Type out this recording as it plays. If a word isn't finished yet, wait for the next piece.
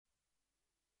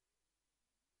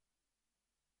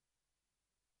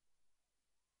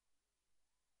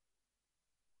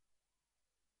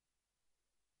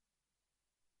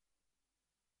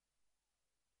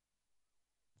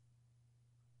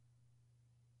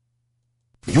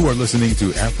You are listening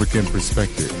to African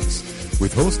Perspectives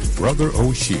with host Brother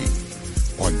Oshi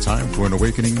on Time for an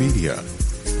Awakening Media,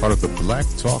 part of the Black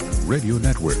Talk Radio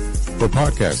Network. For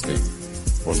podcasting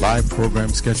or live program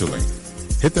scheduling,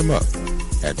 hit them up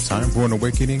at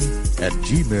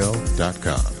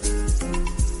timeforanawakening@gmail.com.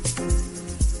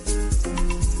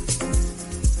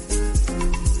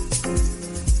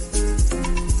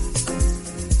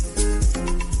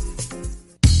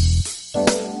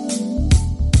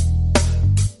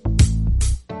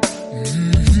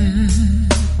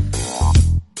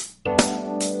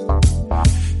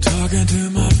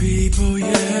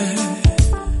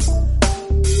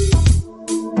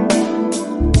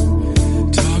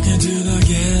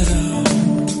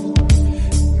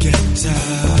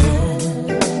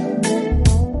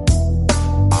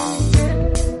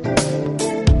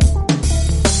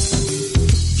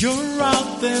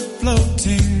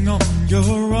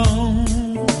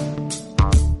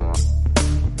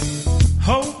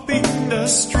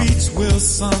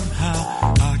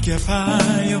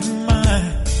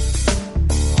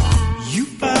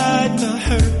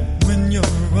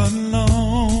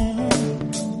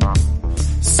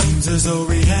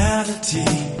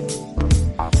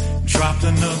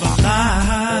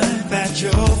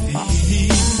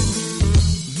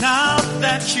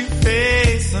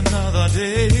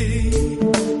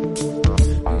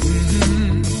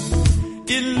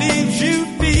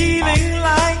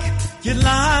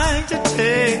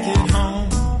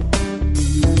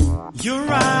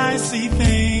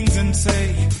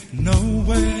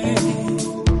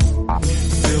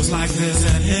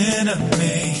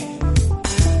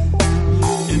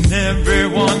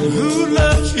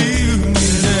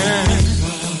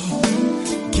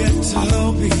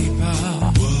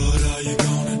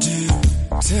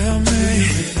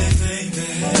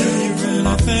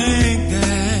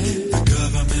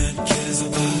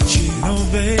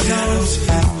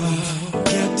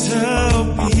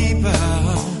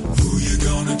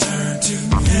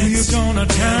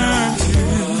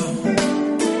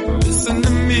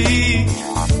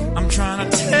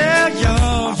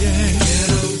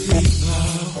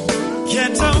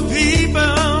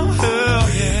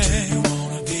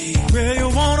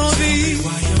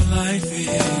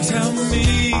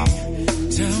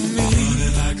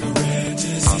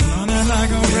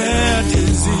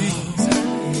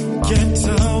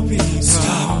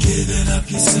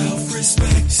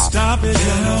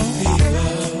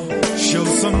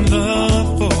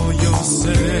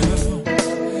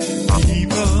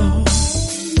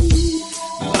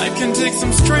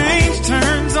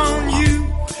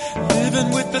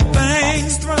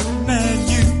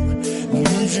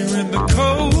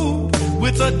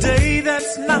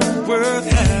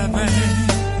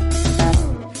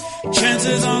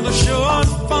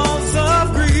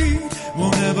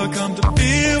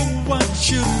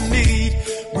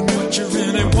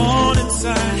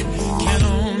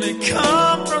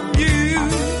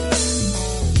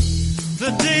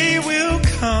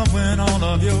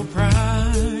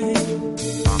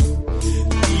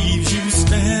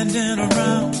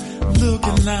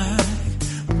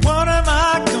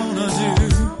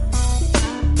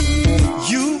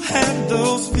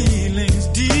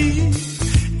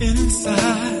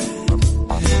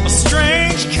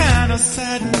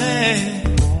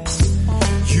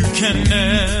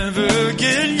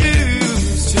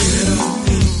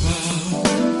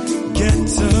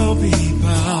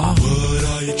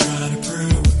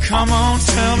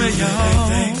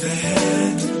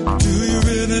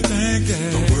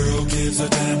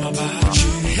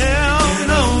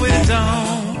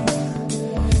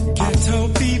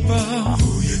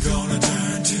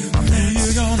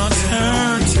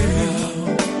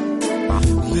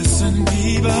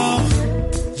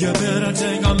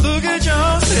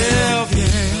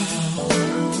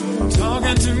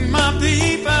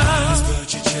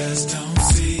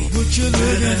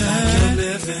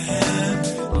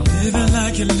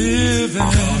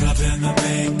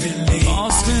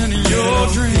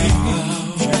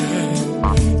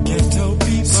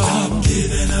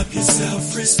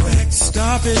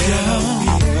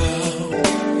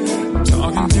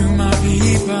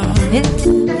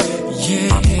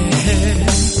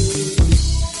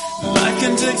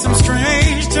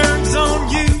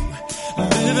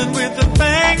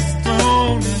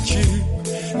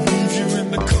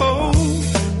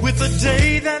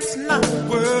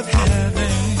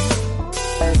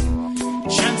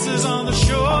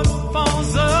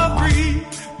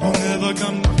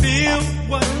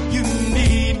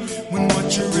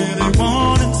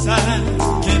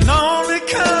 Can only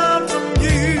come from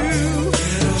you.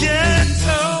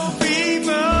 Ghetto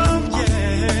people,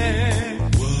 yeah.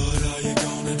 What are you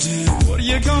gonna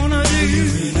you gonna do? Do you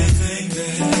really think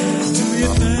that? Do you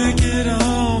think it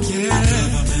all? Yeah. The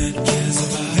government cares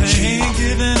about you. They ain't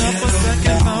giving up a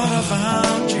second thought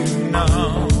about you, no.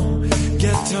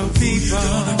 Ghetto people. Who you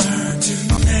gonna turn to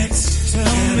next?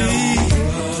 Tell me,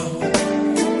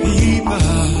 people.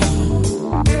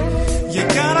 You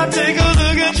gotta take a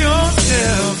look at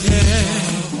yourself, yeah.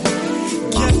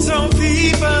 Ghetto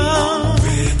people.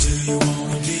 Where do you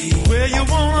wanna be? Where you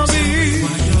wanna be?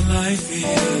 What your life is.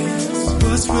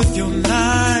 What's with your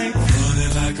life?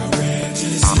 Running like a red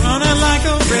disease. Running like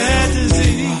a red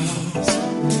disease.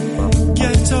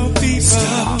 Ghetto people.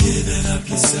 Stop giving up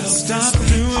yourself. Stop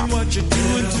doing what you're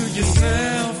doing to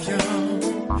yourself, yo.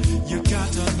 You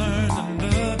got to learn to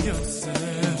love yourself.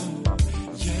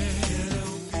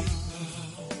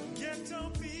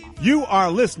 You are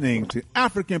listening to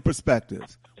African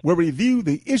Perspectives, where we view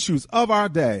the issues of our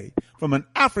day from an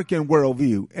African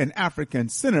worldview and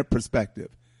African-centered perspective.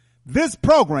 This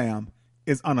program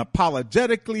is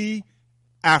unapologetically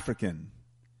African.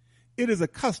 It is a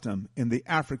custom in the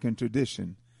African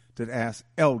tradition to ask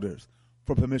elders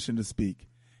for permission to speak,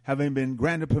 having been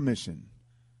granted permission.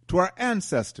 To our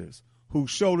ancestors,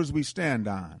 whose shoulders we stand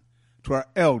on, to our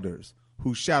elders,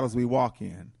 whose shadows we walk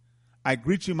in, I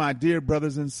greet you, my dear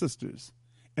brothers and sisters,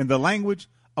 in the language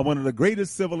of one of the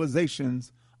greatest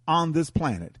civilizations on this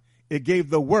planet. It gave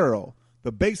the world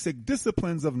the basic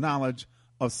disciplines of knowledge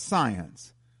of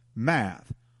science,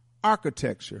 math,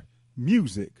 architecture,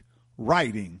 music,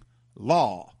 writing,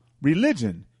 law,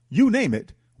 religion, you name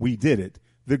it, we did it.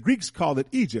 The Greeks called it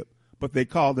Egypt, but they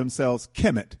called themselves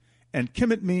Kemet, and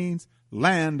Kemet means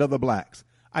land of the blacks.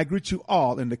 I greet you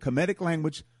all in the Kemetic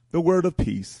language, the word of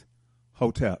peace,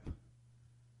 Hotep.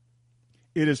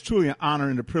 It is truly an honor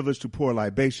and a privilege to pour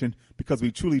libation because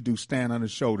we truly do stand on the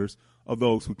shoulders of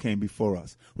those who came before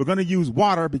us. We're going to use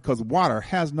water because water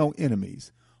has no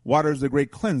enemies. Water is the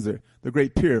great cleanser, the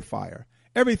great purifier.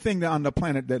 Everything that on the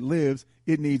planet that lives,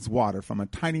 it needs water, from a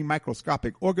tiny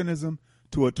microscopic organism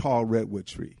to a tall redwood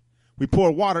tree. We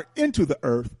pour water into the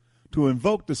earth to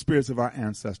invoke the spirits of our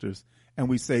ancestors, and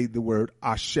we say the word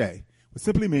Ashe, which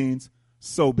simply means,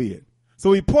 so be it.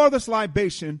 So we pour this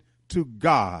libation to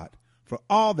God, for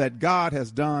all that God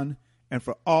has done and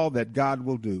for all that God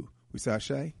will do. We say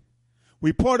Ashe.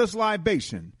 We pour this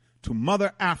libation to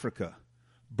Mother Africa,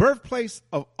 birthplace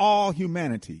of all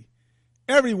humanity.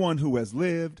 Everyone who has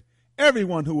lived,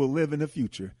 everyone who will live in the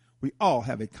future, we all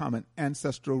have a common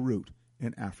ancestral root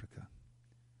in Africa.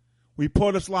 We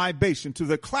pour this libation to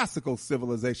the classical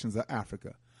civilizations of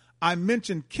Africa. I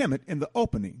mentioned Kemet in the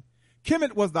opening.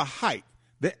 Kemet was the height,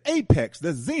 the apex,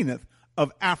 the zenith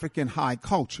of African high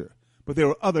culture. But there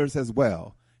were others as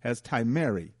well, as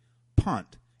Timeri,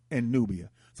 Punt, and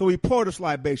Nubia. So we pour this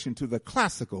libation to the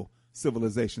classical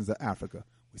civilizations of Africa.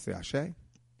 We say Ashe.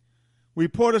 We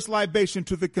pour this libation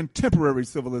to the contemporary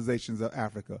civilizations of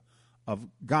Africa, of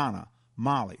Ghana,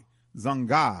 Mali,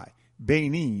 Songhai,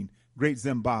 Benin, Great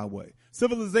Zimbabwe.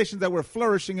 Civilizations that were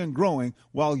flourishing and growing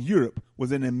while Europe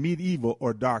was in a medieval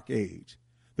or dark age.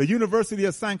 The University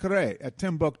of Sankore at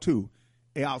Timbuktu,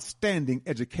 an outstanding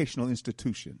educational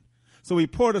institution. So we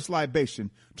pour this libation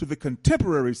to the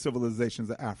contemporary civilizations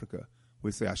of Africa.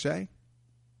 We say Ashe.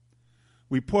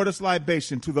 We pour this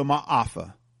libation to the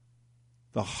Ma'afa,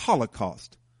 the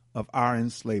Holocaust of our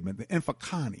enslavement, the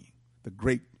Infakani, the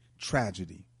great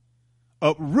tragedy,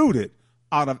 uprooted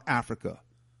out of Africa.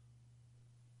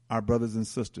 Our brothers and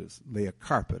sisters lay a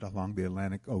carpet along the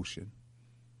Atlantic Ocean.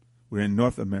 We're in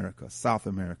North America, South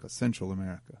America, Central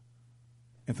America,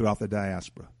 and throughout the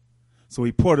diaspora. So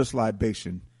we pour this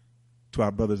libation to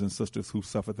our brothers and sisters who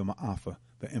suffered the Ma'afa,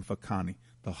 the Infakani,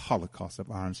 the Holocaust of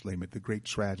our enslavement, the great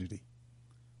tragedy.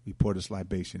 We pour this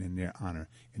libation in their honor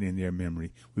and in their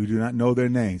memory. We do not know their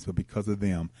names, but because of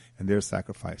them and their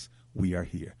sacrifice, we are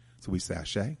here. So we say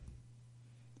Ashe.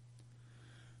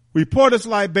 We pour this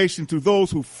libation to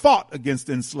those who fought against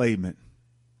enslavement.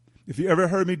 If you ever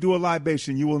heard me do a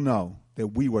libation, you will know that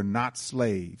we were not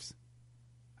slaves.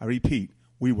 I repeat,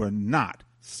 we were not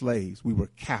slaves. We were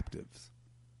captives.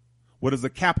 What does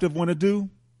a captive want to do?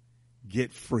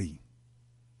 Get free.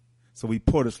 So we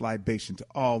pour this libation to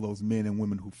all those men and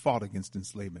women who fought against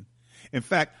enslavement. In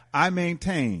fact, I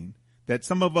maintain that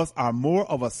some of us are more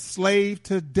of a slave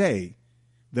today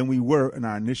than we were in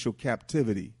our initial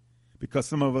captivity, because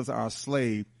some of us are a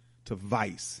slave to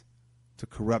vice, to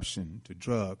corruption, to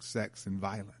drugs, sex, and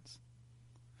violence.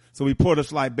 So we pour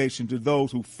this libation to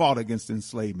those who fought against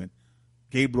enslavement.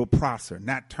 Gabriel Prosser,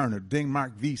 Nat Turner,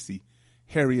 Denmark Vesey,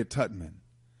 Harriet Tubman.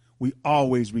 We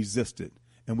always resisted,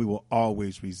 and we will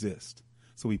always resist.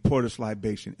 So we pour this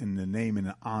libation in the name and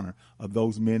the honor of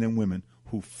those men and women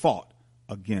who fought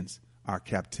against our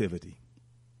captivity.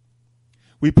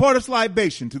 We pour this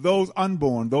libation to those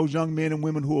unborn, those young men and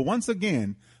women who will once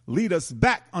again lead us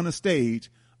back on the stage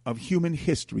of human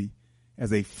history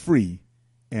as a free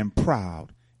and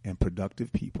proud and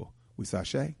productive people. We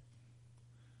sashay.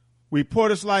 We pour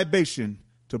this libation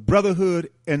to brotherhood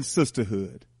and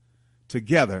sisterhood,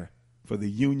 together for the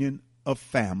union of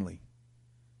family.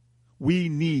 We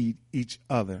need each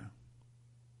other.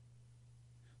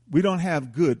 We don't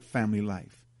have good family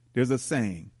life. There's a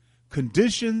saying,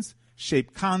 conditions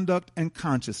shape conduct and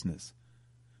consciousness.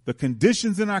 The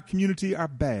conditions in our community are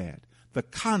bad. The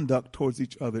conduct towards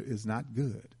each other is not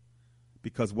good.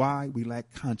 Because why? We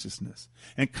lack consciousness.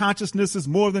 And consciousness is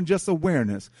more than just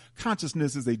awareness.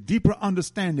 Consciousness is a deeper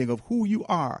understanding of who you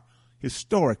are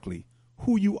historically,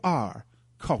 who you are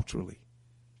culturally.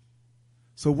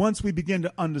 So once we begin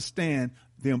to understand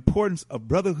the importance of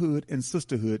brotherhood and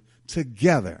sisterhood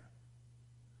together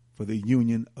for the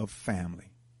union of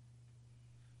family.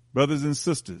 Brothers and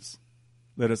sisters,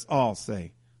 let us all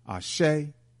say,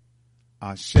 Ashe,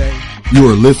 Ashe. You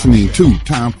are listening to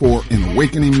Time for an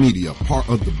Awakening Media, part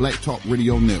of the Black Talk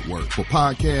Radio Network. For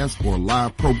podcasts or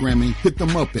live programming, hit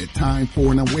them up at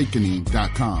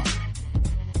timeforanawakening.com.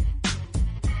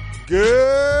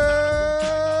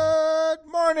 Good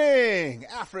morning,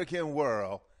 African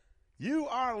world. You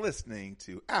are listening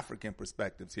to African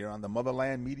Perspectives here on the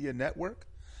Motherland Media Network,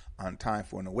 on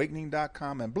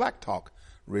timeforanawakening.com and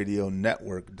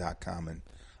blacktalkradionetwork.com. And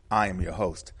I am your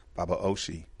host, Baba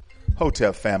Oshi.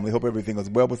 Hotel family, hope everything is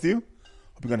well with you.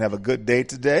 Hope you're going to have a good day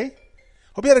today.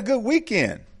 Hope you had a good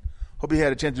weekend. Hope you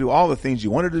had a chance to do all the things you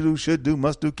wanted to do, should do,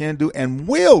 must do, can do, and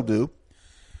will do.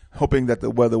 Hoping that the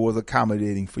weather was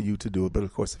accommodating for you to do it. But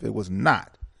of course, if it was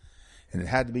not, and it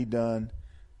had to be done,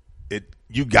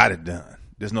 you got it done.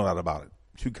 There's no doubt about it.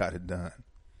 You got it done.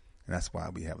 And that's why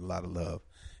we have a lot of love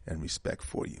and respect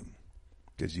for you,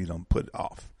 because you don't put it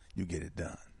off. You get it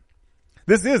done.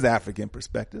 This is African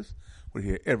Perspectives. We're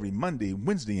here every Monday,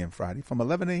 Wednesday, and Friday from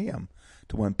 11 a.m.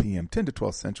 to 1 p.m., 10 to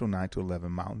 12 Central, 9 to 11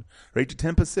 Mountain, or 8 to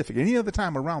 10 Pacific, any other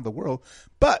time around the world.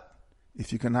 But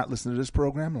if you cannot listen to this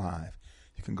program live,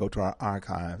 you can go to our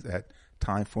archives at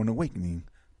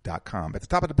timeforanawakening.com. At the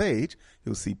top of the page,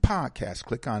 you'll see podcasts.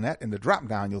 Click on that. In the drop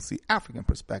down, you'll see African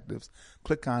Perspectives.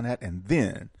 Click on that, and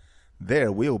then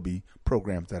there will be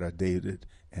programs that are dated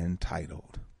and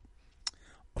titled.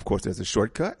 Of course, there's a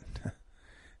shortcut.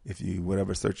 If you,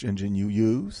 whatever search engine you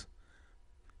use,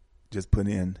 just put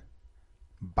in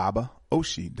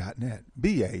babaoshi.net,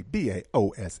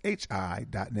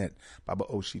 BABAOSHI.net,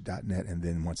 babaoshi.net, and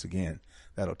then once again,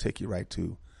 that'll take you right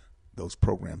to those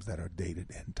programs that are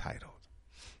dated and titled.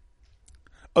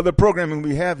 Other programming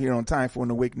we have here on Time for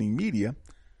an Awakening Media.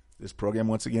 This program,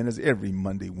 once again, is every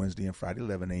Monday, Wednesday, and Friday,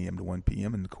 11 a.m. to 1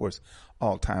 p.m. And, of course,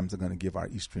 all times are going to give our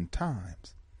Eastern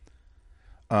times.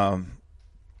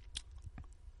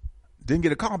 Didn't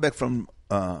get a call back from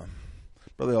Brother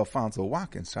Alfonso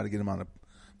Watkins. Try to get him on the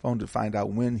phone to find out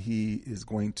when he is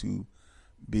going to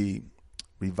be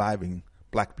reviving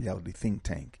Black Reality Think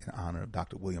Tank in honor of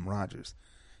Dr. William Rogers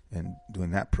and doing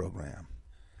that program.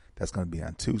 That's going to be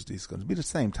on Tuesdays. It's going to be the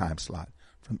same time slot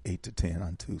from 8 to 10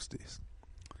 on Tuesdays.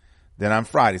 Then on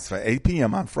Fridays, for 8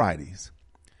 p.m. on Fridays,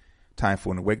 Time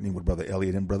for an Awakening with Brother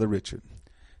Elliot and Brother Richard.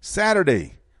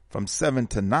 Saturday from 7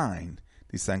 to 9,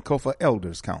 the Sankofa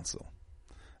Elders Council.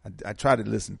 I tried to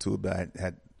listen to it, but I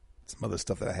had some other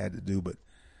stuff that I had to do. But,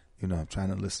 I'm trying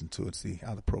to listen to it, see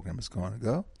how the program is going to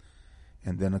go.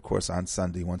 And then, of course, on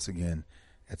Sunday, once again,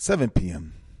 at 7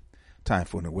 p.m., Time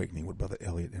for an Awakening with Brother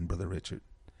Elliot and Brother Richard.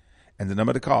 And the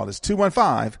number to call is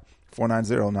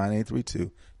 215-490-9832,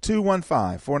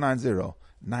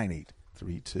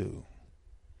 215-490-9832.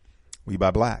 We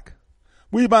Buy Black.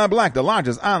 We Buy Black, the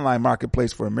largest online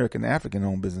marketplace for American and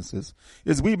African-owned businesses,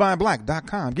 is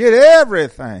WeBuyBlack.com. Get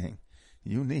everything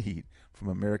you need from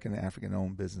American and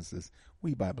African-owned businesses.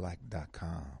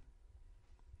 WeBuyBlack.com.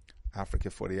 Africa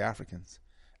for the Africans.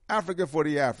 Africa for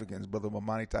the Africans. Brother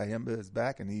Mamani Tahimba is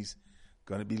back, and he's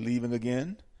going to be leaving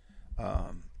again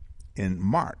in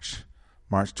March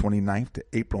 29th to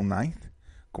April 9th,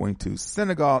 going to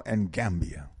Senegal and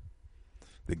Gambia.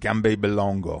 The Gambe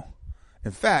Belongo.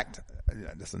 In fact,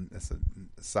 that's a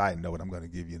side note I'm going to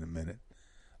give you in a minute.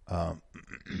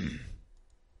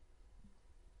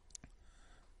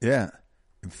 Yeah.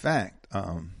 In fact,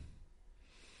 where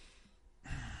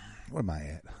am I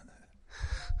at?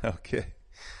 Okay.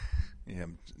 Yeah,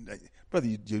 brother,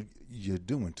 you're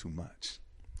doing too much.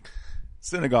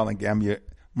 Senegal and Gambia,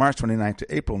 March 29th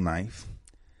to April 9th.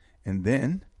 And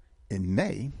then in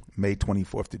May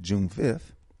 24th to June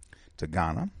 5th, to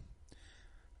Ghana.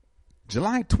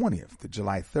 July 20th to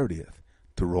July 30th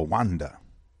to Rwanda.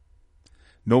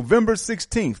 November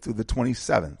 16th through the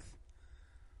 27th,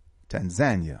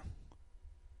 Tanzania.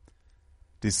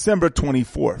 December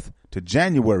 24th to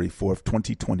January 4th,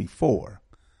 2024,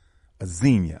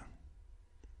 Azania.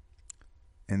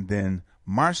 And then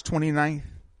March 29th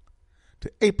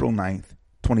to April 9th,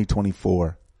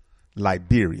 2024,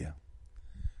 Liberia.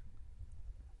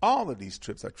 All of these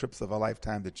trips are trips of a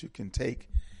lifetime that you can take.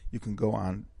 You can go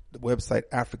on the website,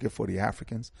 Africa for the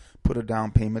Africans, put a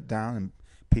down payment down and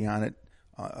pay on it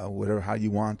whatever, how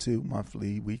you want to,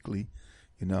 monthly, weekly,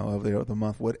 every other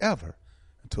month, whatever,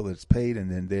 until it's paid.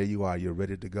 And then there you are. You're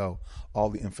ready to go. All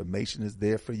the information is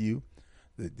there for you.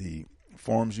 The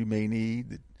forms you may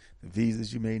need, the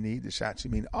visas you may need, the shots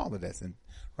you may need, all of that's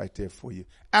right there for you.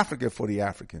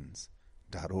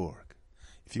 AfricaForTheAfricans.org.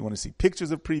 If you want to see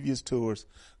pictures of previous tours,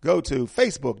 go to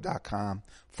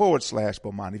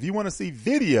Facebook.com/Bomani. If you want to see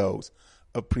videos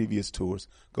of previous tours,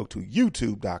 go to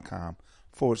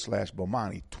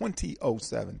YouTube.com/Bomani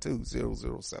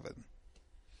 2007.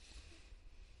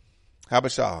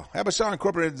 Habashah.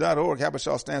 HabashahIncorporated.org.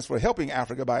 Habashah stands for Helping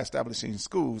Africa by Establishing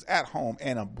Schools at Home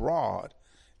and Abroad.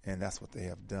 And that's what they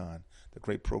have done. The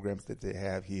great programs that they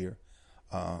have here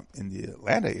in the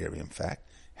Atlanta area, in fact.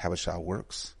 Habashah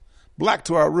Works. Black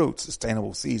to Our Roots,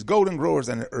 Sustainable Seeds, Golden Growers,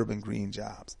 and the Urban Green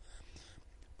Jobs.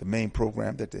 The main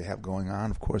program that they have going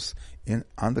on, of course,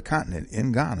 on the continent,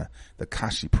 in Ghana, the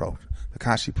Kashi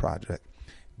Project.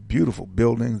 Beautiful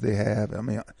buildings they have. I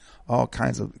mean, all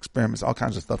kinds of experiments, all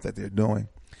kinds of stuff that they're doing.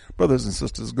 Brothers and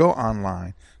sisters, go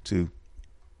online to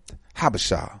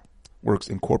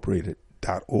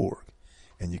HabashahWorksIncorporated.org,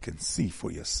 and you can see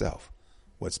for yourself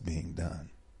what's being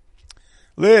done.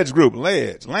 Ledge Group,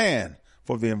 Land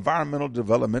for the Environmental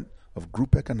Development of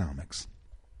Group Economics.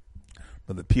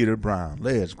 Brother Peter Brown,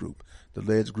 Ledge Group. The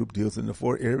Ledge Group deals in the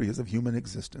 4 areas of human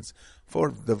existence,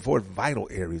 the 4 vital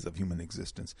areas of human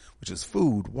existence, which is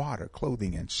food, water,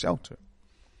 clothing, and shelter.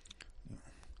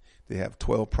 They have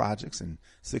 12 projects in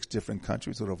 6 different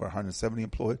countries with over 170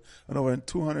 employees and over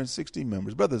 260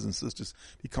 members. Brothers and sisters,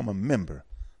 become a member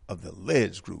of the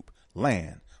Ledge Group,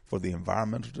 Land for the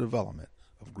Environmental Development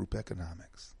of Group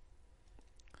Economics.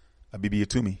 Abibi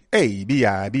Atumi,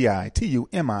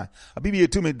 ABIBITUMI,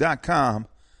 AbibiAtumi.com.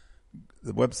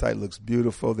 The website looks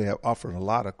beautiful. They have offered a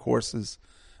lot of courses,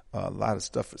 a lot of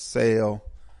stuff for sale.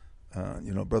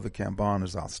 Brother Kambon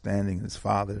is outstanding. His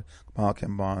father, Kamal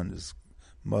Kambon, his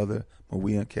mother,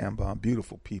 Mawia Kambon,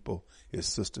 beautiful people. His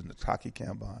sister, Nataki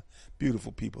Kambon,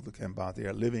 beautiful people, the Kambon. They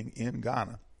are living in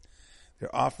Ghana.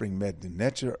 They're offering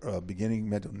beginning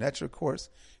Medu Nature course,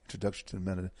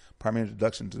 primary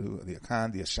introduction to the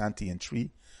Akan, the Ashanti and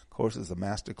Tree courses, a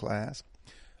master class,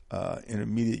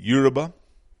 intermediate Yoruba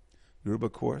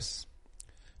course.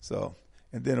 So,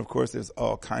 and then of course there's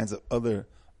all kinds of other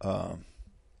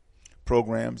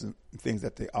programs and things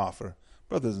that they offer.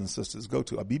 Brothers and sisters, go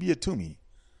to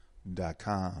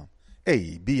abibiatumi.com,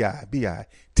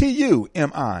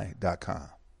 ABIBITUMI.com.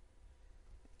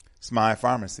 Smile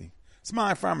Pharmacy,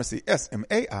 SMAIFARMACY,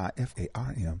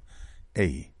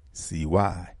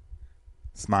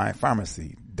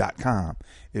 SmilePharmacy.com.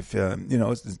 If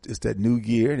it's that new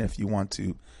year, and if you want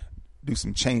to do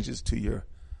some changes to your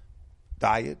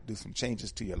diet, do some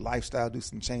changes to your lifestyle, do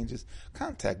some changes,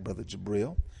 contact Brother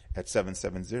Jabril at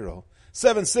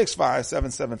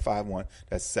 770-765-7751.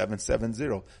 That's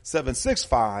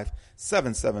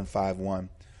 770-765-7751.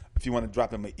 If you want to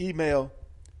drop him an email,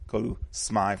 go to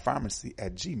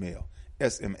smilepharmacy@gmail.com.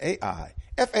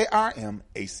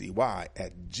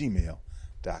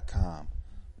 SMAIFARMACY@gmail.com.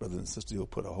 Brothers and sisters, he'll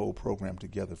put a whole program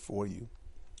together for you,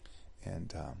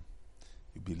 and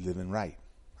you'll be living right.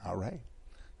 All right?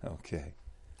 Okay.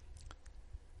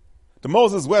 The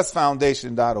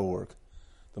MosesWestFoundation.org.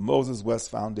 The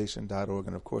MosesWestFoundation.org,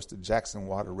 and of course the Jackson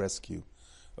Water Rescue,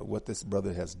 what this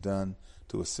brother has done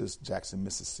to assist Jackson,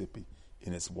 Mississippi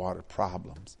in its water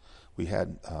problems. We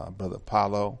had Brother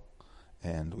Apollo,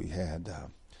 and we had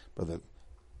Brother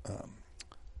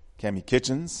Cammy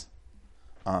Kitchens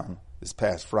on this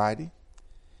past Friday,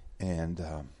 and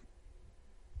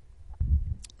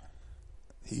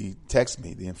he texted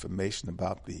me the information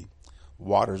about the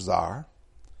water czar,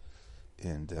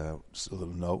 and just a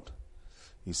little note.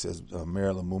 He says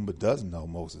Mayor Lumumba does know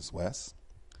Moses West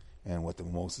and what the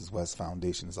Moses West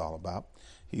Foundation is all about.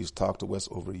 He's talked to us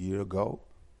over a year ago,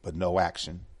 but no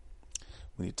action.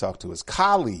 When he talked to his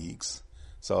colleagues,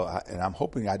 and I'm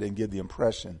hoping I didn't give the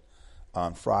impression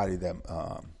on Friday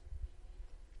that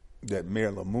that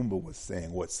Mayor Lumumba was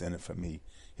saying what's in it for me.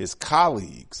 His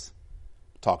colleagues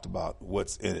talked about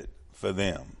what's in it for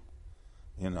them,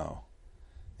 and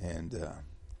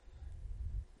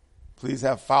Please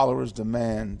have followers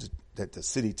demand that the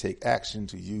city take action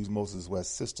to use Moses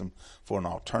West system for an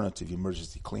alternative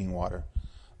emergency clean water,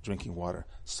 drinking water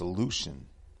solution.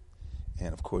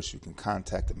 And, of course, you can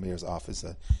contact the mayor's office.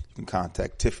 You can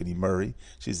contact Tiffany Murray.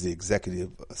 She's the executive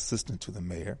assistant to the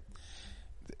mayor.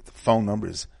 The phone number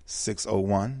is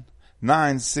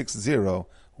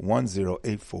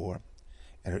 601-960-1084.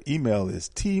 And her email is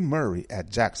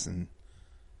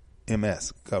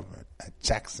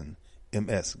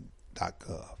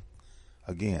tmurray@jacksonms.gov.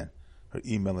 Again, her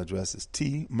email address is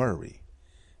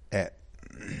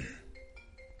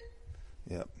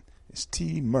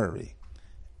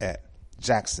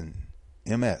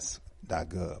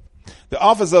tmurray@jacksonms.gov. The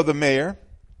office of the mayor,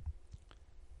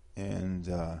 and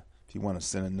if you want to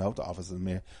send a note, the office of the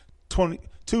mayor,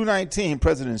 219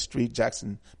 President Street,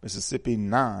 Jackson, Mississippi,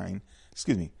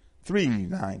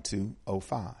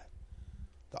 39205.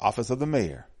 The office of the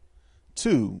mayor,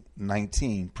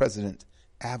 219 President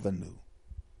Avenue.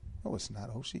 No, it's not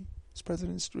Oshi. It's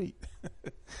President Street.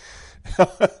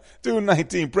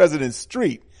 219 President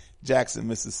Street, Jackson,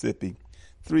 Mississippi,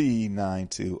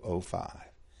 39205.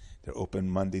 They're open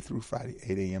Monday through Friday,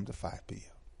 8 a.m. to 5 p.m.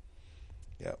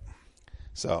 Yep.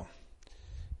 So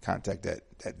contact that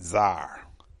czar,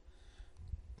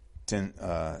 Ted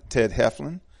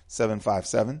Heflin,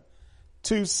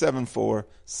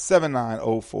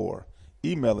 757-274-7904.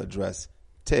 Email address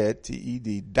Ted,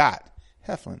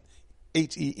 TED.Heflin,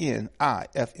 HENIFNIA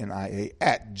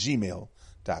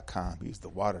 @gmail.com. He's the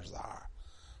water czar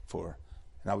and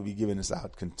I will be giving this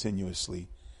out continuously.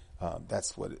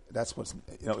 That's what's,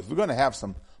 if we're going to have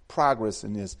some progress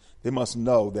in this, they must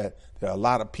know that there are a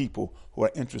lot of people who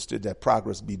are interested that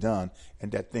progress be done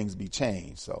and that things be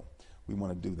changed. So we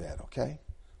want to do that. Okay.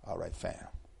 All right, fam.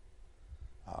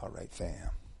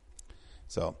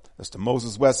 So that's the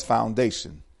Moses West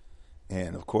Foundation.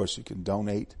 And of course you can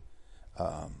donate,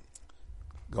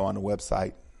 go on the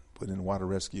website, put in water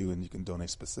rescue, and you can donate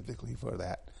specifically for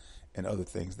that and other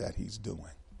things that he's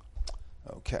doing.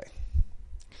 Okay.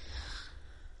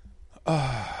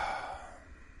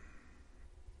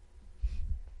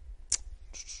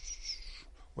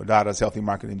 Wadada's Healthy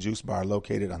Market and Juice Bar,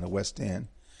 located on the West End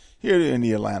here in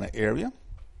the Atlanta area.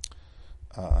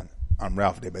 I'm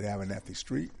Ralph David Abernathy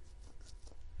Street.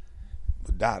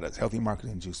 Wadada's Healthy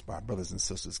Market and Juice Bar. Brothers and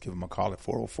sisters, give them a call at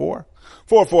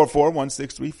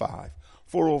 404-444-1635.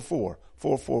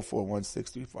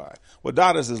 404-444-1635.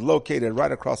 Wadada's is located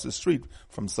right across the street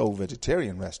from Soul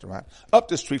Vegetarian Restaurant, up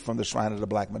the street from the Shrine of the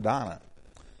Black Madonna.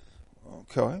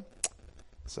 Okay.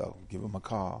 So give them a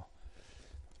call.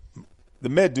 The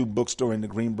Medu Bookstore in the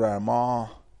Greenbrier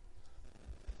Mall.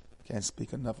 Can't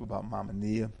speak enough about Mama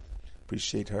Nia.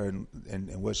 Appreciate her and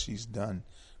what she's done.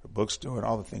 Her bookstore and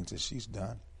all the things that she's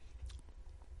done.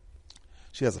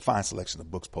 She has a fine selection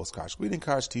of books, postcards, greeting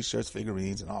cards, T-shirts,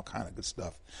 figurines, and all kind of good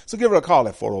stuff. So give her a call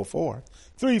at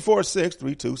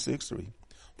 404-346-3263.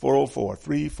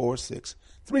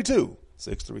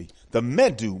 404-346-3263. The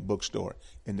Medu Bookstore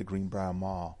in the Greenbrier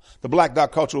Mall. The Black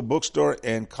Dot Cultural Bookstore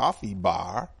and Coffee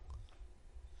Bar,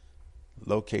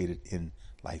 located in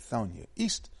Lithonia,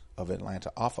 east of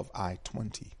Atlanta, off of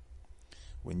I-20.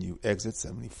 When you exit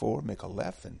 74, make a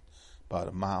left, and about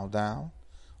a mile down,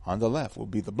 on the left will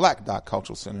be the Black Dot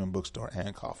Cultural Center and Bookstore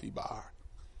and Coffee Bar.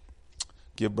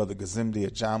 Give Brother Gazimdi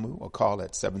Ajamu a call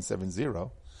at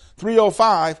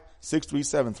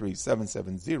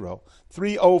 770-305-6373,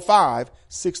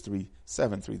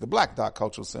 770-305-6373. The Black Dot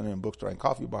Cultural Center and Bookstore and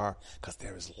Coffee Bar, because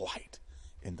there is light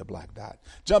in the Black Dot.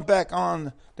 Jump back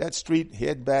on that street,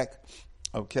 head back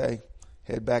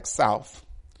south,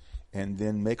 and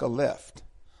then make a left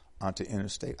onto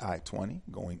Interstate I-20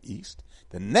 going east.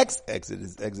 The next exit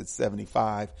is exit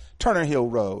 75, Turner Hill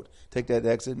Road. Take that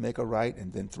exit, make a right,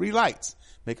 and then 3 lights,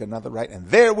 make another right, and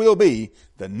there will be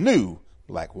the new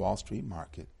Black Wall Street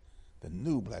Market. The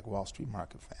new Black Wall Street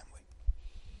Market, family.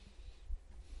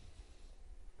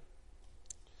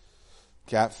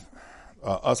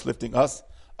 Us Lifting Us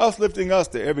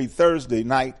to every Thursday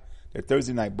night. Their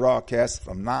Thursday night broadcast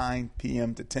from 9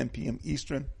 p.m. to 10 p.m.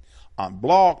 Eastern on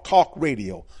Blog Talk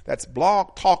Radio. That's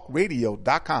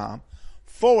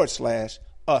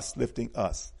blogtalkradio.com/Us Lifting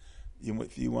Us.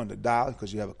 If you want to dial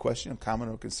because you have a question,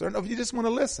 comment, or concern, or if you just want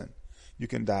to listen, you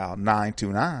can dial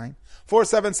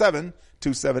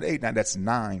 929-477-2789. That's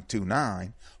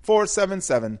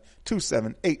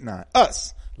 929-477-2789.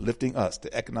 Us Lifting Us,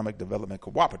 the Economic Development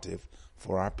Cooperative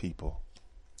for our people.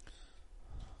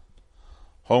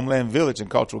 Homeland Village and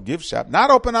Cultural Gift Shop, not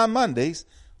open on Mondays,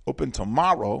 open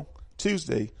tomorrow,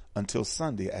 Tuesday, until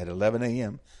Sunday at 11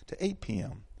 a.m. to 8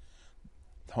 p.m.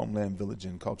 Homeland Village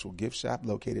and Cultural Gift Shop,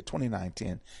 located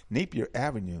 2910 Napier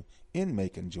Avenue in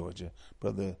Macon, Georgia.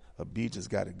 Brother Abijah's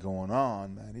got it going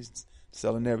on, man. He's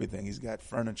selling everything. He's got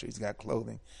furniture. He's got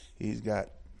clothing. He's got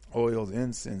oils,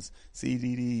 incense,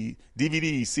 DVD,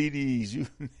 CDs,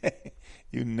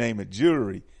 you name it,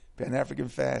 jewelry, Pan-African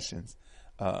fashions.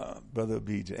 Brother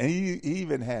Abijah. And he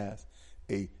even has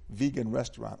a vegan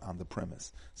restaurant on the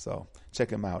premise. So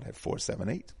check him out at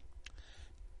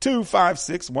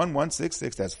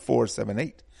 478-256-1166. That's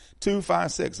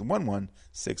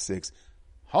 478-256-1166.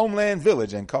 Homeland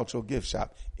Village and Cultural Gift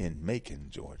Shop in Macon,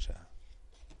 Georgia.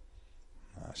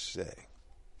 Ashe.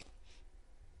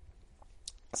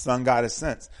 Sun Goddess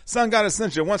Scents. Sun Goddess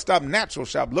Scents, your one-stop natural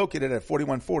shop located at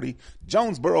 4140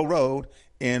 Jonesboro Road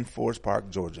in Forest Park,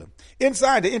 Georgia.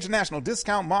 Inside the International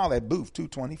Discount Mall at booth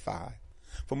 225.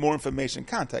 For more information,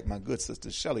 contact my good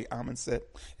sister Shelly Amonset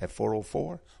at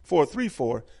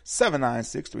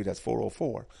 404-434-7963. That's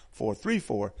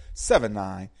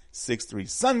 404-434-7963.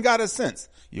 Sun Goddess Scents,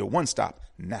 your one-stop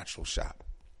natural shop.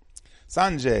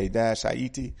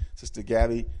 Sanjay-Haiti, Sister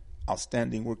Gabby,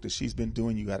 outstanding work that she's been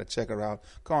doing. You got to check her out.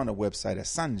 Go on the website at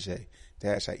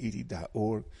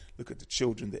sanjay-haiti.org. Look at the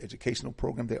children, the educational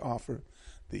program they offer,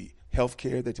 the health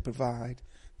care that they provide,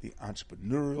 the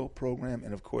entrepreneurial program,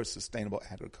 and, of course, sustainable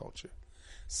agriculture.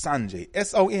 Sanjay,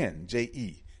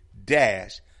 S-O-N-J-E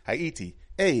Haiti,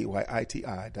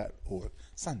 A-Y-I-T-I.org.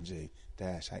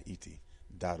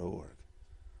 Sanjay-Haiti.org.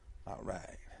 All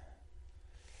right.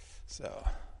 So,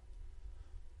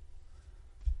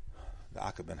 the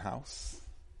Afrikan House,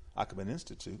 Afrikan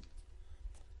Institute,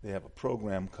 they have a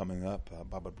program coming up,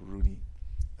 Baba Baruti,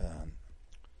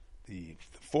 the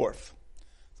 4th.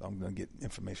 So I'm going to get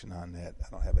information on that. I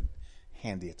don't have it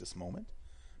handy at this moment,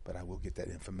 but I will get that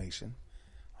information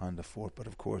on the 4th. But,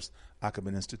 of course,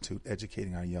 Afrikan Institute,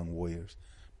 educating our young warriors,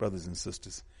 brothers and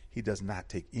sisters. He does not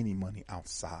take any money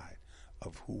outside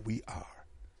of who we are.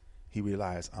 He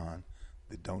relies on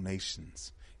the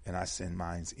donations, and I send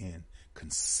mine in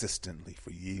consistently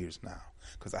for years now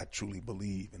because I truly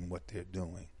believe in what they're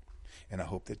doing. And I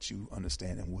hope that you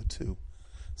understand and would too.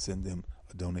 Send them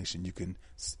a donation. You can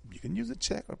use a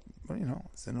check or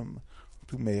send them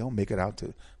through mail. Make it out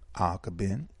to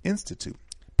Afrikan Institute,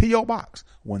 P.O. Box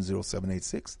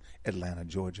 10786, Atlanta,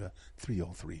 Georgia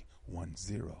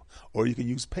 30310. Or you can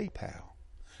use PayPal.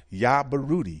 Ya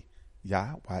Baruti,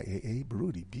 Ya Y-A-A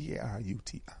Baruti,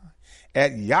 B-A-R-U-T-I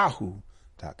at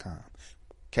yahoo.com.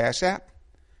 Cash App,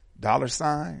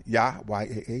 $, Ya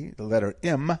Y-A-A, the letter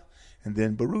M, and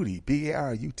then Baruti,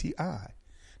 B-A-R-U-T-I,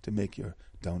 to make your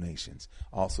donations.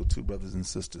 Also, too, brothers and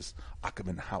sisters,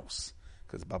 Afrikan House,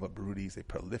 because Baba Baruti is a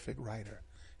prolific writer,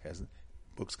 has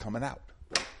books coming out,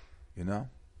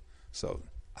 So,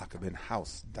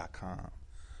 AfrikanHouse.com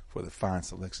for the fine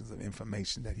selections of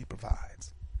information that he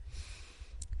provides.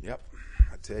 Yep,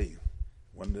 I tell you,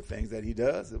 one of the things that he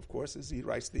does, of course, is he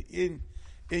writes the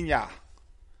Inya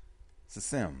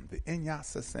Sasem, the Inya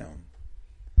Sasem.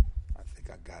 I think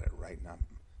I got it right now.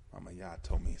 Mama Yah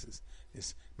told me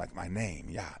it's like my name,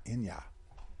 Yah, Inya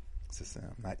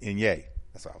Sasem, not Inye.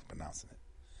 That's how I was pronouncing it.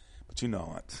 But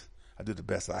I do the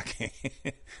best I can.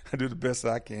 I do the best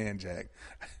I can, Jack.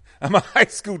 I'm a high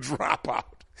school dropout.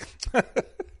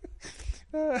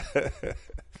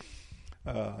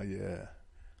 Oh, yeah.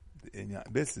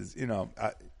 This is,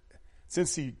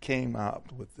 since he came out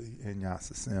with the Inya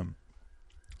Sasem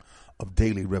of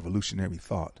daily revolutionary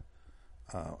thought,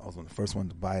 I was one of the first one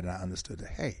to buy it, and I understood that,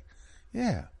 hey,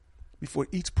 yeah, before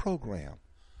each program,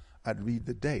 I'd read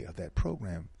the day of that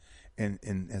program.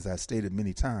 And as I stated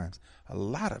many times, a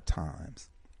lot of times,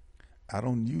 I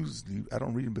don't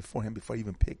read them beforehand before I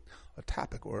even pick a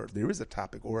topic, or there is a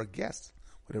topic or a guest,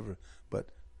 whatever, but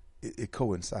it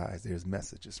coincides. There's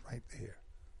messages right there.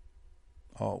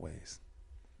 Always.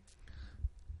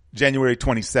 January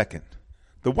 22nd.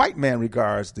 The white man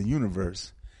regards the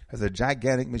universe as a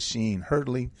gigantic machine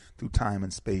hurtling through time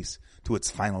and space to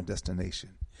its final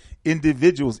destination.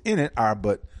 Individuals in it are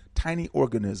but tiny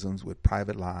organisms with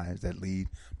private lives that lead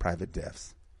private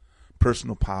deaths.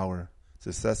 Personal power,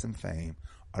 success, and fame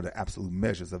are the absolute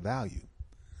measures of value,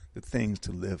 the things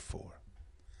to live for.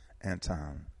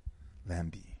 Anton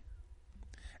Lambie.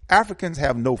 Africans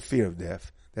have no fear of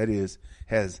death, that is,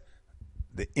 has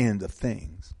the end of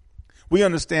things. We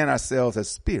understand ourselves as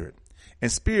spirit,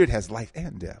 and spirit has life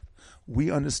and death. We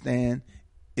understand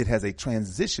it has a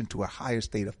transition to a higher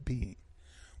state of being.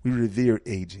 We revere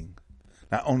aging,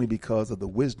 not only because of the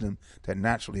wisdom that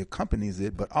naturally accompanies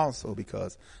it, but also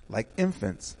because, like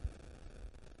infants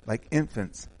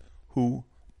who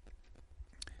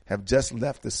have just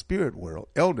left the spirit world,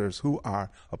 elders who are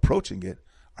approaching it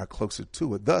are closer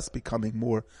to it, thus becoming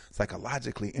more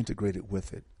psychologically integrated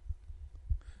with it.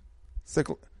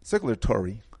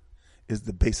 Circulatory is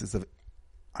the basis of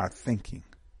our thinking.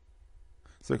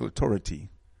 Circulatority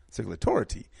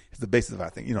is the basis of our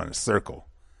thinking. In a circle.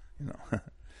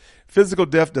 Physical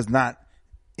death does not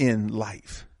end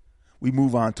life. We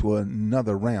move on to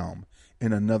another realm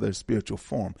in another spiritual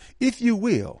form, if you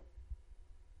will,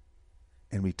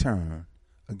 and return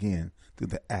again through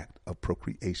the act of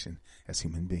procreation as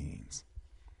human beings.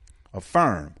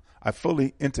 Affirm, I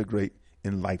fully integrate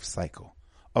in life cycle.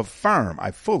 Affirm,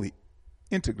 I fully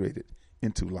integrated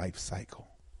into life cycle.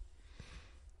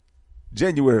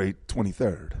 January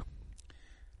 23rd.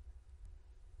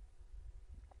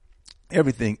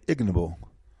 Everything ignorable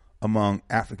among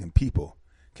African people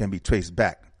can be traced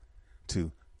back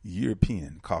to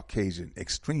European Caucasian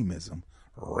extremism,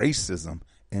 racism,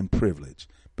 and privilege,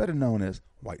 better known as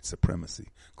white supremacy.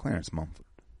 Clarence Mumford.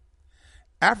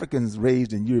 Africans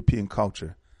raised in European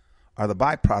culture are the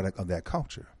byproduct of that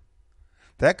culture.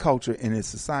 That culture and its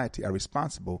society are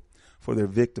responsible for their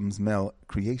victims'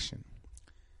 malcreation.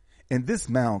 And this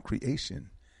malcreation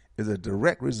is a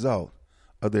direct result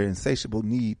of their insatiable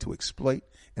need to exploit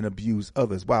and abuse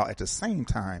others while at the same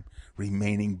time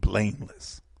remaining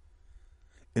blameless.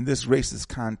 In this racist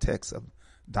context of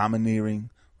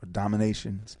domineering or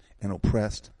dominations and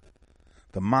oppressed,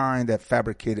 the mind that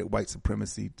fabricated white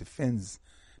supremacy defends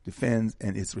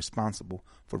and is responsible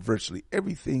for virtually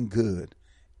everything good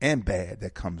and bad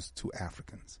that comes to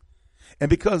Africans. And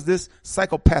because this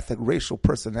psychopathic racial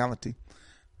personality,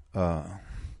 brothers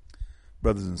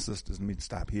and sisters, let me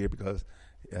stop here because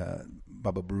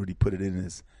Baba Baruti put it in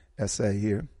his essay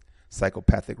here.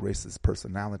 Psychopathic Racist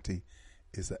Personality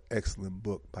is an excellent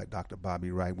book by Dr.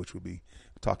 Bobby Wright, which we'll be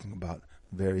talking about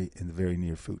in the very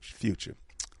near future.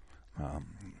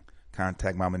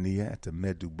 Contact Mama Nia at the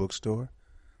Medu bookstore.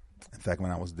 In fact,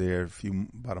 when I was there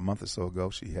about a month or so ago,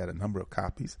 she had a number of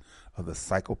copies of The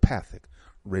Psychopathic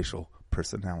Racial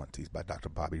Personalities by Dr.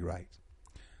 Bobby Wright.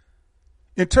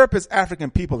 Interprets African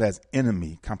people as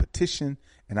enemy, competition,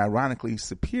 and ironically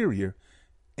superior,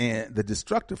 and the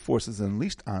destructive forces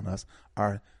unleashed on us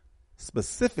are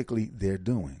specifically their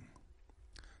doing.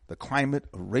 The climate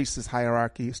of racist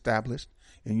hierarchy established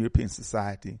in European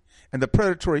society and the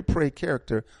predatory prey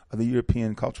character of the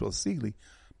European cultural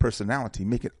personality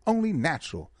make it only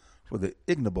natural for the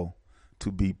ignoble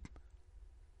to be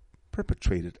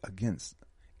perpetrated against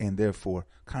and therefore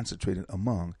concentrated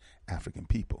among African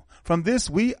people. From this,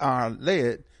 we are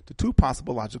led to two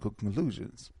possible logical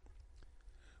conclusions.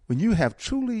 When you have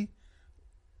truly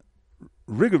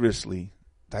rigorously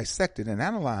dissected and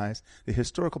analyzed the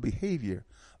historical behavior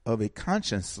of a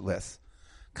conscienceless,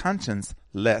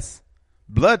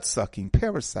 blood-sucking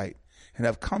parasite and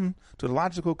have come to the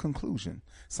logical conclusion,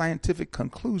 scientific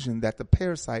conclusion, that the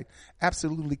parasite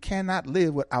absolutely cannot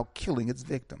live without killing its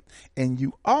victim. And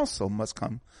you also must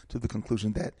come to the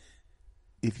conclusion that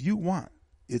if you want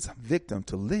its victim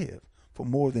to live for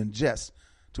more than just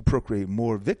to procreate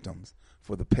more victims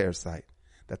for the parasite,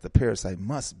 that the parasite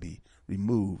must be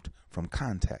removed from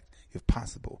contact if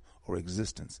possible or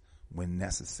existence when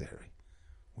necessary.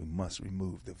 We must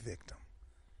remove the victim.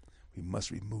 We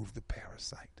must remove the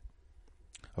parasite.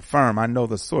 Affirm, I know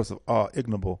the source of all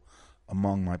ignoble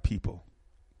among my people.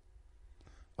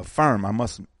 Affirm,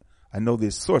 I know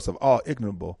the source of all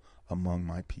ignoble among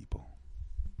my people.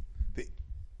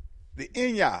 The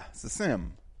Inya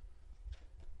Sasim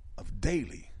of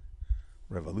daily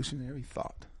revolutionary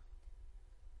thought.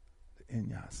 The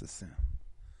Inya Sasim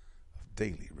of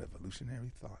daily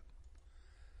revolutionary thought.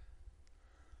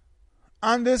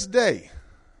 On this day,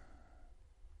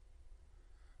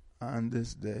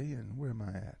 and where am I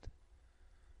at?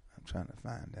 I'm trying to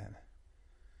find that.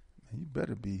 Man, you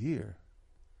better be here.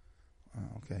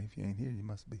 Oh, okay, if you ain't here, you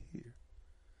must be here.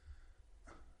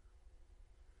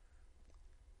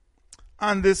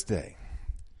 On this day,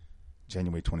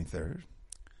 January 23rd,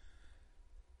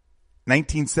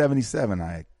 1977,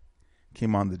 I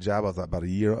came on the job. I was about a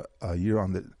year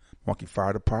on the Milwaukee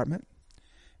Fire Department,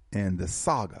 and the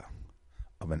saga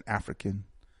of an African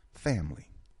family,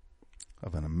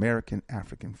 of an American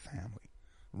African family,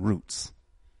 Roots.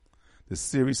 The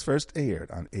series first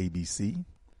aired on ABC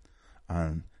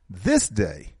on this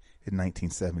day in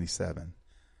 1977,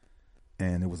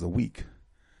 and it was a week,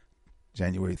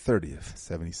 January 30th,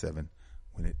 77,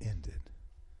 when it ended.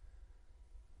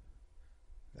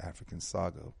 The African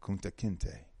saga of Kunta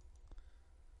Kinte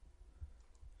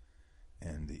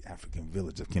and the African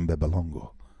village of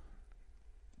Kimbebalongo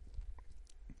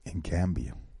in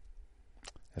Gambia.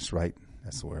 That's right.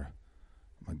 That's where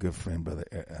my good friend Brother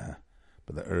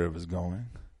Irv is going.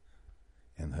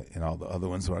 and all the other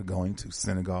ones who are going to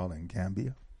Senegal and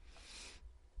Gambia.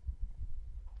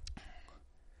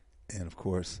 And of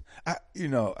course, like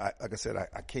I said,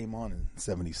 I came on in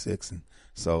 76, and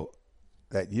so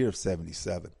that year of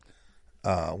 77,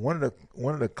 one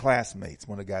of the classmates,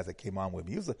 one of the guys that came on with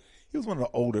me, he was one of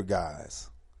the older guys.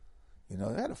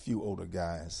 I had a few older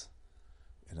guys,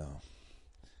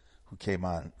 who came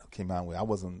on with. I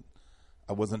wasn't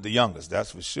the youngest,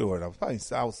 that's for sure. And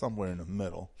I was somewhere in the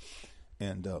middle.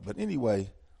 And but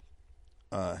anyway,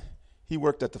 he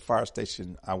worked at the fire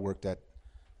station I worked at.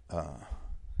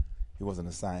 He wasn't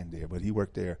assigned there, but he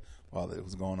worked there while it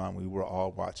was going on. We were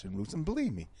all watching Roots, and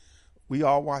believe me, we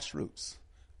all watched Roots.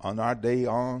 On our day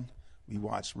on, we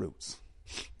watched Roots,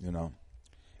 And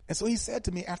so he said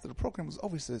to me after the program was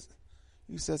over,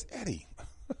 he says, Eddie,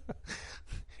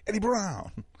 Eddie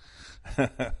Brown.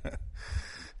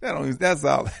 That's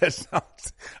all that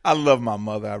sounds. I love my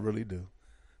mother, I really do.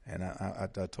 And I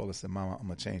told her, I said, Mama, I'm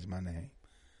going to change my name.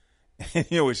 And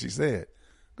you know what she said?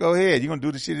 Go ahead, you're going to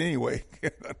do the shit anyway.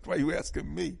 Why you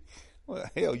asking me? Well,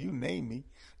 hell, you name me.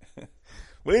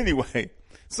 Well, anyway,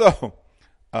 so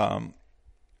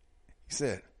he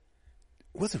said,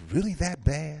 was it really that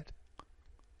bad?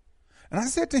 And I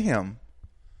said to him,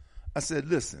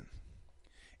 listen,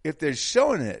 if they're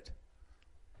showing it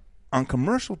on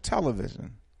commercial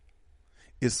television,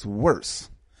 it's worse.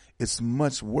 It's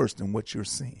much worse than what you're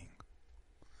seeing.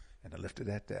 And I left it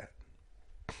at that.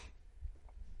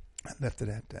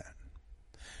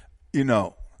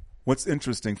 What's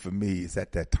interesting for me is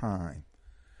at that time,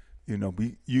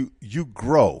 you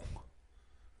grow.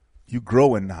 You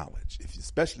grow in knowledge,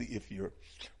 especially if you're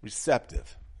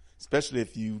receptive, especially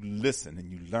if you listen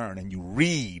and you learn and you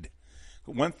read.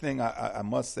 One thing I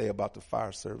must say about the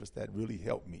fire service that really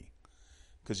helped me,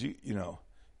 because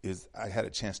is I had a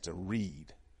chance to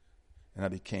read, and I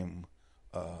became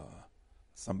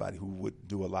somebody who would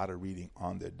do a lot of reading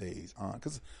on their days on.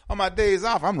 Because on my days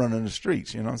off, I'm running the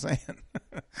streets. You know what I'm saying?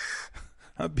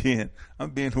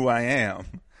 I'm being who I am.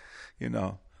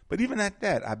 But even at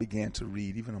that, I began to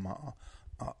read. Even on my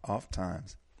off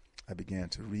times, I began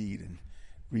to read and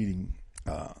reading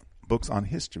books on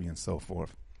history and so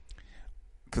forth.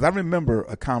 Because I remember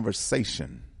a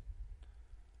conversation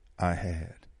I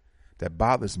had that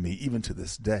bothers me even to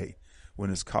this day when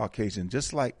it's Caucasian,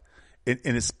 just like, and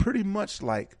it's pretty much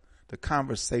like the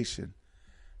conversation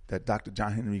that Dr.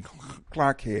 John Henry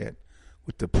Clark had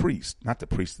with the priest, not the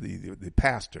priest, the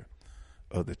pastor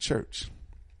of the church.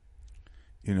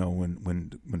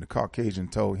 When the Caucasian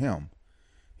told him,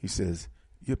 he says,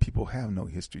 your people have no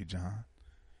history, John.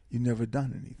 You've never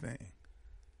done anything.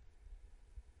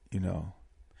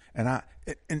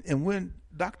 And when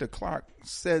Dr. Clark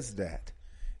says that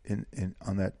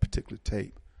on that particular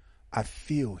tape, I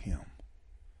feel him.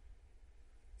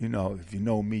 If you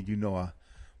know me,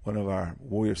 one of our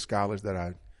warrior scholars that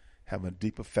I have a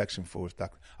deep affection for is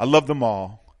Dr. I love them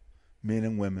all, men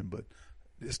and women, but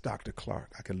it's Dr.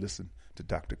 Clark. I can listen to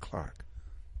Dr. Clark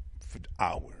for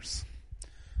hours.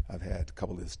 I've had a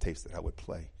couple of his tapes that I would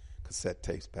play, cassette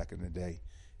tapes back in the day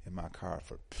in my car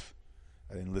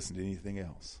I didn't listen to anything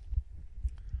else.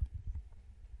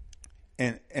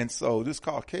 And so this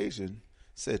Caucasian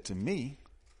said to me,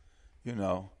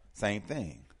 same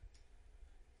thing.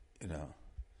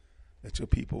 That your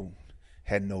people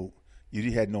had no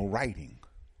writing.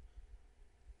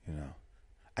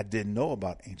 I didn't know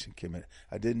about ancient Kemet.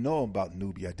 I didn't know about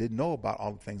Nubia. I didn't know about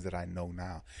all the things that I know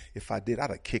now. If I did, I'd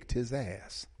have kicked his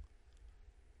ass.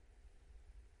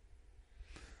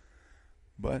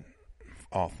 But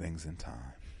all things in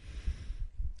time.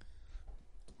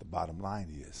 The bottom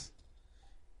line is,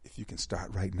 if you can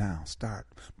start right now, start.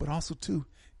 But also, too,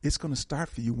 it's going to start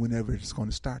for you whenever it's going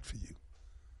to start for you.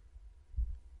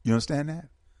 You understand that?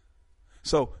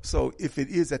 So if it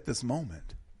is at this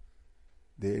moment,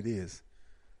 there it is.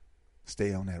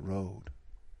 Stay on that road.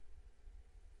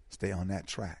 Stay on that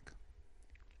track.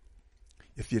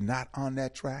 If you're not on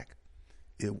that track,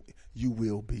 you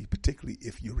will be, particularly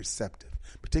if you're receptive,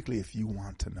 particularly if you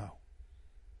want to know.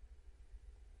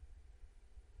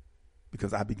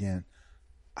 Because I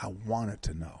wanted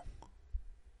to know.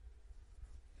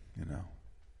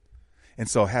 And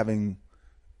so having,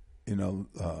 in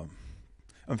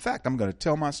fact, I'm going to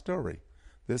tell my story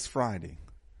this Friday.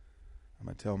 I'm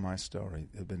going to tell my story.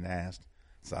 They've been asked,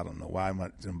 so I don't know why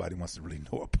somebody wants to really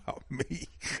know about me.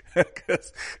 But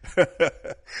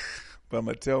I'm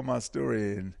going to tell my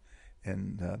story,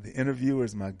 and the interviewer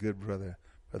is my good brother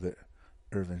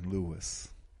Irving Lewis.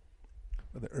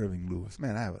 Brother Irving Lewis.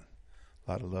 Man, I have a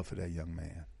lot of love for that young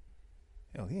man.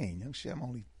 Hell, he ain't young shit. I'm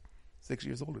only 6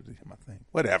 years older than him, I think.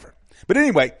 Whatever. But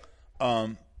anyway,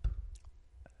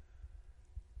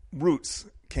 Roots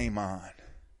came on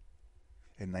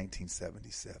in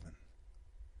 1977.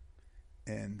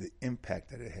 And the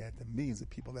impact that it had, the millions of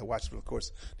people that watched it. Of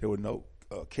course, there were no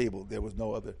cable. There was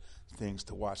no other things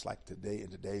to watch like today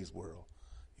in today's world.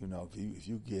 You know, if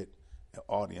you get an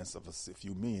audience of a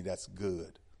few million, that's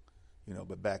good. You know,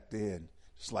 but back then,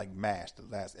 just like MASH, the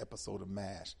last episode of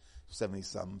MASH,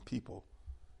 70-something people,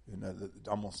 you know,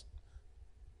 almost,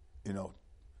 you know,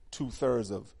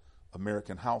 2/3 of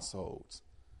American households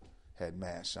had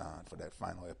MASH on for that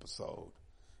final episode.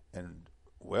 And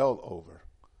well over,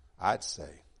 I'd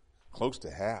say, close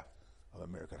to half of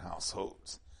American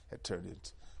households had turned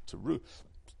into Roots.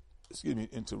 You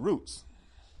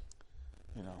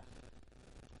know.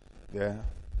 Yeah.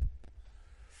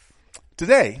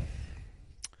 Today,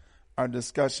 our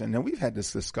discussion, and we've had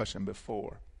this discussion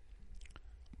before,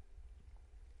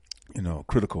 you know,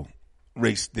 critical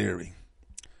race theory,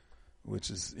 which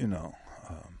is, you know,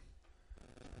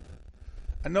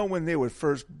 I know when they were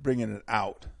first bringing it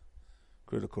out,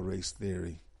 critical race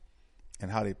theory,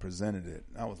 and how they presented it,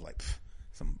 I was like,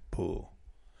 some bull.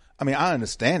 I mean, I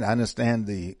understand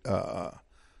the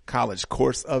college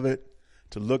course of it,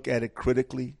 to look at it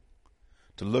critically,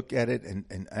 to look at it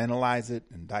and analyze it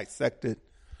and dissect it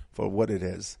for what it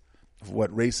is, for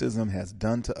what racism has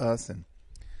done to us. And,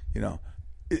 you know,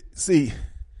 see,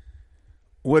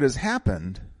 what has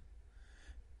happened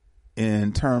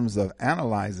in terms of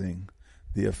analyzing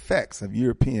the effects of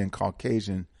European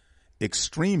Caucasian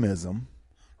extremism,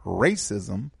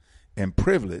 racism, and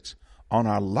privilege on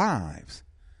our lives,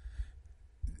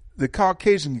 the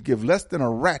Caucasian can give less than a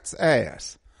rat's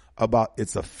ass about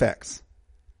its effects.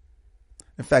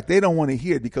 In fact, they don't want to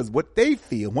hear it because what they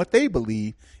feel, what they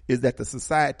believe is that the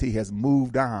society has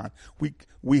moved on.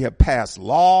 We have passed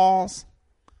laws.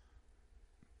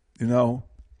 You know,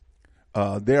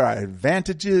 there are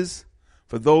advantages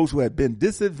for those who have been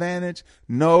disadvantaged.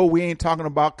 No, we ain't talking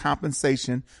about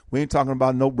compensation. We ain't talking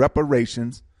about no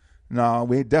reparations. No,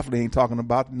 we definitely ain't talking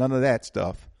about none of that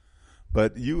stuff.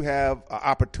 But you have an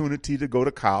opportunity to go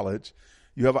to college.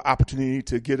 You have an opportunity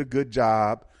to get a good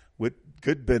job with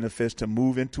good benefits, to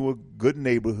move into a good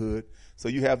neighborhood. So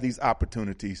you have these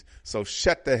opportunities. So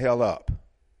shut the hell up.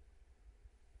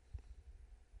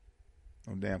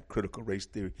 Oh, damn critical race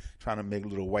theory. Trying to make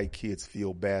little white kids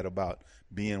feel bad about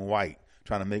being white.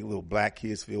 Trying to make little black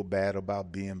kids feel bad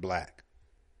about being black.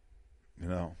 You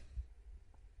know.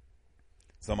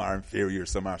 Some are inferior,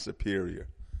 some are superior.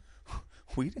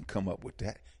 We didn't come up with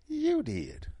that. You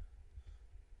did.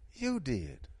 You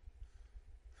did.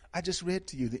 I just read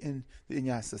to you the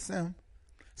Inyas Sasem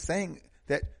saying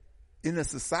that in the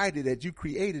society that you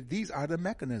created, these are the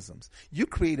mechanisms. You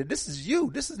created, this is you.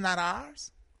 This is not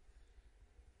ours.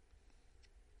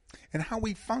 And how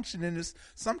we function in this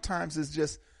sometimes is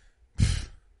just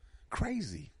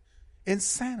crazy.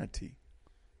 Insanity.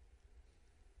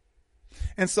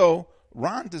 And so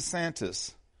Ron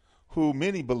DeSantis, who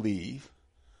many believe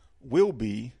will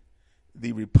be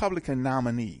the Republican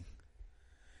nominee,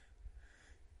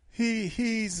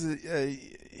 he's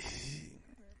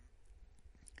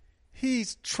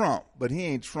Trump, but he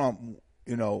ain't Trump,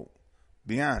 you know,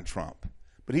 beyond Trump.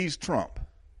 But he's Trump,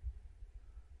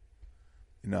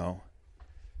 you know.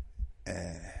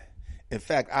 In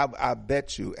fact, I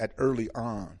bet you at early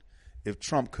on, if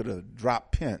Trump could have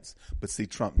dropped Pence, but see,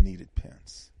 Trump needed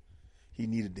Pence. He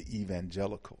needed the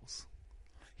evangelicals.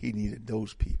 He needed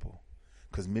those people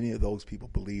because many of those people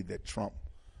believed that Trump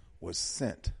was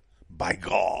sent by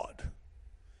God,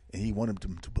 and he wanted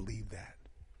them to believe that.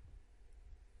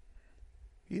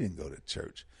 He didn't go to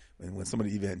church. And when some of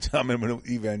the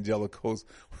evangelicals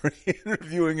were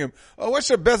interviewing him, oh, what's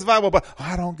your best Bible? But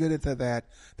I don't get into that.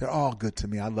 They're all good to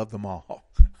me. I love them all.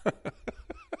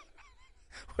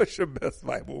 What's your best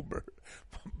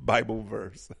Bible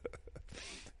verse?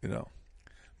 You know,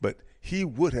 but he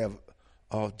would have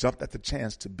jumped at the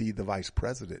chance to be the vice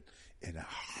president in a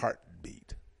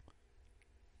heartbeat.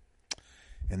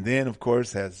 And then, of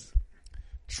course, as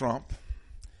Trump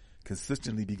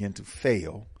consistently began to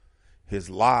fail, his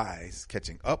lies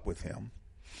catching up with him,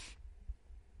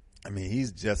 I mean,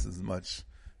 he's just as much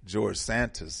George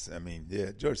Santos. I mean,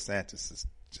 yeah, George Santos is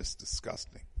just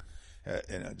disgusting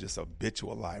and just a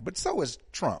habitual liar. But so is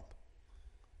Trump.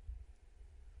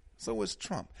 So is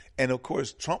Trump. And, of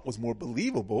course, Trump was more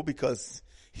believable because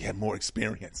he had more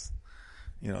experience.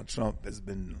 You know, Trump has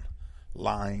been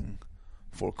lying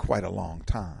for quite a long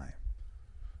time.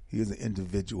 He is an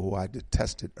individual who I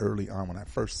detested early on when I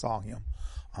first saw him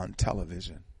on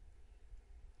television.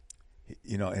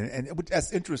 You know, and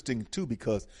that's interesting, too,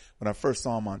 because when I first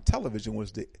saw him on television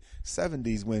was the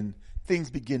 70s when things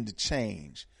began to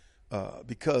change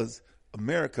because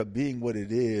America being what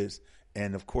it is,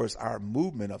 and of course our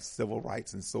movement of civil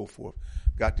rights and so forth,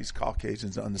 got these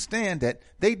Caucasians to understand that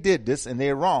they did this and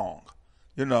they're wrong,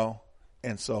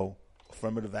 and so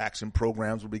affirmative action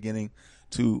programs were beginning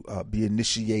to be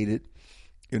initiated,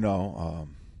 and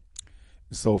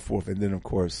so forth. And then of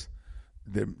course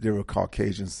there were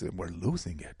Caucasians that were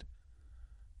losing it,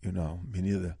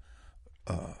 many of the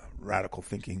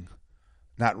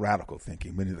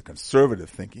many of the conservative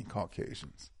thinking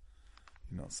Caucasians.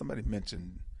 Somebody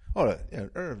mentioned,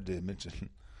 Irv did mention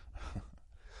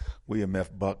William F.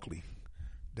 Buckley,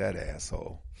 that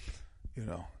asshole,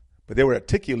 But they were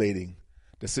articulating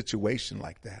the situation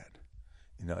like that,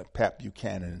 Pat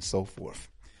Buchanan and so forth.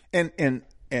 And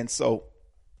so,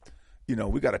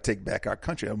 we got to take back our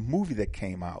country. A movie that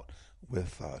came out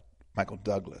with Michael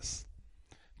Douglas.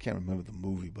 Can't remember the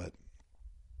movie, but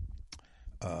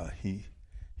he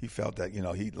felt that,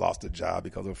 he lost a job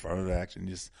because of affirmative action.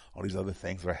 Just all these other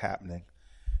things were happening,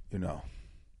 We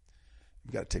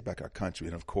got to take back our country.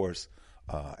 And of course,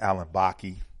 Alan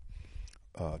Bakke,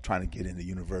 trying to get into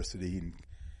university, and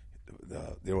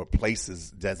there were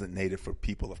places designated for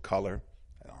people of color.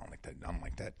 I don't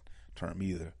like that term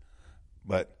either.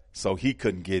 But so he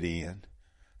couldn't get in.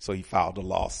 So he filed a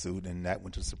lawsuit, and that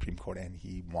went to the Supreme Court, and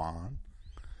he won.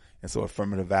 And so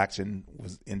affirmative action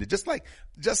was ended. Just like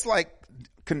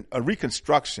a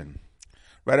Reconstruction,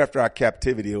 right after our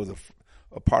captivity, it was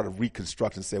a part of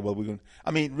Reconstruction. Say, well,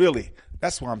 really,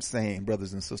 that's what I'm saying,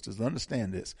 brothers and sisters.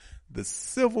 Understand this. The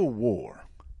Civil War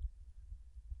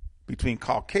between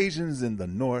Caucasians in the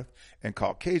North and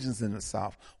Caucasians in the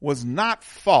South was not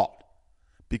fought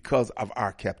because of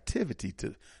our captivity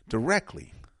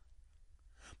directly,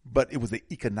 but it was an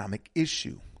economic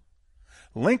issue.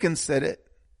 Lincoln said it.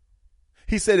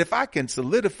 He said, if I can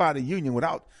solidify the Union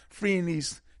without freeing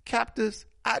these captives,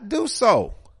 I do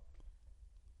so.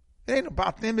 It ain't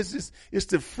about them. It's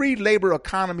the free labor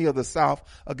economy of the South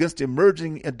against the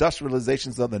emerging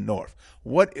industrializations of the North.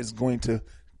 What is going to,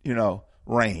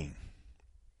 reign?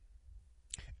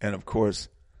 And of course,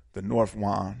 the North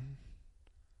won.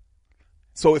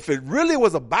 So if it really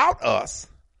was about us,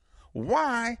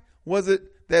 why was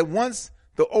it that once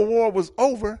the war was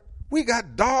over, we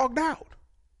got dogged out?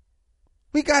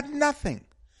 We got nothing.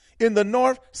 In the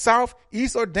North, South,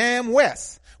 East, or damn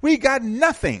West, we got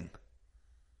nothing.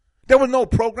 There was no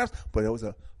programs, but there was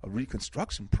a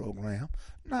Reconstruction program,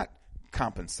 not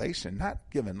compensation, not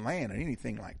giving land or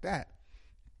anything like that,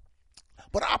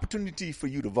 but opportunity for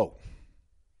you to vote,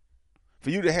 for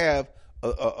you to have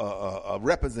a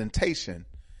representation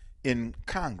in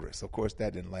Congress. Of course,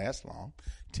 that didn't last long,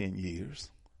 10 years.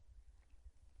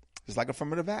 It's like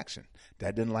affirmative action.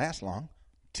 That didn't last long,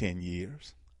 10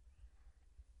 years.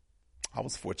 I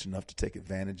was fortunate enough to take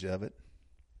advantage of it.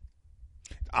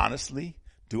 Honestly,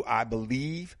 do I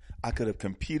believe I could have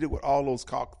competed with all those,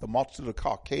 the multitude of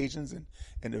Caucasians and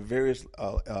the various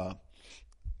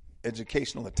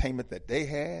educational attainment that they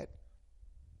had?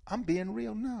 I'm being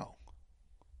real now.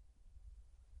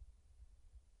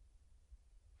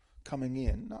 Coming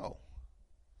in, no.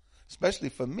 Especially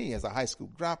for me as a high school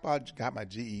dropout, got my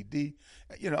GED,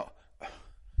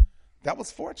 that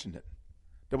was fortunate.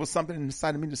 There was something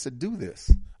inside of me that said, do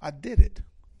this. I did it.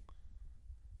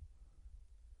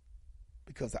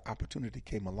 Because the opportunity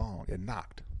came along and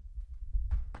knocked.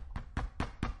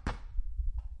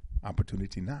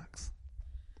 Opportunity knocks.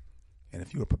 And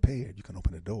if you're prepared, you can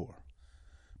open the door.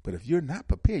 But if you're not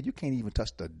prepared, you can't even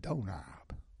touch the doorknob.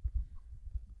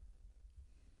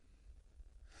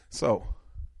 So,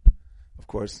 of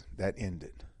course, that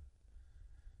ended.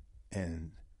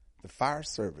 And the fire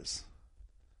service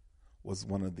was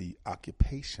one of the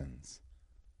occupations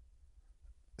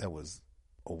that was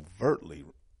overtly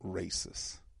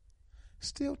racist.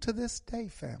 Still to this day,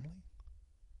 family.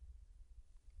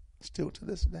 Still to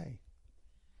this day.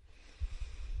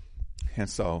 And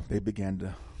so they began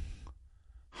to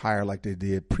hire like they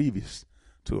did previous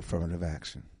to affirmative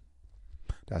action.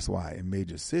 That's why in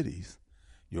major cities,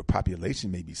 your population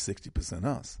may be 60%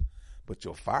 us, but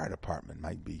your fire department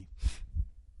might be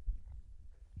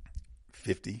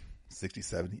 50, 60,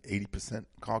 70, 80%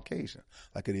 Caucasian,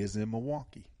 like it is in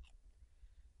Milwaukee.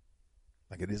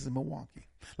 Like it is in Milwaukee.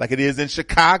 Like it is in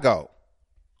Chicago.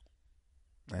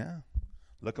 Yeah.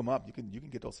 Look them up. You can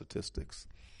get those statistics.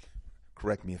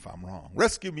 Correct me if I'm wrong.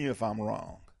 Rescue me if I'm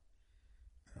wrong.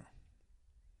 Yeah.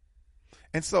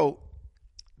 And so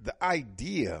the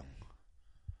idea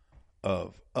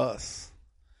of us,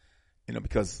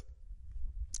 because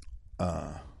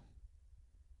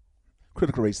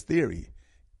critical race theory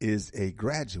is a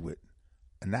graduate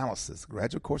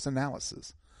course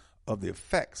analysis of the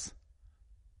effects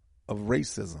of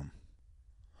racism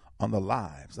on the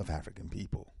lives of African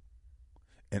people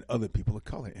and other people of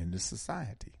color in this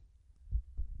society.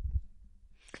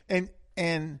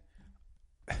 And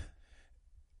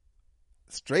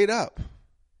straight up,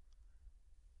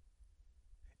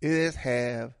 it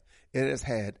has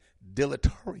had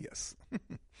deleterious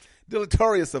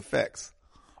effects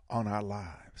on our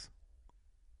lives.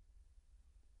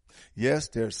 Yes,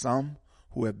 there's some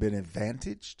who have been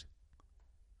advantaged,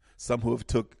 some who have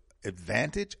took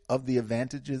advantage of the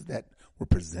advantages that were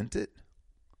presented.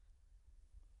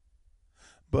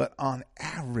 But on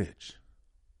average,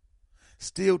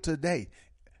 still today,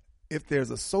 if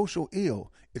there's a social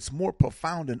ill, it's more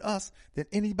profound in us than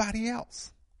anybody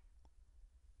else.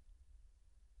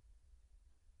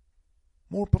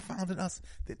 More profound in us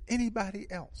than anybody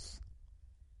else.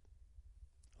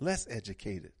 Less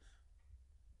educated,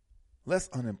 less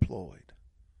unemployed,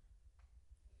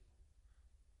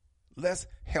 less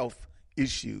health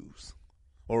issues,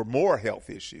 or more health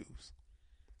issues.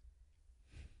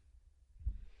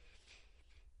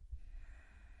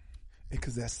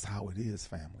 Because that's how it is,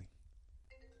 family.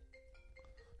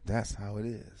 That's how it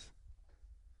is.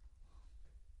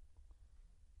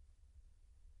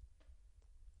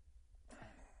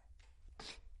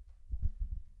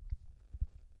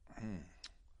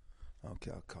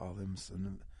 Okay, I'll call him as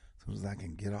soon as I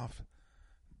can get off,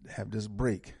 have this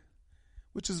break,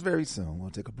 which is very soon.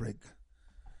 We'll take a break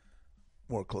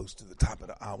more close to the top of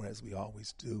the hour, as we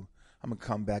always do. I'm going to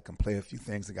come back and play a few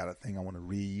things. I got a thing I want to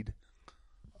read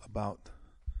about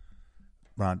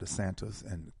Ron DeSantis,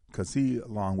 and because he,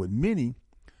 along with many,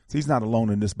 so he's not alone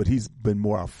in this, but he's been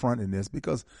more upfront in this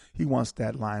because he wants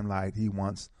that limelight. He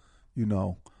wants,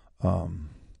 to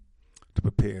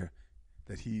prepare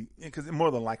that because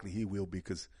more than likely he will,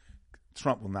 because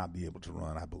Trump will not be able to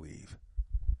run, I believe,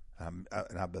 and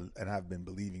I've been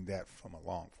believing that for a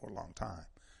long time,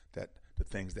 that the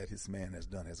things that his man has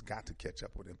done has got to catch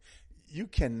up with him. You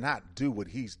cannot do what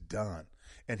he's done,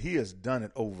 and he has done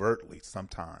it overtly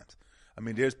sometimes. I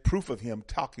mean, there's proof of him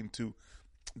talking to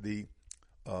the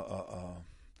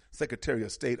Secretary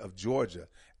of State of Georgia,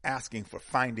 asking for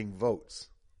finding votes.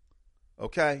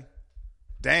 Okay?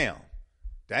 Damn.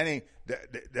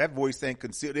 That voice ain't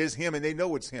concealed. It's him, and they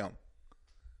know it's him.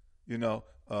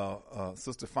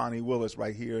 Sister Fonnie Willis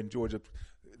right here in Georgia,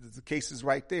 the case is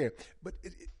right there. But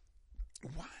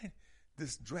why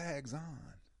this drags on?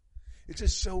 It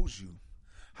just shows you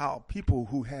how people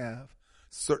who have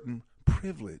certain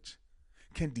privilege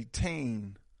can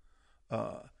detain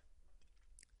the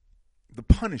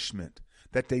punishment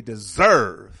that they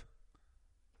deserve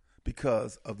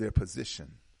because of their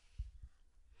position.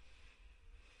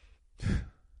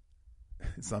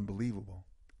 It's unbelievable.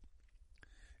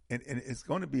 And it's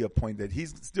going to be a point that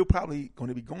he's still probably going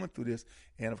to be going through this.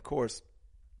 And, of course,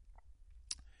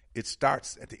 it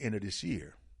starts at the end of this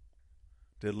year.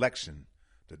 The election,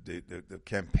 the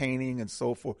campaigning and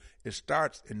so forth. It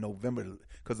starts in November,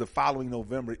 because the following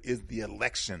November is the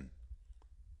election.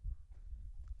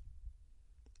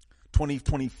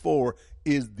 2024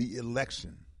 is the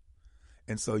election.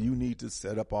 And so you need to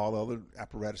set up all the other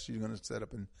apparatus you're going to set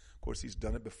up. And, of course, he's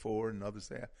done it before, and others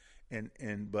have.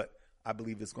 But I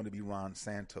believe it's going to be Ron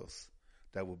Santos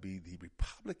that will be the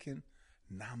Republican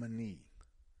nominee.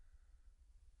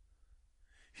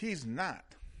 He's not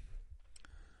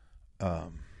a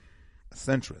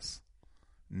centrist.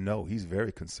 No, he's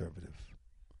very conservative.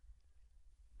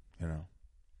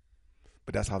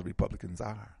 But that's how the Republicans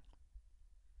are.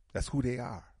 That's who they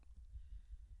are.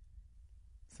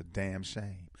 It's a damn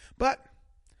shame. But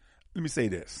let me say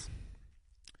this.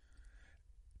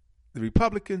 The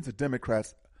Republicans, the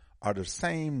Democrats are the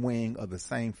same wing of the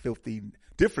same filthy,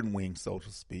 different wing, so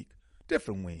to speak,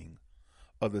 different wing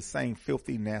of the same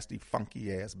filthy, nasty,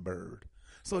 funky-ass bird.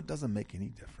 So it doesn't make any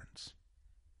difference.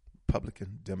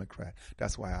 Republican, Democrat.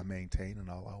 That's why I maintain, and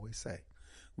I'll always say,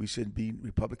 we shouldn't be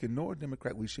Republican nor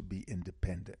Democrat. We should be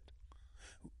independent.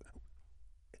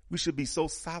 We should be so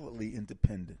solidly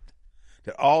independent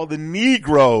that all the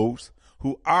Negroes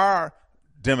who are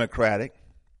Democratic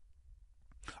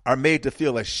are made to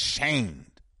feel ashamed,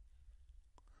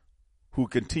 who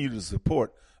continue to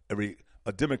support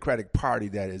a Democratic Party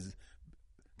that is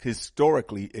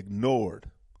historically ignored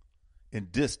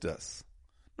and dissed us.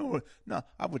 No,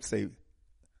 I would say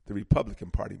the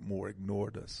Republican Party more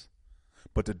ignored us,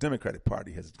 but the Democratic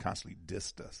Party has constantly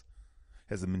dissed us,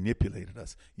 has manipulated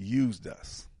us, used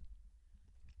us.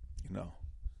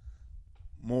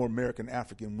 More American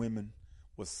African women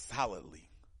were solidly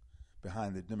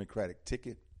behind the Democratic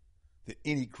ticket than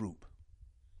any group,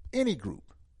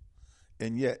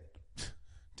 and yet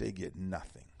they get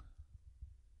nothing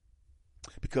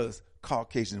because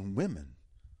Caucasian women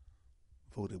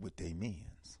voted with their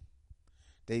men's.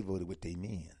 They voted with their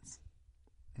men's.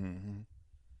 Mm-hmm.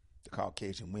 The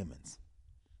Caucasian women's.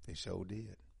 They sure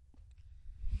did.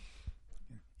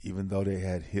 Even though they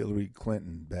had Hillary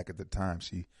Clinton back at the time,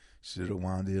 she should have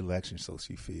won the election, so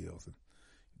she feels.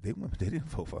 They didn't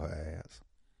vote for her ass.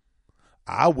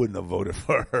 I wouldn't have voted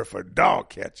for her for dog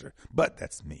catcher, but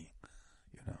that's me,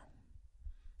 you know.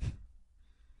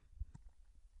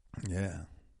 Yeah.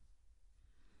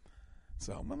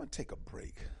 So I'm going to take a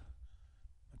break.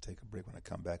 When I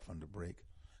come back from the break.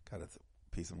 Got a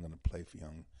piece I'm going to play for you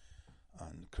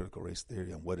on critical race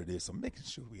theory and what it is. So making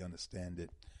sure we understand it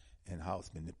and how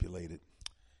it's manipulated,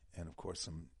 and of course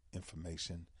some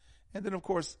information, and then of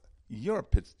course your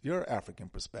African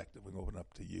perspective. We're going to open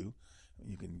up to you.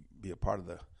 You can be a part of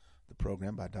the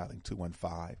program by dialing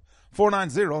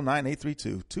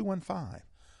 215-490-9832,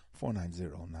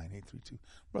 215-490-9832.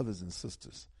 Brothers and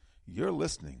sisters, you're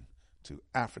listening to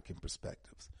African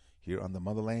Perspectives here on the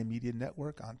Motherland Media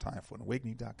Network on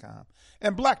TimeForAnAwakening.com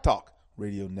and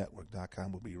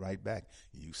BlackTalkRadioNetwork.com. We'll be right back.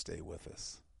 You stay with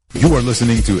us. You are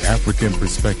listening to African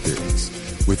Perspectives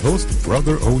with host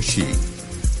Brother Oshi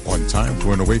on Time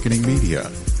for an Awakening Media,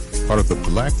 part of the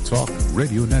Black Talk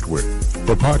Radio Network.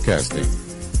 For podcasting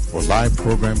or live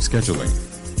program scheduling,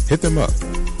 hit them up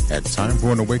at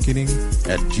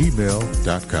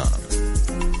timeforanawakening@gmail.com.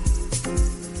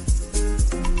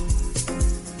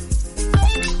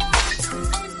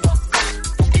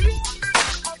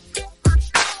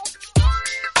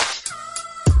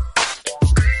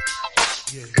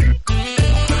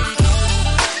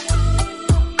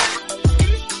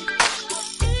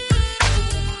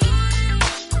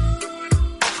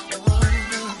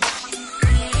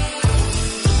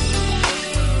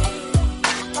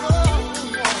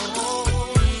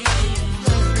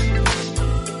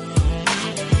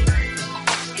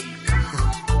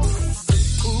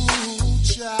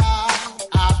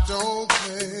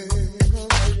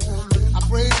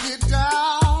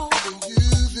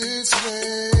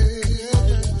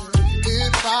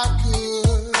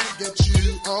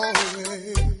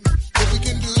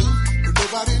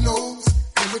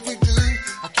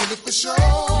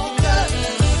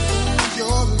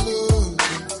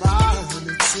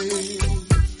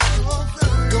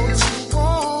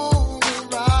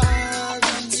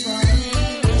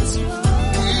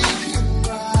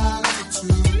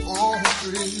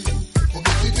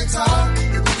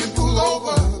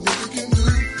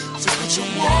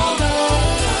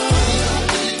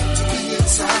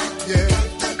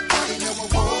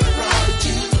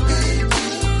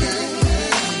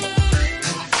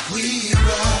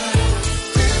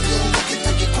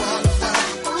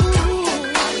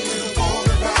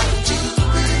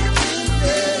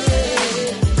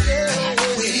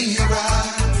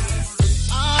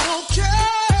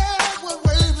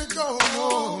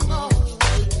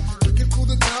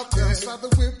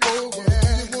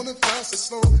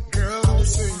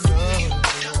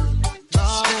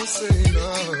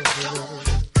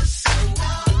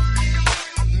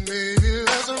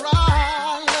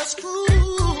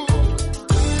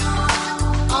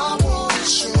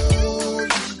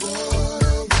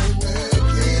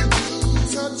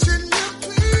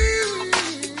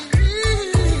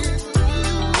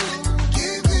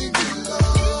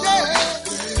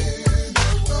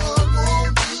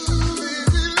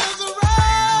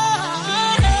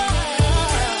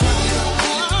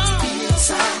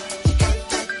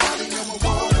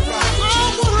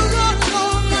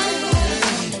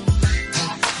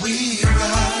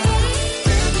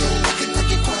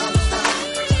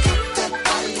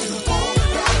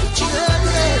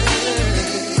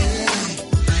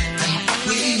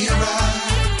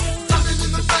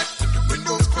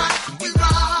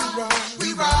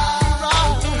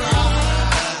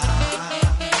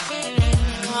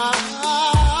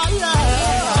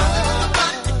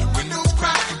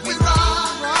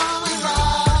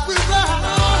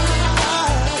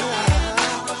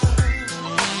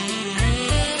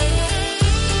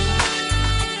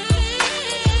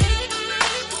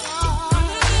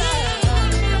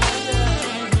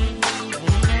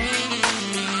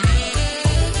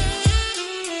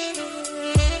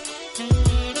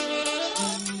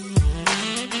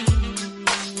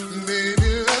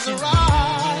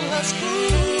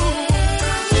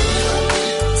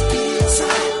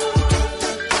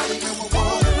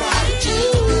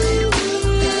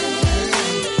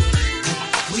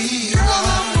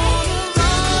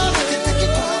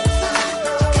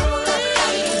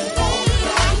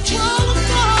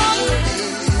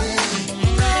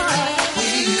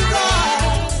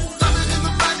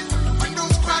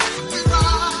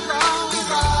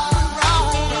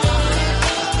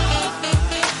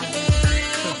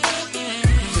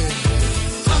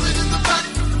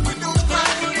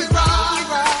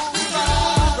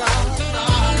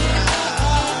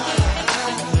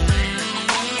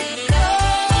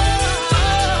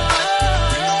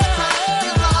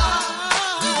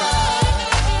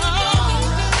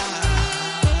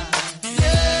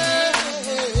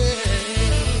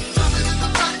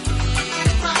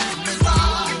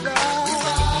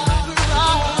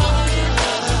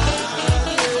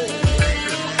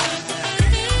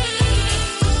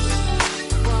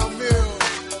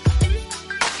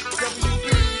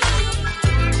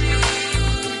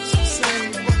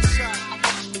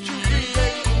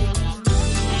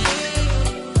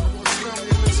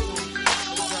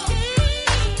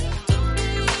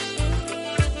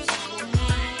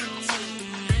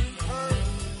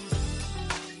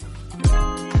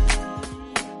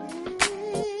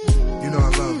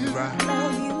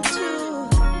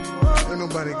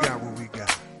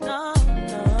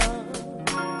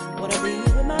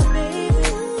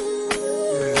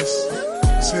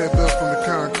 house here built from the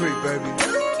concrete, baby.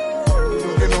 You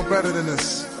don't get no better than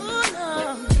this.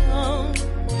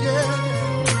 Yeah.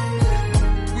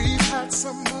 We've had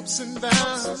some ups and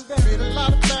downs, made a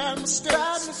lot of bad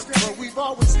mistakes, but we've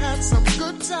always had some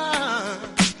good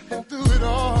times. And through it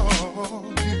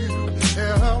all, you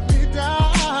held me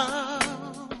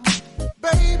down.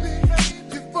 Baby,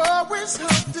 you've always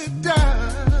held it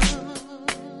down.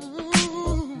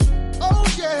 Oh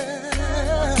yeah.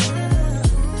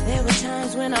 There were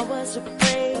times when I was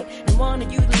afraid and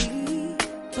wanted you to leave,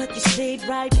 but you stayed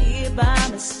right here by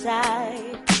my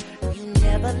side. You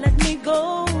never let me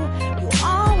go. You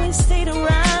always stayed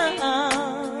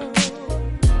around.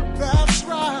 That's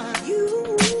right.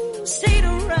 You stayed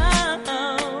around.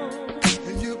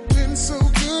 And you've been so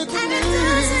good to me. And it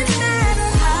doesn't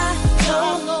matter. I know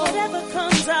whatever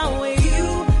comes our way.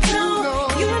 You know,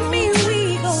 you and me,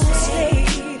 we gonna stay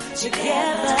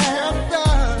together.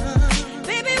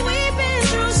 Baby, we've been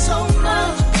through so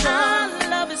much. Our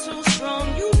love is so strong.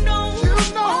 You know, you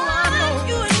and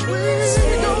me, we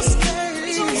gonna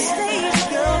stay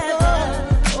together.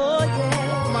 Oh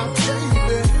yeah, My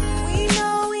baby. we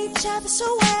know each other so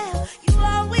well. You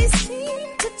always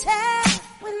seem to tell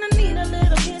when I need a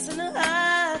little kiss and a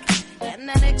hug and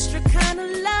that extra kind of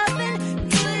loving.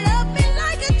 You love me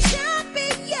like a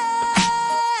champion.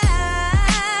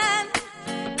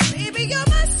 Baby, you're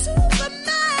my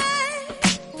Superman.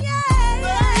 Yeah.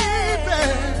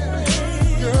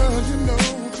 Girl, you know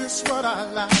just what I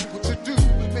like. What you do,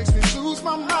 it makes me lose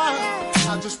my mind.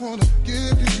 I just wanna give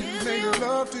to you, make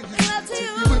love to you. Take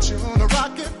you with you on a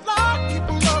rocket flight. Keep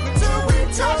loving till we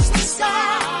touch the sky.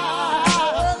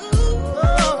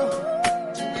 Oh,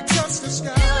 till we touch the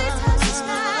sky.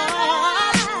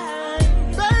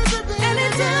 Baby, baby, And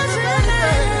it doesn't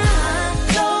matter.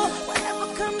 I know whatever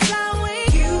comes our way.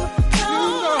 You know,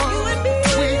 you and me,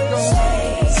 we gon'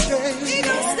 stay we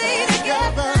gon' stay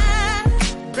together.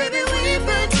 Baby, We've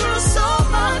been through so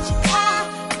much. Our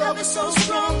love is so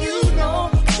strong. You know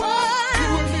what?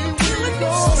 you and me, we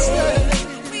gon' stay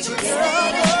We gon' stay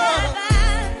together.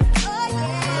 Oh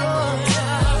yeah.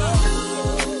 I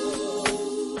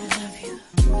love you.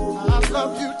 I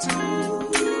love you too.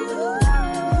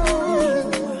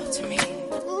 World to me.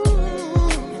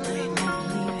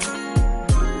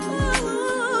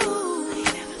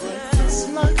 It's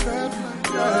like that,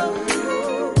 like that.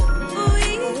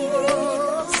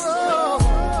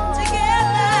 Yeah,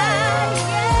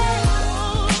 yeah.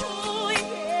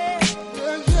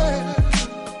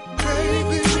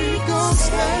 Baby, we gon'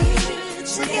 stay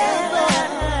together.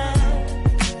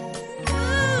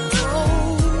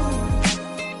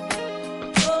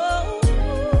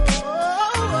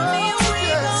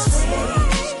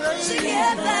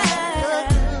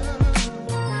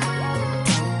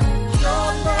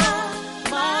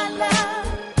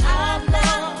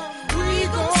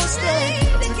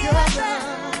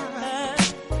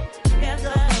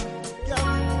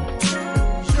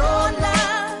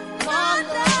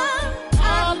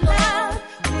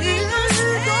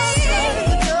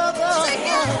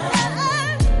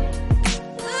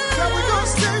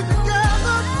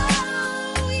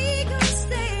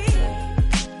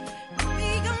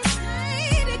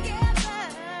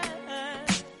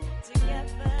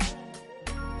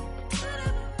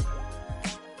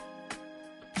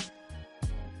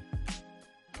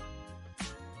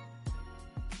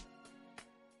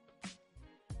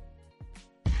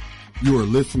 You are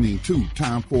listening to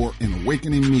Time for an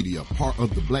Awakening Media, part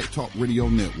of the Black Talk Radio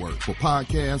Network. For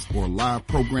podcasts or live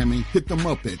programming, hit them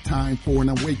up at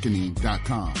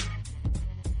timeforanawakening.com.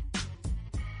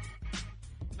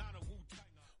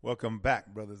 Welcome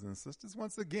back, brothers and sisters.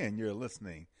 Once again, you're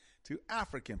listening to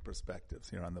African Perspectives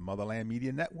here on the Motherland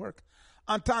Media Network,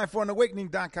 on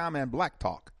timeforanawakening.com and Black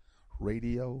Talk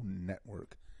Radio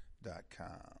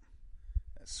Network.com.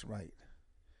 That's right.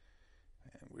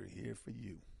 And we're here for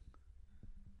you.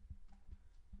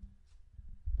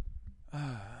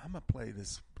 I'm going to play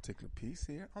this particular piece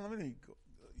here. Oh, let me go.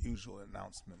 Usual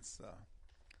announcements.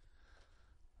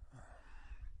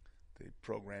 The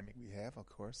programming we have, of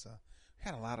course. We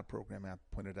had a lot of programming. I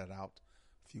pointed that out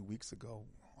a few weeks ago,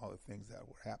 all the things that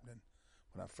were happening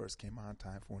when I first came on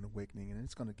Time for an Awakening, and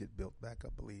it's going to get built back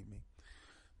up, believe me.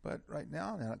 But right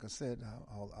now, and like I said,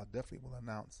 I definitely will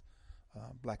announce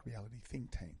Black Reality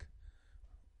Think Tank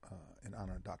in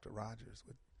honor of Dr. Rogers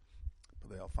with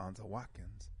Brother Alfonso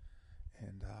Watkins.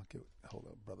 And I'll get hold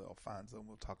of Brother Alfonso, and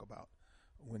we'll talk about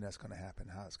when that's going to happen,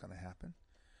 how it's going to happen.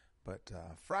 But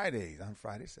on Fridays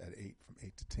at 8, from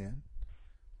 8 to 10.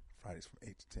 Fridays from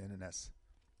 8 to 10, and that's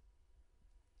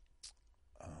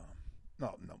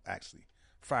actually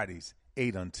Fridays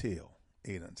 8 until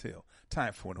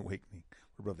Time for an Awakening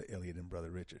with Brother Elliot and Brother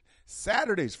Richard.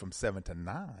 Saturdays from 7 to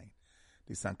 9,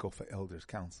 the Sankofa Elders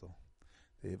Council.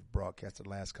 They've broadcast the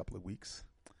last couple of weeks,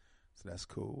 so that's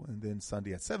cool. And then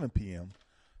Sunday at 7 p.m.,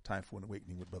 Time for an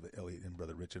Awakening with Brother Elliot and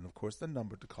Brother Richard. And, of course, the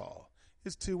number to call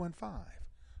is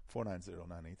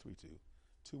 215-490-9832.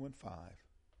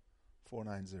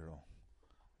 215-490-9832.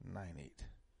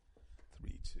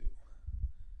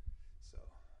 So,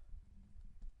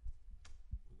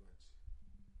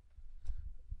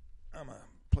 I'm going to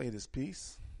play this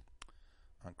piece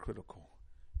on critical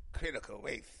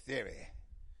race theory.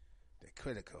 The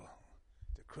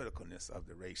criticalness of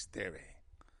the race theory.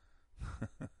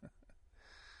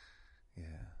 Yeah.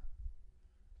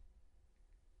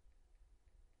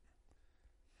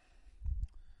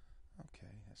 Okay,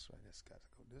 that's right. It's got to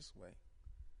go this way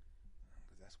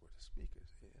because that's where the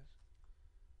speakers is.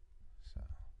 So.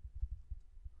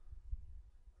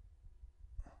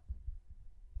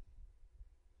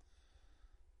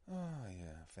 Oh,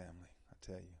 yeah, family, I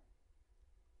tell you.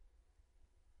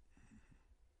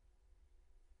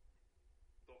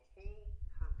 The whole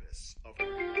purpose of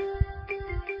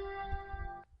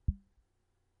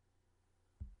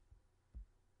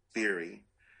theory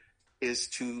is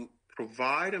to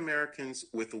provide Americans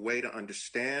with a way to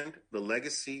understand the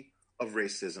legacy of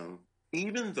racism,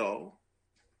 even though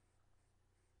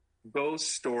those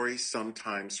stories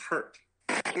sometimes hurt.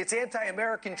 It's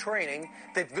anti-American training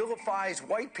that vilifies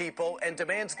white people and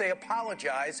demands they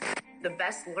apologize. The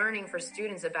best learning for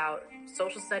students about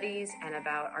social studies and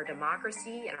about our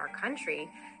democracy and our country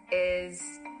is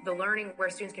the learning where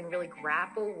students can really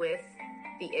grapple with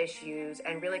the issues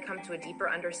and really come to a deeper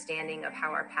understanding of how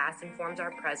our past informs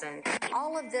our present.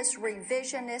 All of this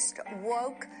revisionist,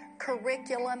 woke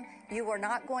curriculum, you are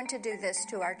not going to do this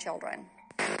to our children.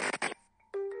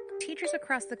 Teachers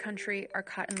across the country are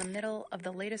caught in the middle of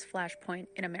the latest flashpoint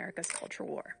in America's culture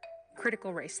war,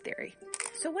 critical race theory.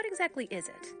 So what exactly is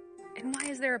it? And why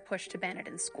is there a push to ban it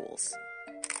in schools?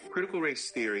 Critical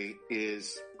race theory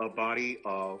is a body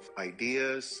of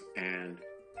ideas and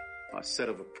a set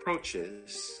of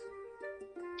approaches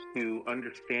to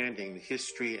understanding the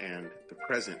history and the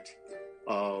present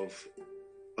of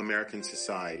American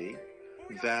society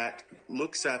that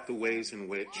looks at the ways in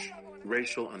which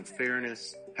racial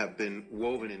unfairness have been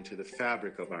woven into the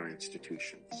fabric of our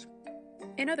institutions.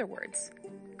 In other words,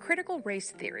 critical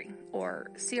race theory, or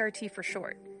CRT for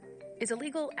short, is a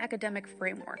legal academic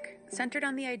framework centered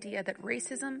on the idea that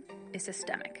racism is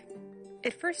systemic.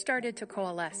 It first started to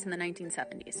coalesce in the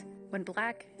 1970s when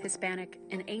Black, Hispanic,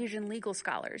 and Asian legal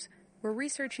scholars were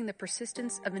researching the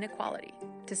persistence of inequality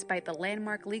despite the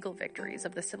landmark legal victories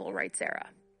of the civil rights era.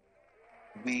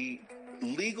 The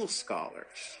legal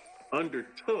scholars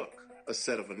undertook a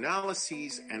set of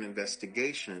analyses and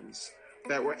investigations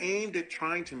that were aimed at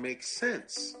trying to make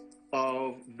sense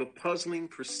of the puzzling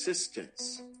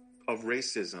persistence of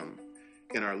racism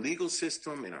in our legal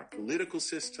system, in our political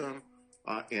system,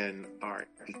 in our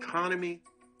economy.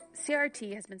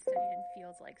 CRT has been studied in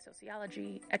fields like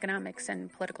sociology, economics,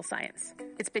 and political science.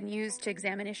 It's been used to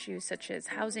examine issues such as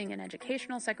housing and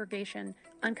educational segregation,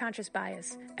 unconscious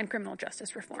bias, and criminal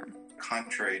justice reform.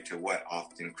 Contrary to what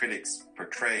often critics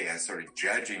portray as sort of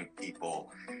judging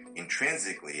people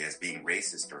intrinsically as being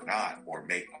racist or not, or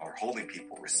holding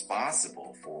people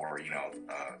responsible for,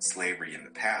 slavery in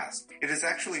the past, it is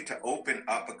actually to open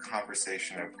up a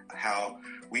conversation of how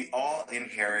we all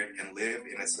inherit and live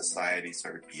in a society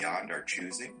sort of beyond our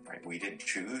choosing, right? We didn't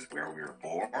choose where we were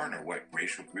born or what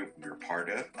racial group we were part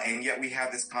of, and yet we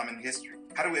have this common history.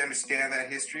 How do we understand that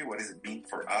history? What does it mean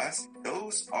for us?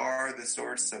 Those are the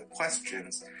sorts of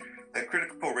questions that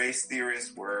critical race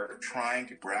theorists were trying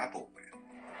to grapple with.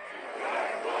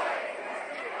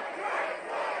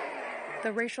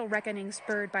 The racial reckoning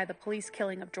spurred by the police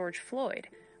killing of George Floyd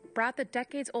brought the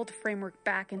decades-old framework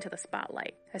back into the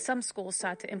spotlight, as some schools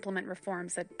sought to implement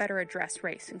reforms that better address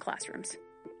race in classrooms.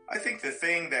 I think the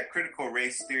thing that critical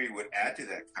race theory would add to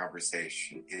that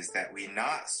conversation is that we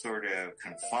not sort of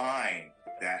confine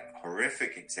that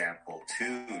horrific example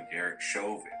to Derek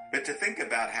Chauvin, but to think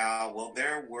about how,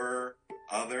 there were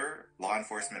other law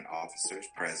enforcement officers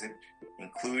present,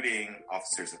 including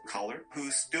officers of color, who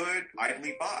stood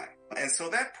idly by. And so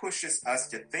that pushes us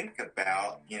to think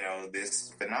about,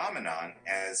 this phenomenon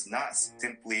as not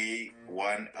simply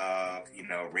one of,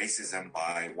 racism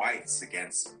by whites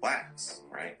against blacks,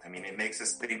 right? I mean, it makes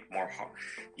us think more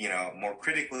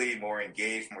critically, more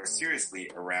engaged, more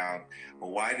seriously around,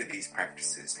 why do these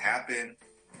practices happen?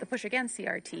 The push against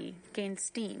CRT gained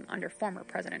steam under former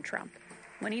President Trump,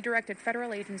 when he directed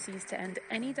federal agencies to end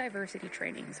any diversity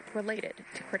trainings related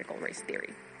to critical race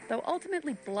theory. Though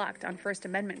ultimately blocked on First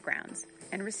Amendment grounds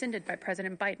and rescinded by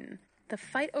President Biden, the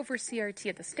fight over CRT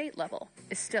at the state level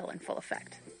is still in full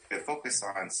effect. The focus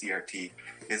on CRT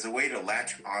is a way to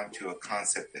latch onto a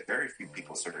concept that very few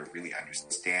people sort of really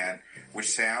understand,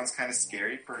 which sounds kind of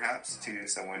scary perhaps to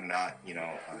someone not,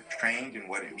 trained in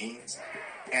what it means,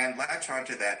 and latch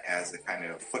onto that as a kind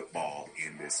of football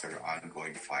in this sort of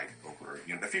ongoing fight over,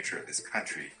 the future of this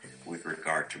country with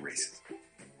regard to racism.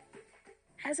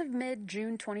 As of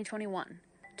mid-June 2021,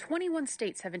 21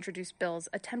 states have introduced bills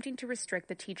attempting to restrict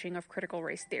the teaching of critical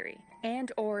race theory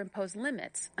and or impose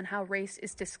limits on how race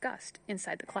is discussed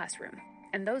inside the classroom.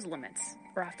 And those limits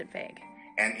are often vague.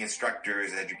 And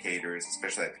instructors, educators,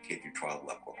 especially at the K-12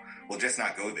 level, will just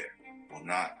not go there, will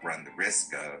not run the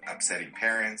risk of upsetting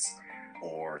parents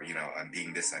or,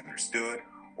 being misunderstood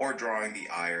or drawing the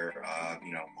ire of,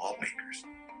 lawmakers.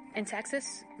 In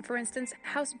Texas, for instance,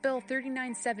 House Bill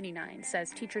 3979 says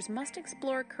teachers must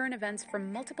explore current events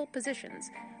from multiple positions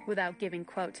without giving,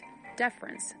 quote,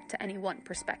 deference to any one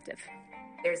perspective.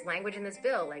 There's language in this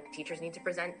bill, like teachers need to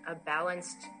present a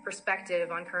balanced perspective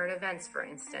on current events, for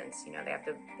instance.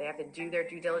 They have to do their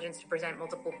due diligence to present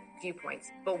multiple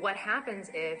viewpoints. But what happens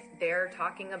if they're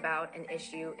talking about an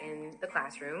issue in the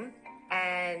classroom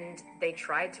and they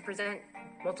tried to present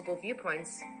multiple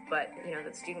viewpoints, but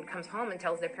the student comes home and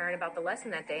tells their parent about the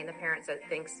lesson that day, and the parent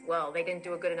thinks, well, they didn't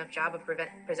do a good enough job of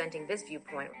presenting this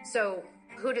viewpoint. So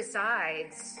who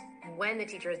decides when the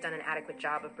teacher has done an adequate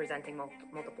job of presenting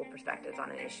multiple perspectives on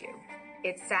an issue?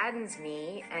 It saddens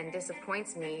me and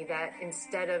disappoints me that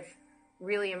instead of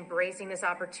really embracing this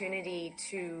opportunity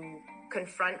to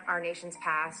confront our nation's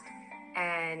past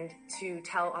and to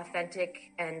tell authentic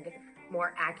and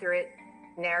more accurate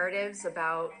narratives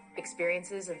about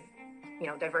experiences of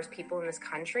diverse people in this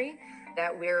country,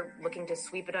 that we're looking to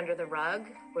sweep it under the rug.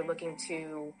 We're looking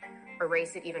to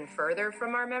erase it even further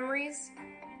from our memories.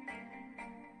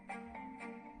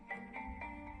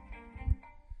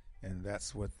 And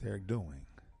that's what they're doing.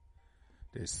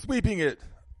 They're sweeping it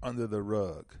under the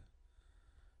rug.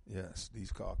 Yes,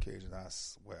 these Caucasians, I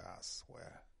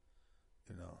swear.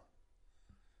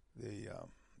 They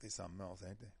something else,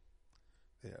 ain't they?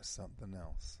 They are something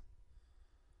else.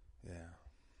 Yeah.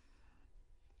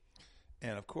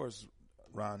 And of course,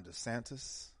 Ron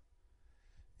DeSantis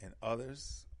and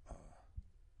others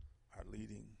are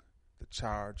leading the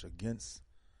charge against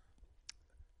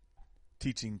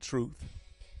teaching truth.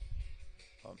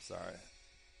 I'm sorry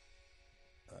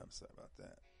about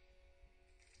that.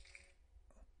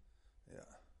 Yeah.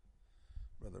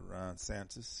 Brother Ron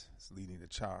DeSantis is leading the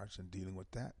charge and dealing with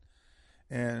that.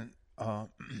 And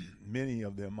many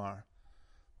of them are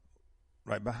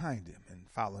right behind him and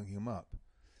following him up.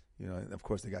 And of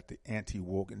course they got the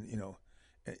anti-woke, and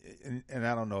and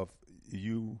I don't know if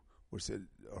you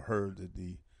heard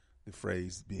the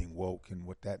phrase being woke and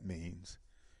what that means.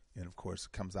 And of course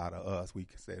it comes out of us. We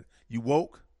said, you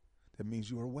woke? That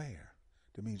means you're aware.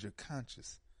 That means you're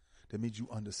conscious. That means you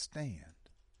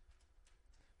understand.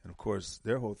 And of course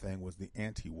their whole thing was the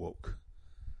anti-woke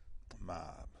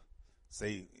mob.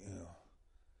 Say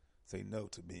no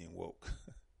to being woke.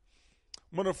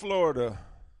 One of Florida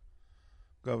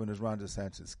Governor Ron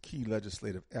DeSantis' key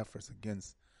legislative efforts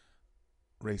against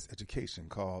race education,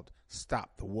 called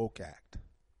Stop the Woke Act,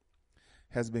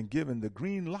 has been given the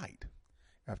green light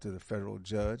after the federal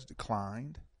judge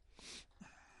declined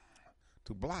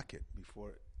to block it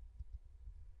before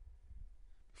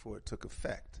it took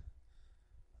effect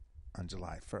on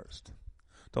July 1st.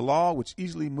 The law, which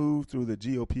easily moved through the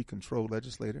GOP-controlled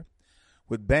legislature,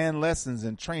 would ban lessons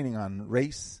and training on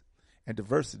race and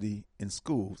diversity in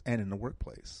schools and in the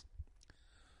workplace.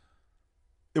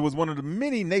 It was one of the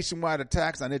many nationwide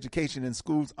attacks on education in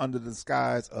schools under the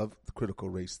disguise of critical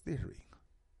race theory.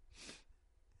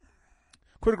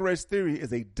 Critical race theory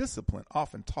is a discipline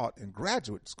often taught in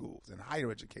graduate schools and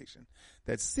higher education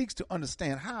that seeks to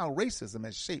understand how racism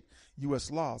has shaped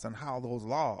U.S. laws and how those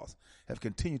laws have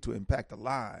continued to impact the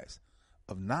lives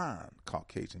of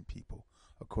non-Caucasian people,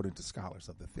 according to scholars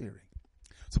of the theory.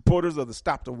 Supporters of the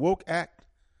Stop the Woke Act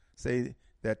say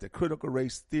that the critical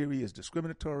race theory is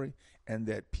discriminatory and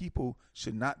that people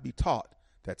should not be taught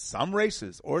that some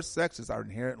races or sexes are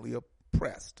inherently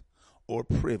oppressed or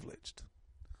privileged.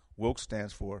 Woke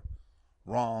stands for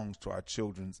wrongs to our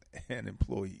children and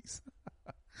employees.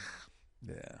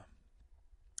 Yeah.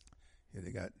 Here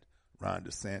they got Ron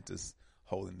DeSantis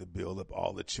holding the bill up,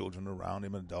 all the children around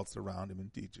him, adults around him,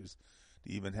 and teachers.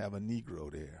 To even have a Negro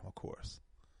there, of course.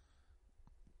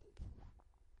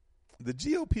 The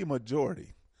GOP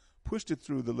majority pushed it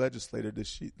through the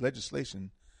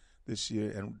legislation this year,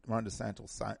 and Ron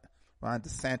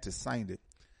DeSantis signed it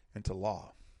into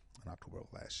law. in October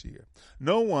of last year.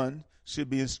 No one should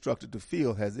be instructed to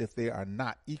feel as if they are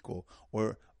not equal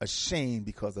or ashamed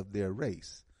because of their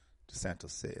race,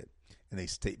 DeSantis said in a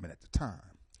statement at the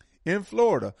time. In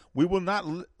Florida, we will not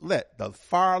let the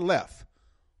far left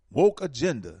woke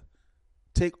agenda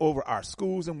take over our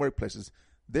schools and workplaces.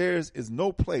 There is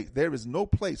no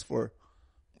place for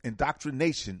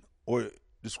indoctrination or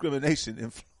discrimination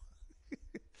in Florida.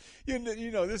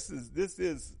 This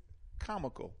is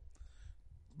comical,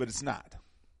 but it's not.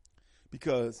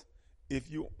 Because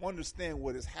if you understand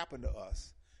what has happened to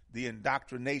us, the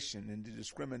indoctrination and the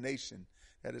discrimination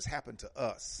that has happened to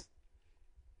us,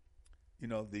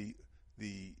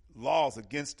 the laws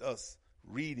against us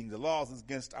reading, the laws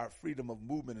against our freedom of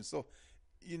movement. And so,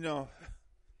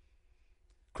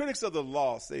 critics of the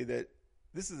law say that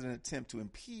this is an attempt to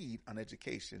impede on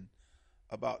education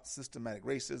about systematic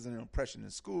racism and oppression in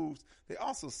schools. They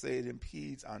also say it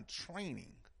impedes on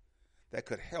training that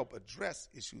could help address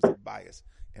issues of bias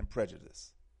and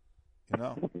prejudice.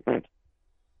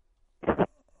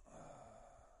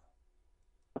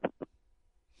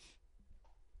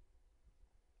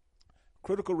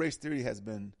 Critical race theory has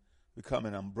become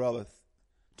an umbrella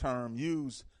term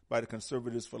used by the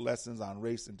conservatives for lessons on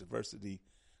race and diversity,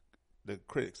 the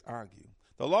critics argue.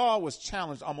 The law was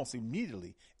challenged almost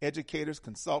immediately. Educators,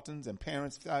 consultants, and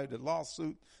parents filed a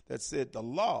lawsuit that said the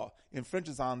law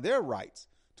infringes on their rights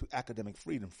to academic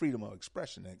freedom, freedom of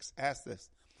expression, and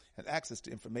access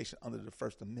to information under the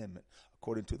First Amendment,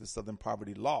 according to the Southern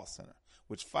Poverty Law Center,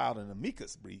 which filed an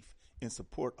amicus brief in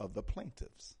support of the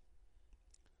plaintiffs.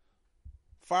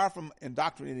 Far from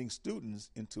indoctrinating students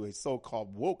into a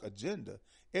so-called woke agenda,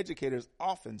 educators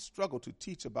often struggle to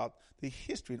teach about the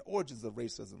history and origins of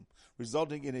racism,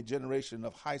 resulting in a generation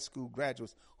of high school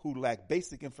graduates who lack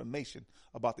basic information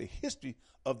about the history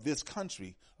of this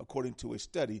country, according to a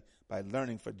study by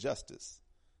Learning for Justice,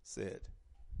 said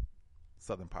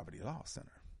Southern Poverty Law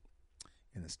Center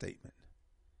in a statement.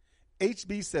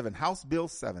 HB 7, House Bill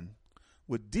 7,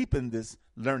 would deepen this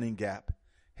learning gap,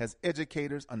 as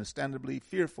educators, understandably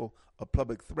fearful of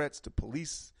public threats to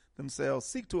police themselves,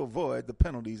 seek to avoid the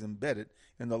penalties embedded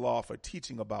in the law for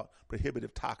teaching about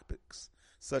prohibitive topics,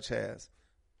 such as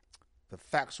the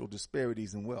factual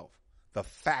disparities in wealth,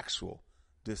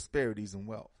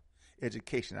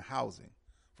 education and housing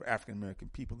for African American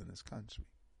people in this country.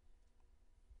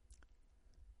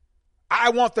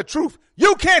 I want the truth.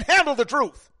 You can't handle the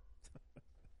truth.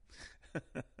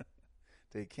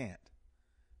 They can't.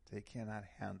 They cannot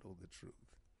handle the truth.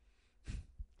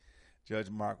 Judge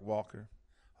Mark Walker,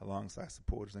 alongside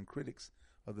supporters and critics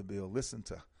of the bill, listened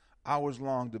to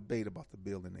hours-long debate about the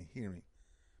bill in a hearing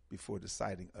before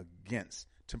deciding against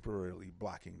temporarily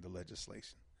blocking the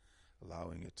legislation,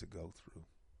 allowing it to go through.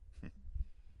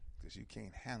 Because you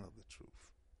can't handle the truth.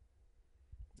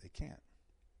 They can't.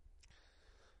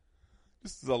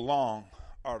 This is a long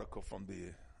article from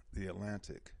the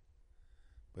Atlantic,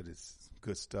 but it's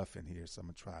good stuff in here, so I'm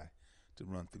going to try to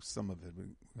run through some of it.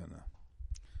 We're going to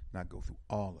not go through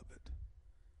all of it.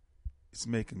 It's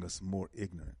making us more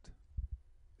ignorant.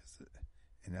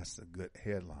 And that's a good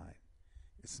headline.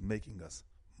 It's making us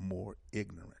more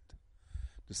ignorant.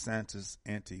 DeSantis'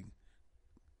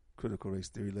 anti-critical race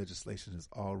theory legislation is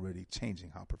already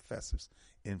changing how professors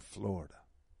in Florida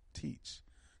teach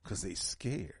because they're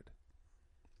scared.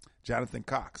 Jonathan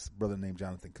Cox, brother named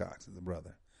Jonathan Cox is a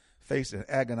brother, faced an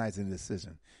agonizing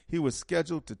decision. He was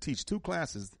scheduled to teach 2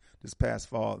 classes this past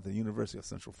fall at the University of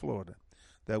Central Florida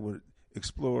that would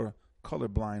explore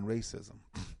colorblind racism.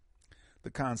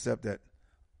 The concept that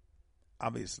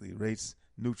obviously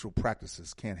race-neutral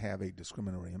practices can't have a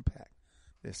discriminatory impact.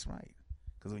 That's right.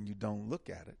 Because when you don't look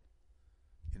at it,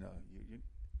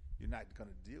 you're not going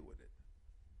to deal with it.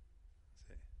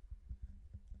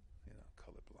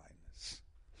 Colorblindness.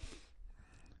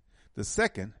 The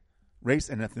second, race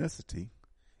and ethnicity,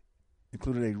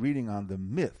 included a reading on the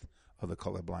myth of the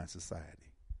colorblind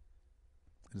society.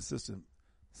 An assistant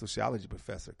sociology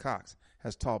professor, Cox,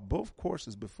 has taught both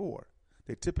courses before.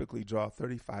 They typically draw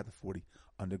 35 to 40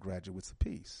 undergraduates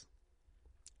apiece.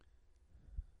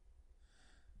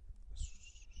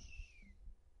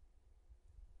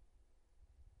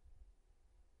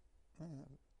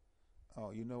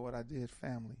 Oh, you know what I did,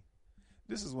 family?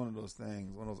 This is one of those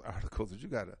things, one of those articles that you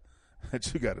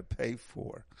gotta pay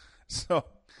for. So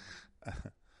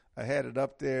I had it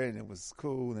up there and it was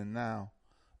cool, and now,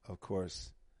 of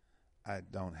course, I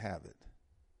don't have it,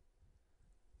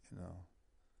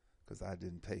 because I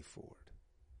didn't pay for it.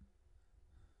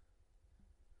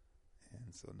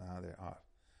 And so now they're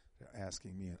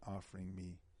asking me and offering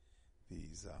me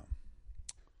these.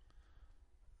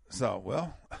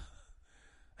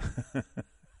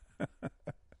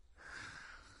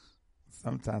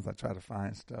 Sometimes I try to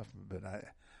find stuff, but I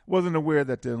wasn't aware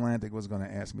that the Atlantic was going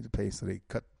to ask me to pay, so they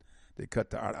cut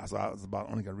the art. So I was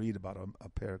only going to read about a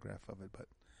paragraph of it, but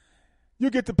you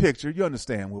get the picture. You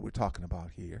understand what we're talking about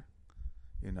here,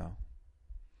 you know.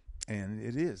 And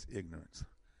it is ignorance.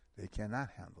 They cannot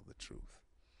handle the truth.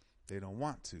 They don't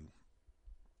want to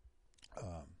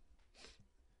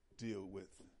deal with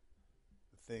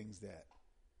the things that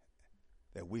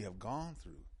we have gone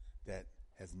through that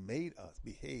has made us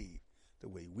behave the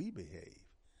way we behave.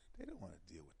 They don't want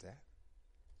to deal with that.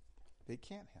 They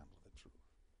can't handle the truth,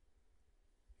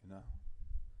 you know.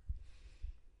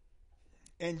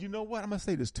 And you know what? I'm going to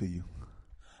say this to you.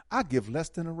 I give less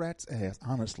than a rat's ass,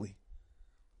 honestly.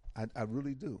 I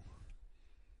really do.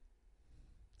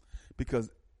 Because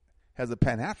as a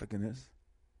Pan-Africanist,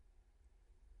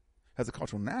 as a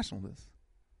cultural nationalist,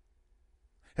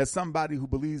 as somebody who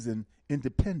believes in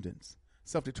independence,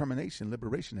 self-determination,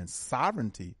 liberation, and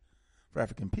sovereignty for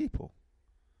African people,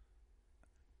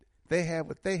 they have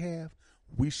what they have.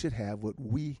 We should have what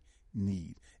we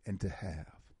need and to have.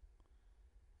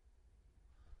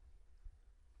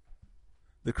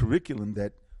 The curriculum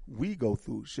that we go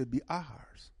through should be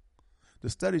ours. The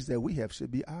studies that we have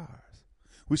should be ours.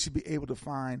 We should be able to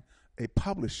find a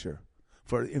publisher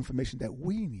for the information that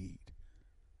we need.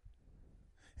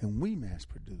 And we mass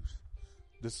produce.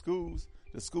 The schools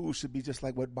should be just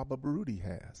like what Baba Baruti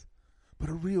has. But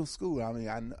a real school. I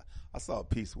mean, I saw a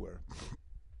piece where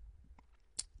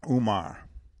Umar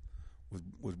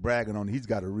was bragging on he's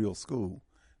got a real school.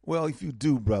 Well, if you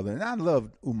do, brother, and I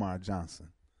love Umar Johnson.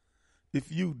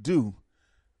 If you do,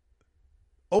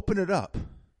 open it up.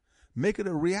 Make it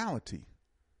a reality.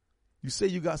 You say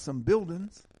you got some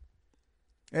buildings.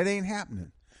 It ain't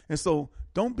happening. And so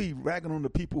don't be ragging on the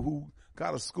people who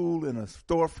got a school in a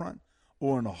storefront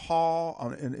or in a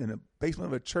hall, in a basement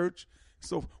of a church.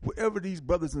 So wherever these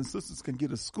brothers and sisters can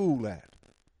get a school at,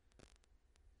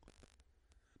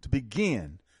 to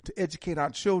begin to educate our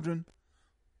children,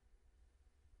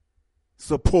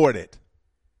 support it.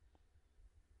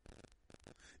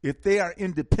 If they are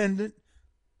independent,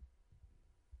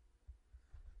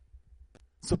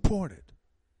 support it.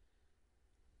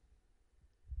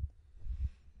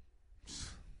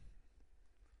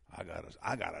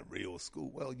 I got a real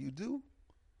school. Well, you do?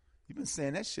 You've been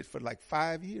saying that shit for like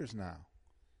 5 years now.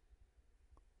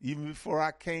 Even before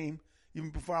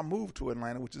I moved to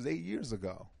Atlanta, which is 8 years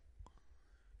ago.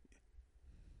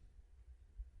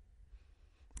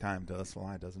 Time does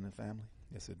fly, doesn't it, family?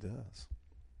 Yes, it does.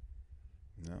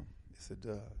 No, yes, it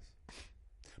does.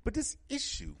 But this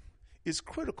issue is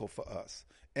critical for us.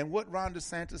 And what Ron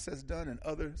DeSantis has done and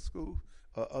other schools,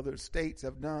 other states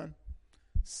have done,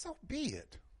 so be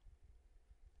it.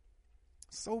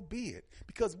 So be it.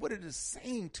 Because what it is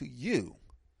saying to you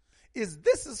is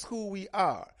this is who we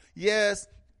are. Yes,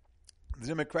 the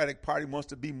Democratic Party wants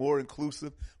to be more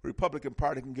inclusive. The Republican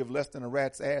Party can give less than a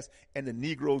rat's ass, and the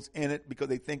Negroes in it because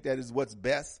they think that is what's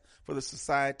best for the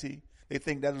society. They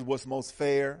think that is what's most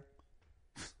fair.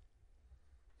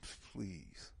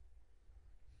 Please.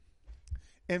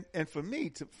 And for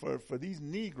me, for these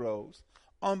Negroes,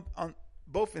 on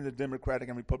both in the Democratic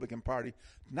and Republican Party,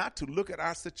 not to look at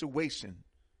our situation,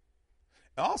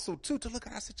 and also, too, to look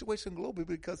at our situation globally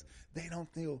because they don't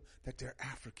feel that they're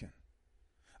African.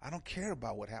 I don't care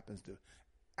about what happens to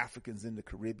Africans in the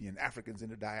Caribbean, Africans in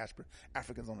the diaspora,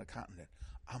 Africans on the continent.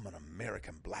 I'm an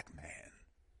American black man.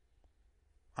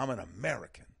 I'm an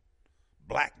American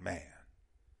black man.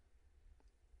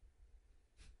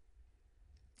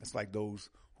 It's like those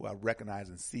who I recognize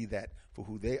and see that for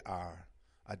who they are,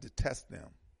 I detest them.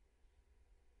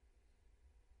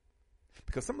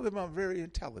 Because some of them are very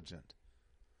intelligent,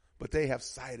 but they have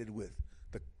sided with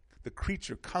the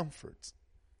creature comforts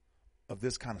of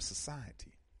this kind of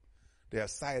society. They have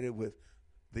sided with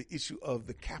the issue of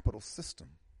the capital system,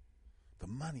 the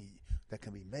money that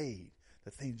can be made,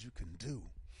 the things you can do.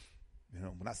 You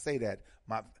know, when I say that,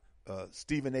 my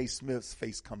Stephen A. Smith's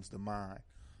face comes to mind.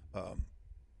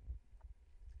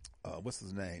 What's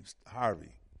his name?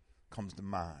 Harvey comes to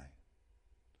mind.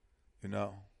 You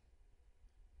know,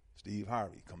 Steve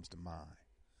Harvey comes to mind.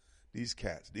 These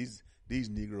cats, these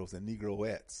Negroes and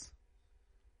Negroettes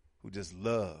who just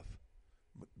love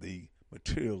the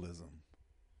materialism.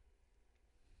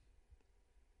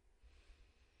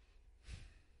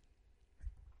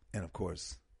 And of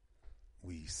course,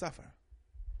 we suffer.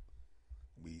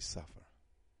 We suffer.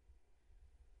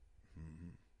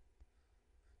 Mm-hmm.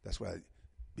 That's why,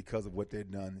 because of what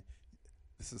they've done,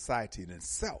 the society in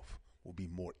itself will be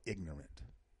more ignorant.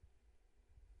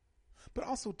 But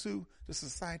also, too, the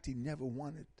society never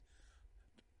wanted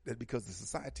that because the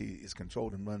society is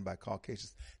controlled and run by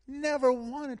Caucasians, never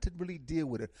wanted to really deal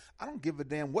with it. I don't give a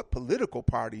damn what political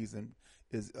parties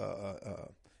is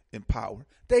in power.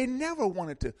 They never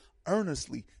wanted to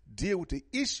earnestly deal with the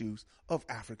issues of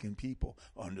African people.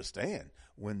 Understand,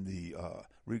 when the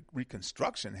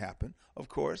Reconstruction happened, of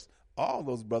course, all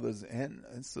those brothers and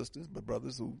sisters, but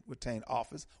brothers who retained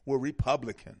office, were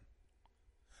Republican.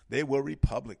 They were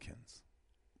Republicans.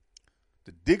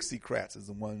 The Dixiecrats is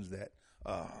the ones that,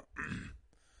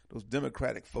 those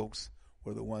Democratic folks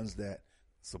were the ones that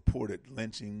supported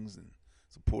lynchings and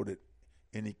supported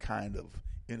any kind of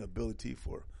inability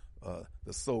for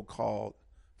the so-called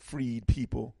freed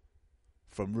people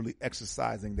from really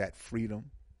exercising that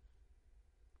freedom.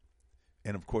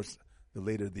 And of course,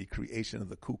 the creation of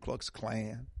the Ku Klux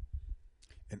Klan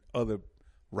and other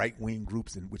right-wing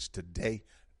groups in which today,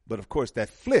 but of course that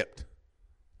flipped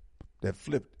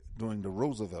during the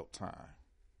Roosevelt time.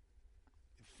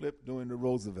 It flipped during the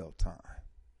Roosevelt time.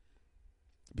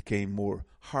 It became more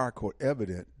hardcore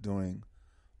evident during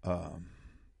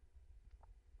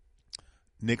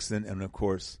Nixon and, of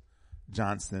course,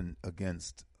 Johnson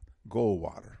against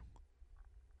Goldwater.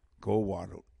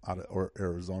 Goldwater out of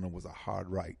Arizona was a hard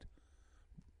right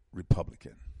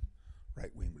Republican,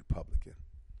 right-wing Republican.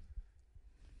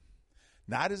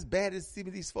 Not as bad as some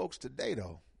of these folks today,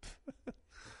 though.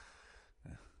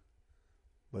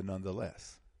 But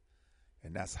nonetheless,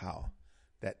 and that's how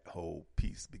that whole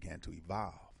piece began to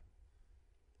evolve.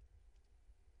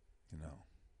 You know,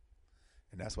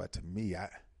 and that's why, to me, I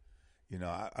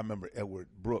remember Edward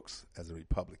Brooks as a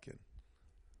Republican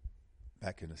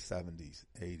back in the 70s,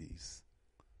 80s.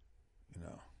 You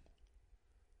know,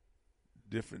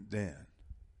 different then.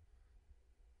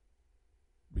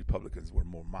 Republicans were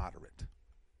more moderate,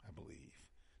 I believe.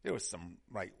 There was some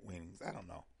right wings. I don't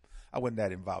know. I wasn't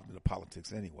that involved in the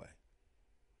politics anyway.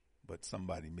 But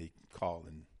somebody may call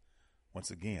and,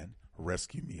 once again,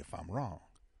 rescue me if I'm wrong.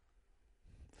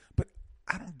 But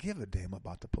I don't give a damn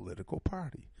about the political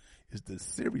party, is the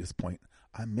serious point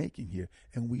I'm making here.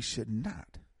 And we should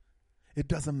not. It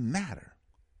doesn't matter.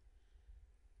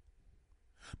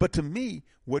 But to me,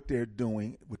 what they're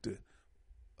doing with the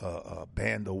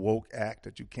Ban the Woke Act,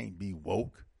 that you can't be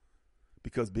woke,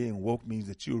 because being woke means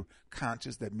that you're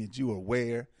conscious, that means you're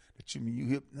aware, that you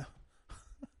hip. No.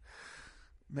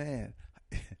 Man,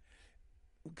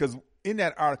 because in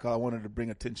that article, I wanted to bring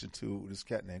attention to this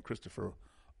cat named Christopher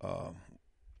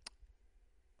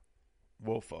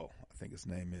Wolfo, I think his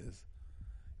name is.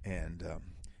 And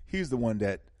he's the one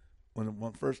that,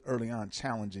 when first early on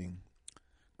challenging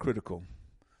critical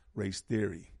race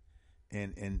theory,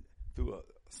 and through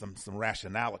some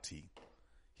rationality,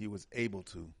 he was able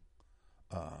to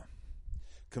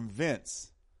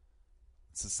convince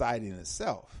society in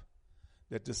itself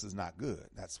that this is not good.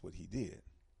 That's what he did,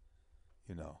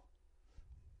 you know.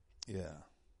 Yeah.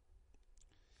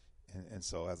 And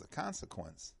so as a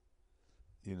consequence,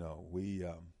 you know, we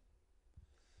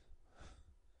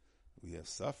have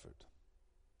suffered.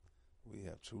 We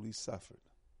have truly suffered.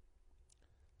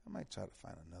 I might try to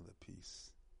find another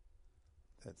piece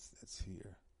that's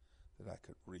here that I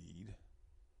could read.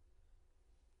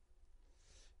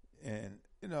 And,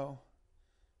 you know,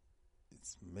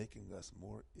 it's making us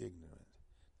more ignorant.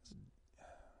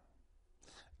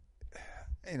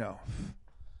 You know,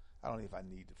 I don't know if I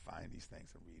need to find these things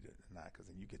and read it or not, because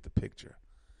then you get the picture.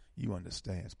 You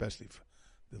understand, especially for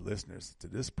the listeners to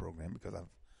this program, because I've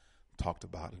talked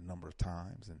about it a number of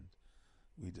times and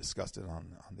we discussed it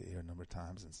on the air a number of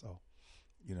times. And so,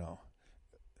 you know,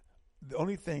 the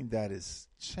only thing that is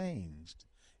changed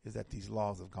is that these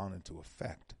laws have gone into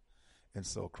effect. And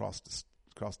so across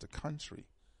the country,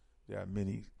 there are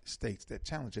many states that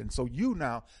challenge it. And so you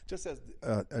now, just as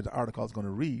the article I was going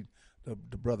to read, the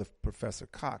brother Professor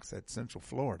Cox at Central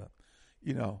Florida,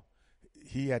 you know,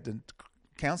 he had to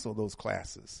cancel those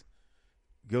classes,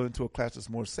 go into a class that's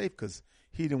more safe because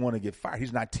he didn't want to get fired.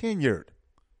 He's not tenured.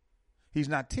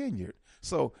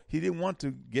 So he didn't want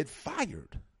to get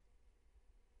fired.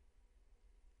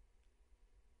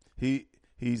 He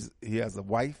has a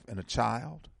wife and a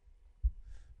child.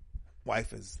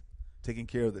 Wife is taking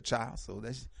care of the child, so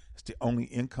that's the only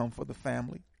income for the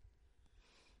family.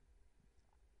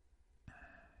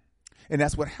 And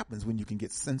that's what happens when you can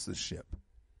get censorship.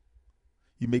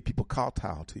 You make people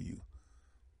kowtow to you.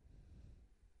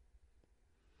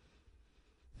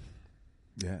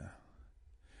 Yeah.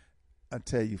 I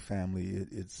tell you, family,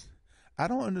 I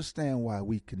don't understand why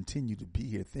we continue to be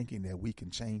here thinking that we can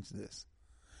change this,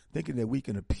 thinking that we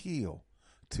can appeal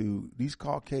to these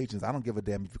Caucasians. I don't give a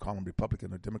damn if you call them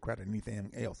Republican or Democrat or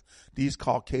anything else. These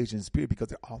Caucasians, period, because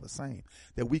they're all the same,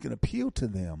 that we can appeal to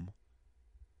them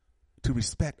to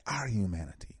respect our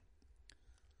humanity.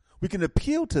 We can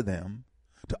appeal to them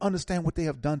to understand what they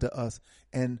have done to us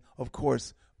and, of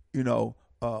course, give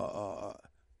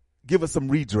us some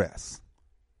redress.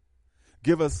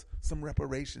 Give us some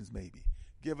reparations, maybe.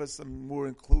 Give us some more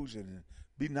inclusion and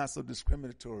be not so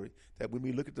discriminatory that when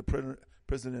we look at the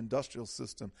prison industrial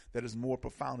system that is more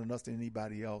profound in us than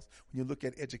anybody else. When you look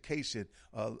at education,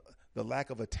 the lack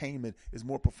of attainment is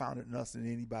more profound in us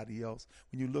than anybody else.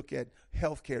 When you look at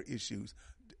healthcare issues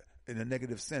in a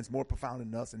negative sense, more profound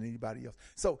in us than anybody else.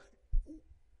 So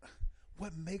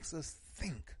what makes us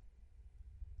think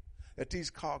that these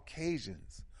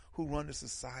Caucasians who run the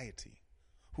society,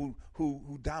 who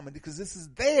dominate, because this is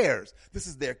theirs, this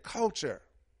is their culture.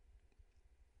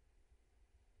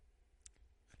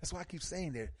 That's why I keep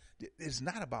saying it's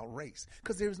not about race,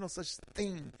 because there is no such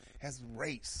thing as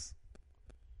race.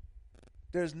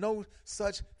 There's no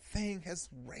such thing as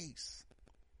race.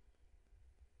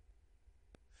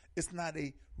 It's not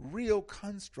a real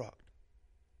construct.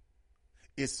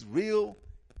 It's real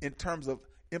in terms of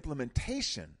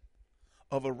implementation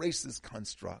of a racist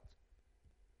construct,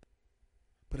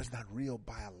 but it's not real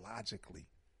biologically.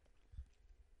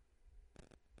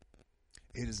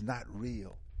 It is not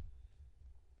real.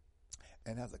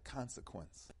 And as a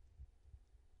consequence,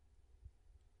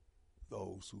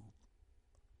 those who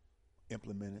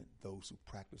implement it, those who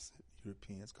practice it,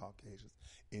 Europeans, Caucasians,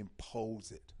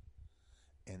 impose it.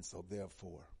 And so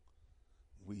therefore,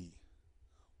 we,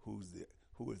 who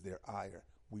is their ire,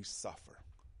 we suffer.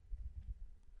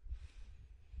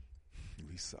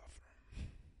 We suffer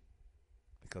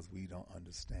because we don't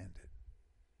understand it.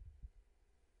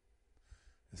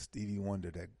 And Stevie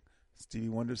Wonder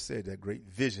said, that great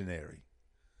visionary,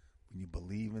 when you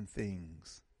believe in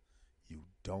things you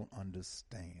don't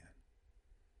understand,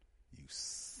 you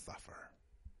suffer.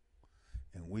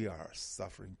 And we are a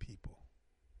suffering people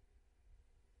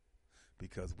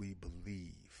because we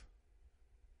believe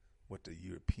what the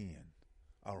European,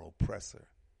 our oppressor,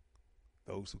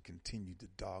 those who continue to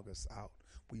dog us out,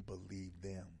 we believe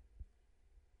them.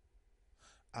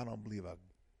 I don't believe a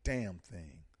damn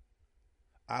thing.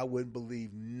 I wouldn't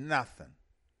believe nothing.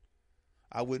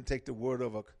 I wouldn't take the word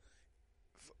of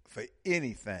for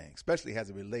anything, especially as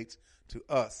it relates to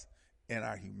us and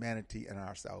our humanity and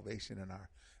our salvation and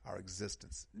our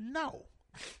existence. No.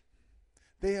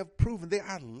 They have proven they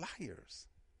are liars.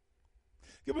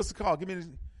 Give us a call.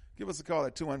 Give us a call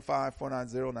at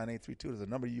 215-490-9832. There's a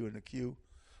number you in the queue.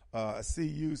 I see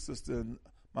you, Sister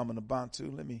Mama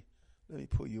Nabantu. Let me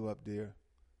pull you up there.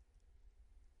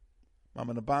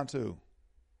 Mama Nabantu.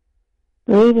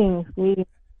 Greetings.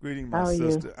 Greeting, my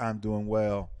sister. You? I'm doing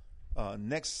well.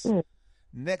 Next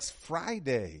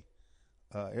Friday,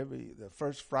 the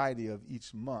first Friday of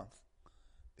each month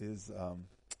is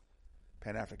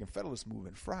Pan-African Federalist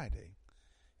Movement Friday,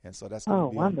 and so that's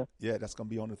going to be that's going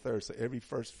to be on the 3rd. So every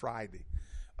first Friday,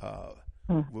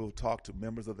 we'll talk to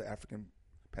members of the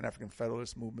Pan-African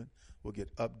Federalist Movement. We'll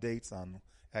get updates on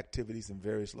activities in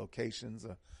various locations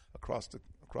across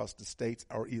the states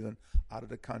or even out of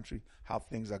the country, how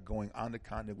things are going on the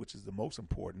continent, which is the most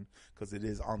important because it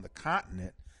is on the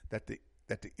continent that the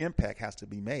impact has to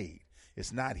be made.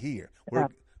 It's not here.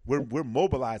 We're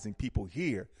mobilizing people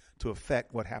here to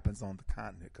affect what happens on the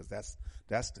continent because that's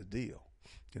the deal,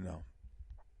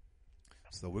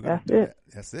 So we're going to do that.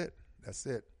 That's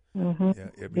it.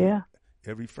 Mm-hmm.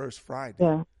 Every first Friday.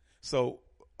 Yeah. So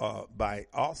by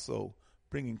also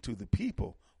bringing to the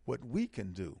people what we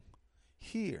can do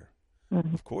here,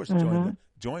 of course,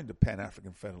 join the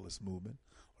Pan-African Federalist Movement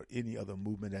or any other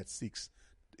movement that seeks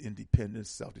independence,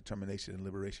 self-determination, and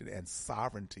liberation and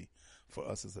sovereignty for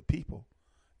us as a people.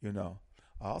 I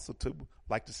also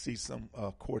like to see some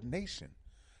coordination,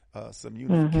 some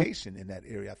unification in that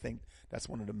area. I think that's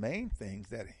one of the main things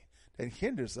that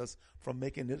hinders us from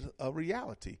making this a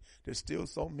reality. There's still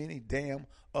so many damn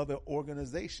other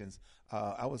organizations.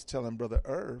 I was telling Brother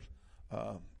Irv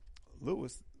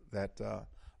Lewis that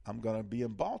I'm going to be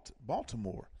in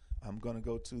Baltimore. I'm going to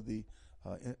go to the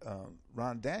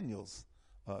Ron Daniels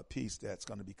piece that's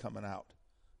going to be coming out.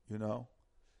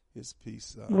 His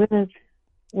piece.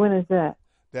 When is that?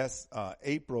 That's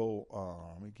April.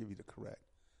 Let me give you the correct,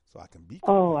 so I can be correct.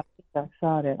 Oh, I think I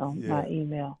saw that on my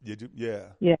email. You do? Yeah.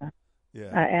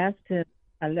 I asked him.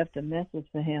 I left a message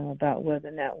for him about whether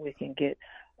or not we can get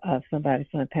somebody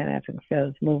from the Pan-African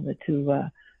Federalist Movement to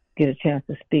get a chance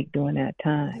to speak during that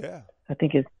time. Yeah. I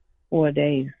think it's 4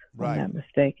 days, if I'm not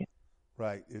mistaken.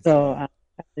 Right. So I have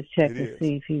to check and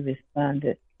see if he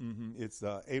responded. Mm-hmm. It's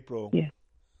April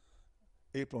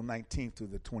 19th to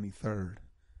the 23rd.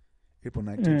 April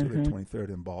 19th to the 23rd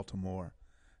in Baltimore.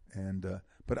 And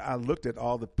But I looked at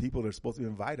all the people that are supposed to be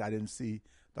invited. I didn't see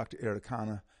Dr.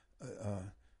 Ericana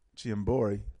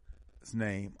Chiambori's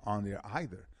name on there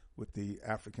either with the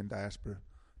African Diaspora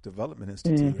Development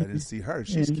Institute. I didn't see her.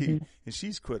 She's key, and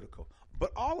she's critical.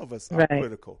 But all of us are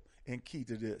critical and key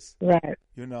to this. Right.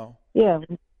 You know? Yeah,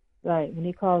 right. When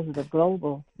he calls it a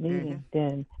global meeting,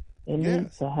 then it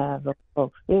needs to have the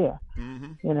folks there.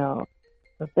 You know,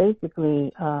 but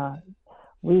basically,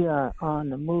 we are on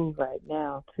the move right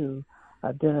now to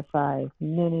identify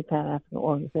many Pan-African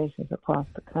organizations across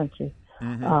the country,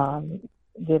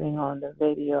 getting on the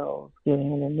radios,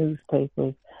 getting in the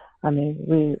newspapers. I mean,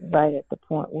 we're right at the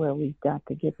point where we've got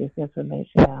to get this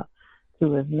information out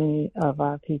to as many of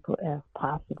our people as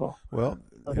possible. Well,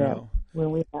 so that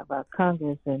when we have our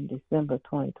Congress in December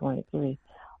 2023,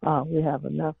 we have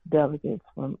enough delegates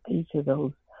from each of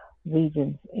those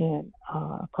regions and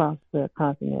across the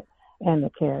continent and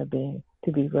the Caribbean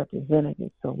to be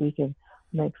represented, so we can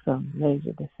make some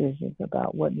major decisions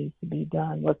about what needs to be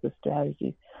done, what's the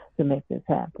strategy to make this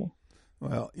happen.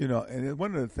 Well, you know, and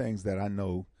one of the things that I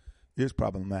know is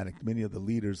problematic, many of the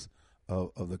leaders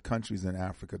of the countries in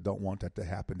Africa don't want that to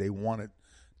happen. They want it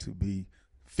to be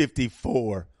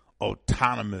 54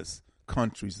 autonomous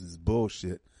countries. Is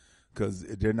bullshit, because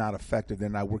they're not effective. They're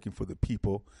not working for the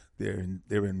people. They're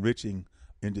enriching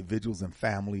individuals and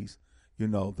families. You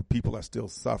know, the people are still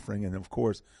suffering, and of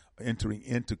course, entering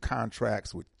into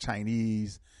contracts with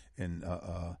Chinese and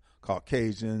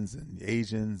Caucasians and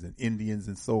Asians and Indians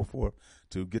and so forth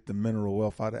to get the mineral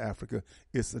wealth out of Africa.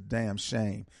 It's a damn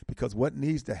shame, because what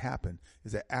needs to happen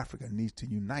is that Africa needs to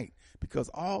unite, because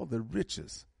all the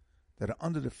riches that are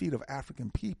under the feet of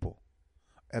African people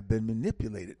have been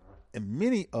manipulated, and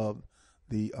many of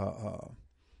the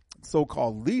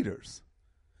so-called leaders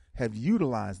have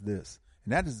utilized this.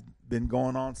 And that has been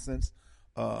going on since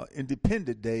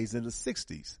independent days in the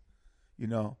 60s, you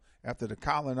know, after the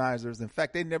colonizers. In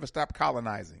fact, they never stopped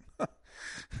colonizing.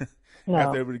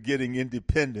 After they were getting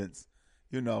independence,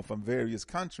 you know, from various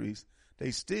countries,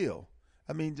 they still,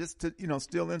 I mean, just to, you know,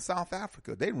 still in South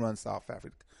Africa. They run South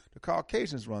Africa. The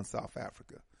Caucasians run South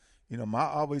Africa. You know, I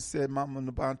always said, Mama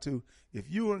Nabantu, if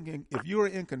you are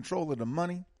in control of the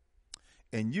money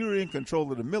and you're in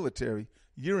control of the military,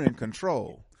 you're in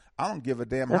control. I don't give a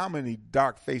damn how many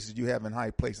dark faces you have in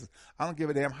high places. I don't give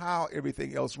a damn how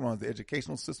everything else runs, the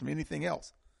educational system, anything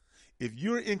else. If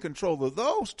you're in control of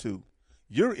those two,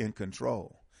 you're in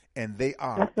control, and they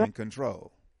are in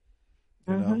control.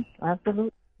 You know?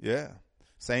 Absolutely. Yeah.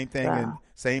 Same thing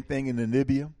in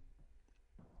Namibia.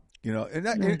 You know,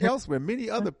 and elsewhere, many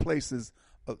other places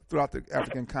throughout the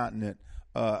African continent.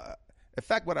 In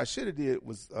fact, what I should have did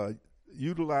was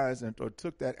utilize or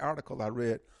took that article I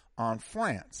read on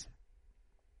France.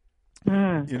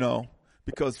 You know,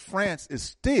 because France is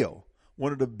still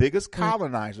one of the biggest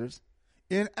colonizers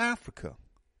in Africa.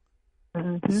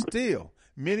 Still,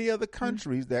 many of the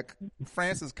countries that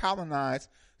France has colonized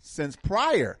since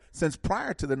prior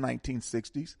to the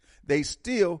 1960s, they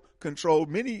still control.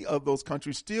 Many of those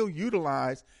countries still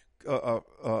utilize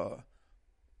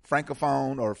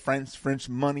francophone or French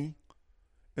money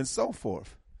and so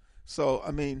forth. So, I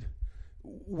mean,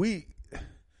 we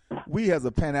as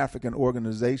a Pan-African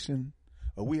organization,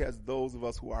 or we as those of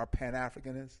us who are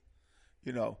Pan-Africanists,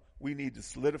 you know, we need to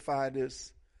solidify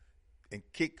this and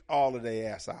kick all of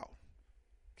their ass out.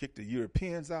 Kick the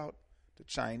Europeans out, the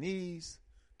Chinese,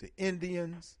 the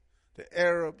Indians, the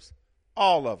Arabs,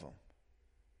 all of them.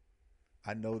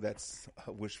 I know that's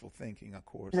wishful thinking, of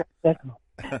course.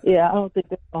 Yeah, I don't think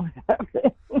that's going to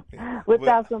happen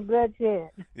without some bloodshed.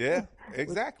 Yeah,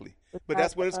 exactly. But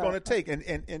that's what it's going to take.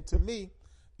 And to me,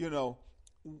 you know,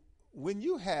 when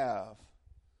you have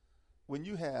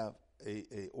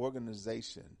a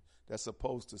organization that's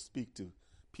supposed to speak to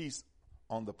peace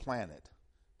on the planet,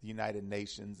 the United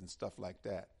Nations and stuff like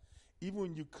that, even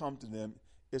when you come to them,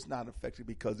 it's not effective,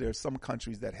 because there are some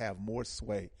countries that have more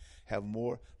sway, have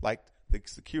more, like the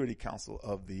Security Council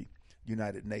of the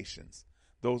United Nations.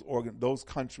 Those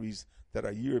countries that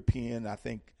are European, I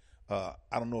think, I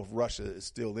don't know if Russia is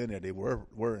still in there. They were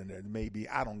in there. Maybe,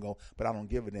 I don't know, but I don't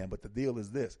give a damn. But the deal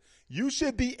is this. You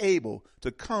should be able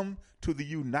to come to the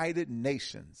United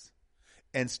Nations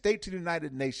and state to the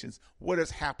United Nations what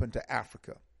has happened to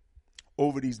Africa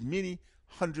over these many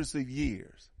hundreds of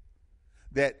years.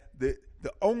 That the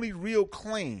only real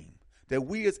claim that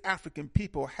we as African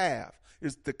people have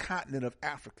is the continent of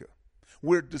Africa.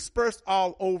 We're dispersed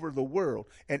all over the world,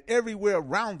 and everywhere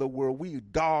around the world we are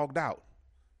dogged out.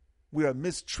 We are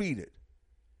mistreated.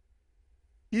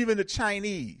 Even the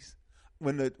Chinese,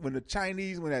 when the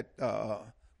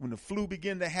flu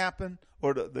began to happen,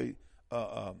 or the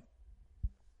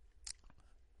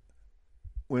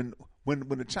when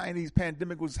the Chinese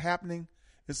pandemic was happening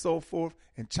and so forth,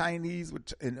 and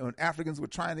and Africans were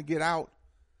trying to get out,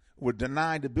 were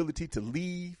denied the ability to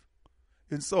leave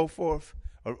and so forth,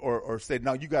 or said,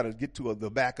 no, you got to get to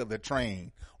the back of the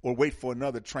train or wait for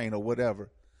another train or whatever,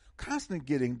 constantly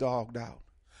getting dogged out.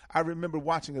 I remember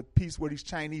watching a piece where these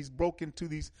Chinese broke into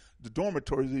the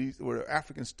dormitories where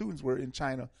African students were in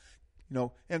China,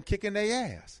 and kicking their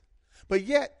ass. But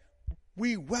yet,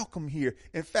 we welcome here.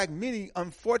 In fact, many,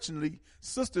 unfortunately,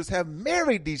 sisters have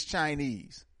married these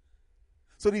Chinese.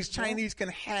 So these Chinese can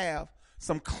have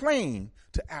some claim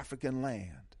to African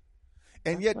land.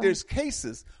 And yet there's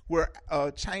cases where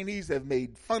Chinese have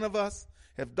made fun of us,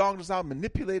 have dogged us out,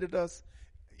 manipulated us.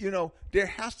 There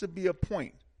has to be a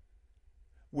point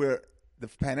where the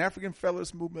Pan-African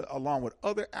Fellowship Movement, along with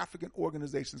other African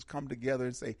organizations, come together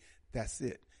and say, that's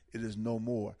it. It is no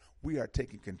more. We are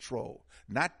taking control.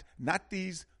 Not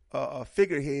these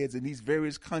figureheads in these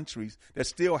various countries that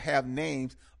still have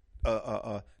names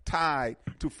tied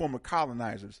to former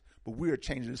colonizers. But we are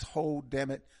changing this whole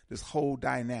dynamic.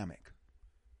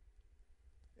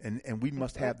 And we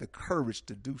must have the courage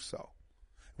to do so.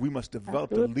 We must develop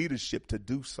the leadership to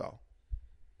do so.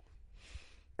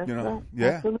 Yeah.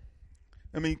 Absolutely.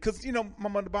 I mean, because,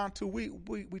 Mama Bantu, we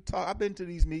talk. I've been to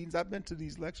these meetings. I've been to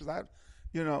these lectures.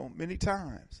 Many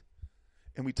times.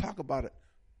 And we talk about it,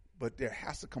 but there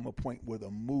has to come a point where the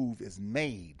move is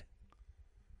made.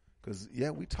 Because,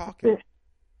 we talking.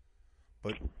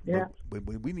 But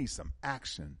we need some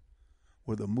action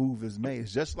where the move is made.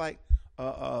 It's just like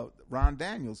Ron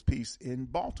Daniels' piece in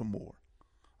Baltimore.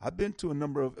 I've been to a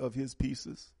number of his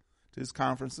pieces, to his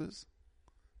conferences,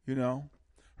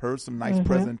 heard some nice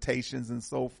presentations and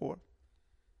so forth.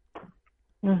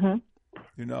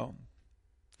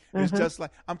 It's just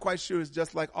like, I'm quite sure it's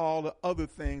just like all the other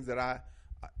things that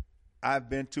I've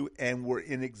been to and were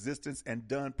in existence and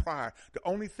done prior. The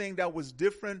only thing that was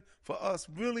different for us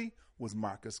really was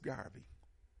Marcus Garvey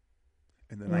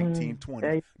in the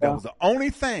 1920s. That was the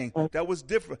only thing that was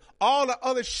different. All the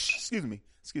other shit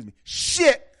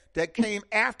that came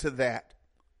after that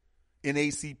in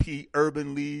ACP,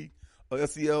 Urban League,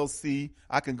 SELC,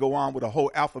 I can go on with a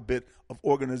whole alphabet of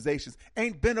organizations,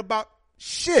 ain't been about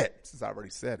shit, since I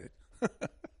already said it.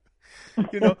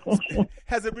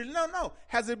 As it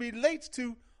relates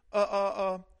to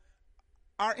our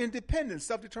independence,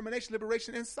 self-determination,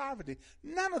 liberation, and sovereignty.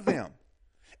 None of them.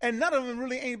 And none of them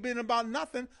really ain't been about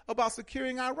nothing about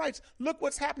securing our rights. Look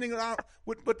what's happening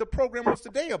with what the program was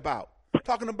today about.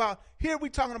 Talking about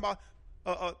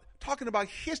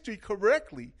history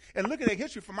correctly and looking at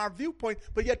history from our viewpoint,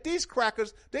 but yet these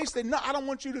crackers, they say, no, I don't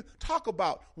want you to talk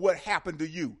about what happened to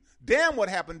you. Damn what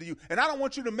happened to you. And I don't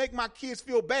want you to make my kids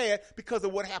feel bad because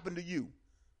of what happened to you.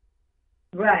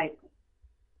 Right.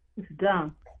 It's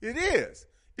dumb. It is.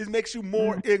 It makes you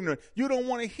more ignorant. You don't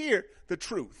want to hear the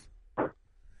truth.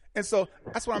 And so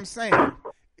that's what I'm saying.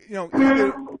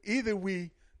 Either we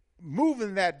move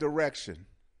in that direction.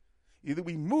 The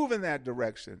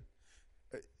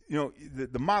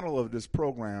model of this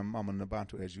program, Mama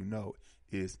Nabantu, as you know,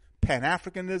 is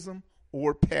Pan-Africanism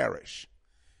or perish.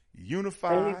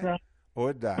 Unify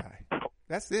or die.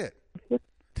 That's it.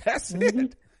 That's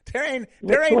it. There ain't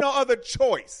no other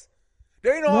choice.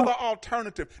 There ain't no other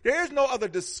alternative. There is no other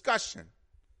discussion.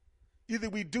 Either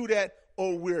we do that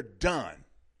or we're done.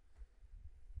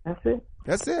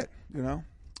 That's it.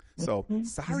 So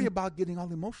sorry about getting all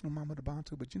emotional, Mama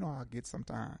Nabantu, but you know how I get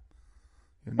sometimes.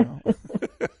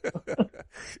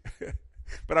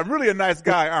 But I'm really a nice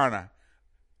guy, aren't I,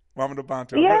 Mama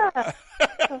Nabantu? Yeah,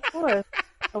 of course.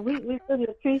 We really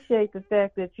appreciate the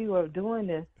fact that you are doing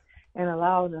this and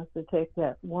allowing us to take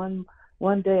that one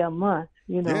day a month,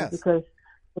 because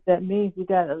what that means we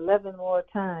got 11 more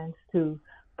times to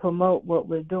promote what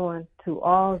we're doing to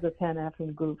all the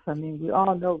Pan-African groups. I mean, we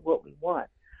all know what we want,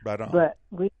 but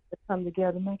we have to come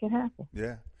together and make it happen.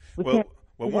 Yeah. Well,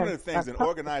 one of the things in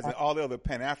organizing all the other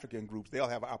Pan-African groups, they'll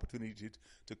have an opportunity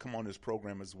to come on this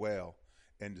program as well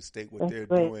and to state what they're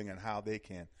doing and how they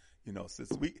can,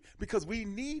 because we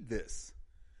need this.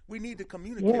 We need to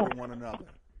communicate with one another.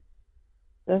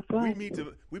 That's right.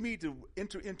 We need to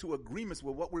enter into agreements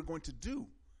with what we're going to do.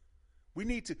 We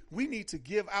need to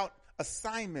give out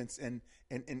assignments and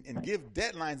give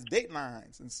deadlines,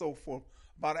 datelines, and so forth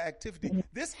about our activity.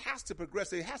 This has to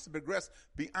progress. It has to progress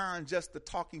beyond just the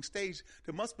talking stage.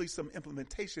 There must be some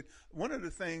implementation. One of the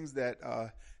things that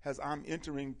as I'm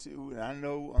entering to, and I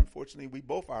know unfortunately we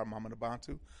both are, Mama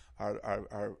Nabantu,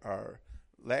 our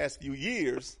last few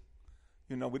years,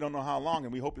 we don't know how long,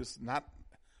 and we hope it's not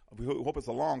We hope it's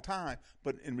a long time,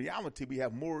 but in reality, we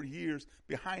have more years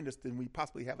behind us than we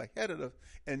possibly have ahead of us.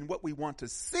 And what we want to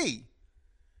see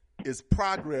is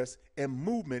progress and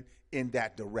movement in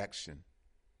that direction.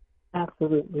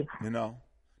 Absolutely. You know,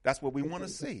 that's what we want to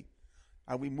see.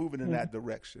 Are we moving in that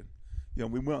direction? You know,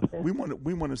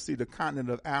 we want to see the continent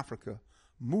of Africa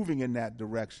moving in that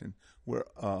direction, where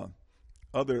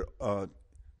other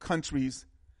countries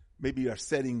maybe are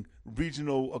setting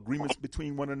regional agreements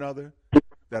between one another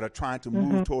that are trying to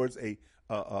move towards a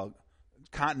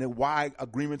continent-wide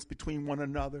agreements between one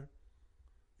another.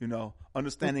 You know,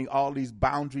 understanding all these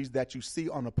boundaries that you see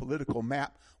on a political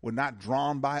map were not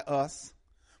drawn by us,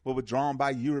 but were drawn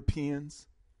by Europeans.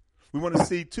 We want to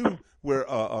see, too, where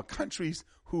countries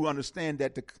who understand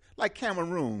that, like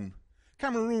Cameroon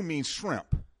means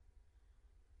shrimp.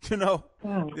 You know,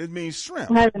 it means shrimp.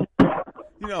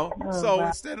 You know, so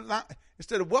instead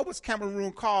of what was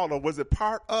Cameroon called, or was it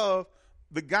part of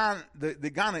the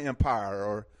Ghana Empire,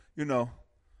 or, you know,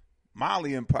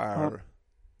 Mali Empire,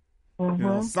 or, you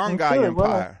know, Songhai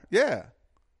Empire? Yeah.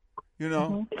 You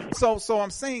know, so I'm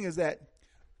saying is that,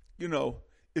 you know,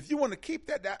 if you want to keep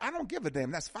that, I don't give a damn.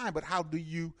 That's fine. But how do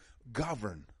you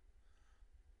govern?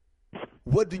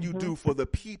 What do you do for the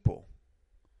people?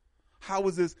 How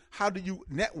do you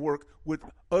network with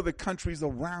other countries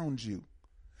around you?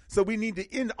 So we need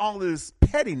to end all this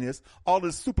pettiness, all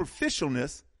this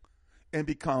superficialness, and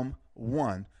become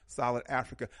one solid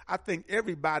Africa. I think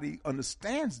everybody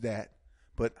understands that,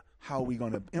 but how are we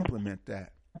going to implement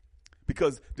that?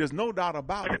 Because there's no doubt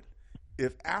about it.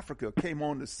 If Africa came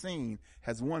on the scene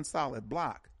as one solid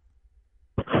block,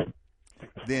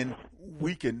 then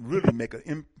we can really make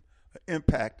an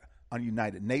impact on the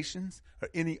United Nations or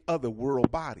any other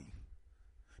world body,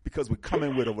 because we're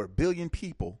coming with over 1 billion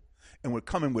people, and we're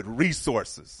coming with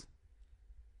resources.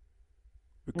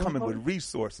 We're coming with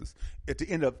resources. At the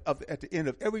end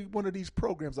of every one of these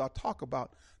programs, I'll talk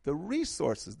about the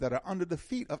resources that are under the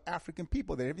feet of African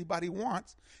people that everybody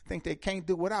wants, think they can't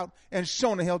do without, and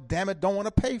showing the hell, damn it, don't want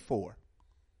to pay for.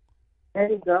 There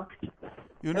you go.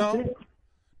 You know,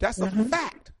 that's a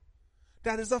fact.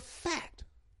 That is a fact.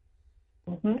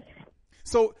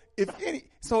 So if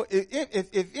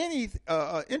any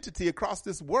entity across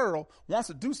this world wants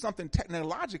to do something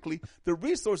technologically, the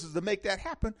resources to make that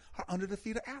happen are under the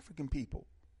feet of African people.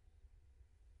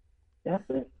 That's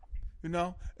it. You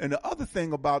know, and the other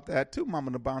thing about that too,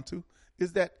 Mama Nabantu,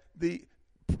 is that the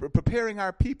preparing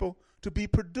our people to be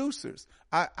producers.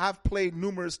 I've played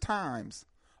numerous times.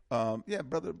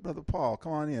 Brother Paul,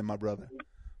 come on in, my brother.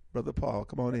 Brother Paul,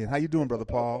 come on in. How you doing, Brother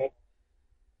Paul?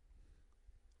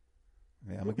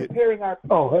 Yeah, I'm gonna get.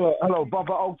 Hello,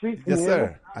 Brother Oshi. Yes,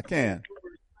 sir. I can.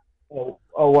 Oh,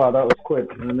 wow, that was quick.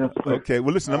 That's quick. Okay,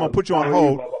 well, listen, I'm gonna put you on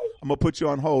hold. I'm gonna put you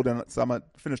on hold, and so I'm gonna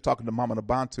finish talking to Mama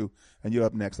Nabantu, and you're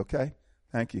up next. Okay?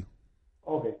 Thank you.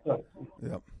 Okay. Thanks.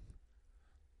 Yep.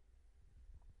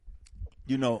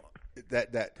 You know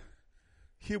that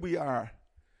here we are.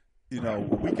 You know,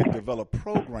 we can develop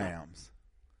programs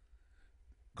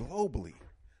globally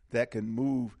that can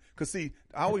move. Because, see,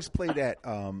 I always play that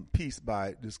piece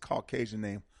by this Caucasian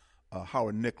named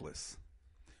Howard Nicholas,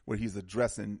 where he's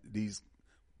addressing these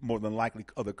more than likely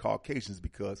other Caucasians,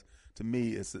 because to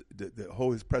me, it's the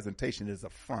whole his presentation is a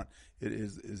front. It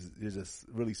is just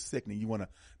really sickening.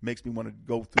 Makes me want to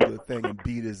go through the thing and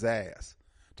beat his ass.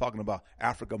 Talking about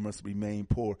Africa must remain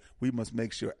poor. We must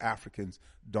make sure Africans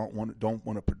don't want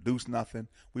to produce nothing.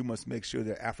 We must make sure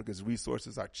that Africa's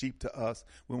resources are cheap to us.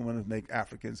 We want to make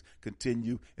Africans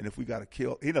continue. And if we got to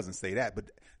kill, he doesn't say that,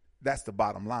 but that's the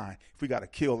bottom line. If we got to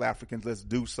kill Africans, let's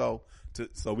do so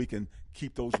so we can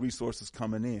keep those resources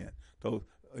coming in. Those,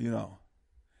 you know,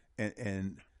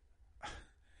 and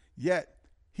yet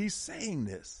he's saying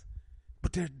this,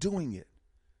 but they're doing it.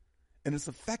 And it's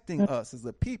affecting us as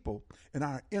a people and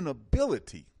our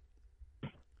inability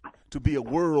to be a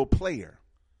world player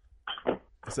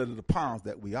instead of the pawns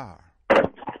that we are.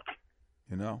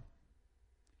 You know?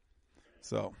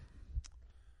 So,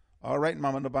 all right,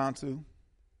 Mama Nabantu.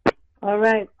 All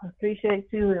right. I appreciate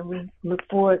you, and we look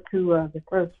forward to the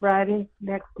first Friday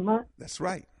next month. That's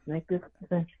right.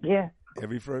 Yeah.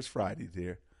 Every first Friday,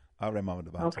 dear. All right, Mama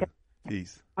Nabantu. Okay.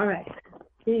 Peace. All right.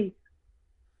 Peace.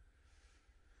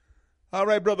 All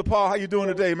right, Brother Paul, how you doing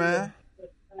today, man?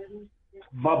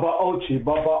 Baba Oshi.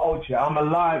 I'm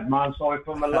alive, man. So if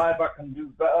I'm alive, I can do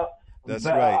better. That's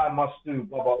better right. I must do,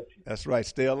 Baba Oshi. That's right.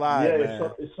 Stay alive,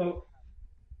 man. It's so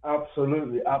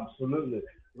absolutely.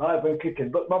 Live and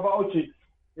kicking. But Baba Oshi,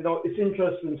 you know, it's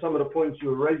interesting some of the points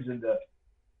you were raising there.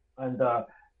 And I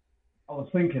was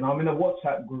thinking, I'm in a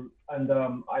WhatsApp group, and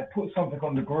I put something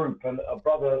on the group, and a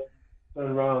brother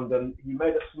turned around and he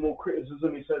made a small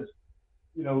criticism. He says,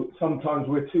 you know, sometimes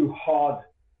we're too hard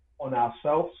on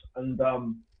ourselves, and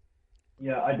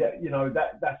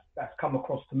that's come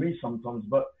across to me sometimes.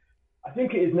 But I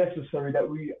think it is necessary that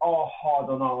we are hard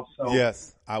on ourselves.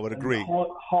 Yes, I would agree.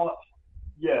 Hard,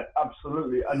 yeah,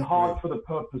 absolutely, and hard for the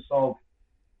purpose of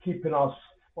keeping us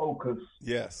focused.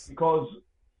 Yes, because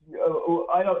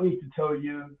I don't need to tell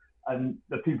you and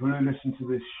the people who listen to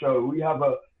this show, we have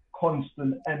a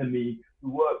constant enemy who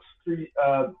works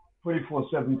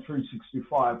 24/7,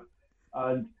 365,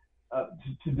 and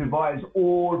to devise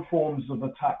all forms of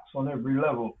attacks on every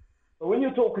level. So when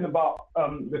you're talking about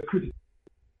the critical,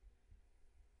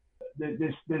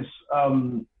 this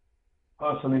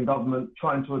person in government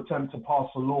trying to attempt to pass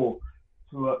a law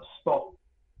to stop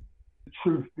the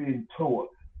truth being taught,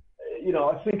 you know,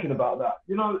 I'm thinking about that.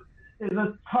 You know, there's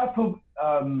a type of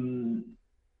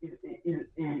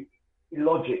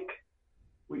illogic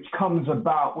which comes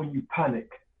about when you panic.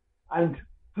 And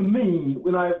for me,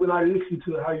 when I listen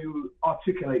to how you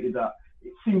articulated that,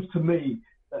 it seems to me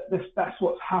that that's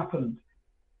what's happened.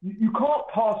 You can't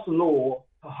pass a law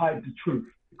to hide the truth,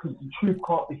 because the truth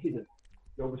can't be hidden.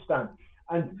 You understand?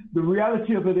 And the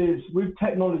reality of it is, with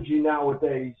technology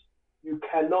nowadays, you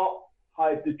cannot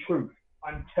hide the truth.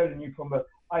 I'm telling you, from an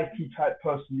IT type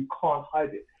person, you can't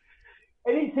hide it.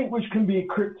 Anything which can be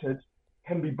encrypted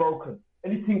can be broken.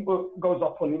 Anything that goes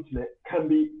up on the internet can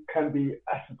be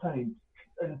ascertained.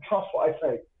 And trust what I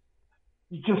say.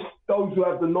 Just those who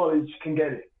have the knowledge can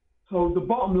get it. So the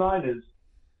bottom line is,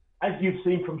 as you've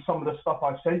seen from some of the stuff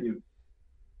I've sent you,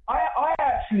 I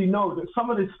actually know that some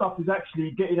of this stuff is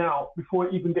actually getting out before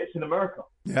it even gets in America.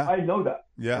 Yeah, I know that.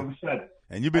 Yeah,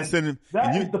 and you've been sending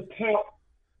that is the part.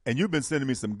 And you've been sending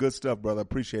me some good stuff, brother.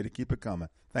 Appreciate it. Keep it coming.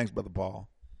 Thanks, Brother Paul.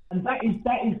 And that is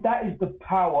the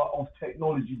power of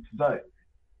technology today.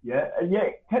 Yeah, and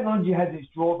yet technology has its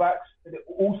drawbacks, and it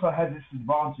also has its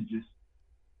advantages.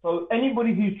 So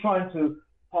anybody who's trying to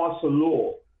pass a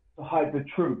law to hide the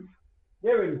truth,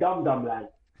 they're in dum-dum land.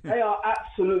 They are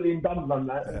absolutely in dum-dum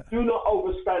land. Yeah. Do not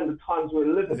overstand the times we're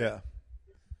living. Yeah.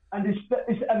 And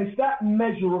it's that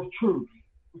measure of truth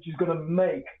which is going to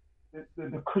make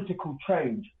the critical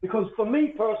change. Because for me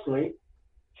personally,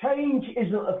 change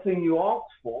isn't a thing you ask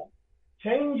for.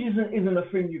 Change isn't a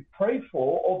thing you pray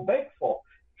for or beg for.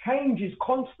 Change is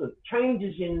constant. Change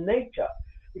is in nature.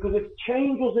 Because if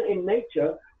change wasn't in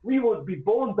nature, we would be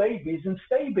born babies and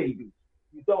stay babies.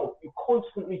 You don't. You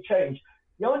constantly change.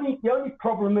 The only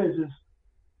problem is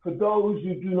for those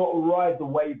who do not ride the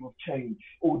wave of change,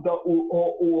 or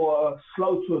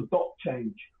slow to adopt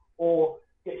change, or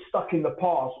get stuck in the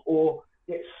past, or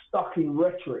get stuck in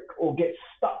rhetoric, or get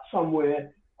stuck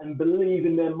somewhere and believe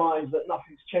in their minds that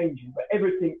nothing's changing, but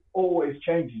everything always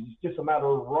changes. It's just a matter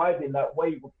of riding that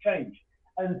wave of change.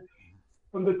 And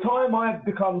from the time I've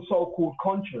become so-called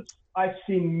conscious, I've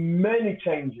seen many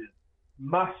changes,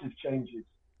 massive changes,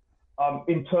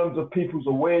 in terms of people's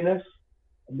awareness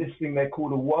and this thing they call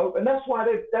the woke. And that's why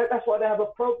they have a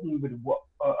problem with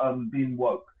being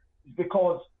woke. It's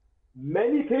because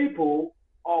many people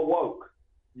are woke.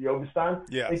 You understand?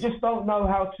 Yes. They just don't know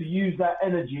how to use that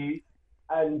energy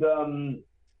and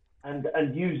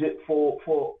use it for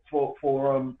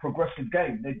progressive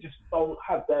gain. They just don't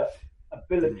have the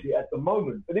ability at the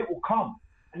moment, but it will come,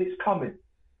 and it's coming.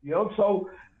 You know, so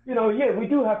we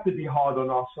do have to be hard on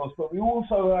ourselves, but we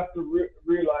also have to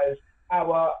realize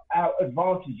our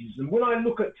advantages. And when I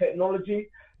look at technology,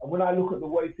 and when I look at the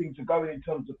way things are going in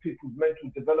terms of people's mental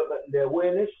development and their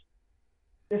awareness,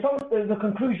 there's a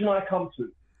conclusion I come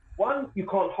to. One, you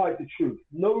can't hide the truth.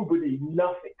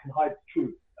 Nothing can hide the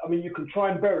truth. I mean, you can try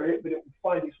and bury it, but it will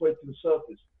find its way to the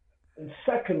surface. And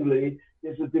secondly,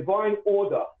 there's a divine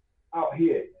order out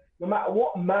here. No matter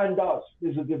what man does,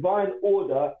 there's a divine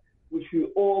order which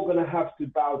we're all going to have to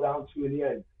bow down to in the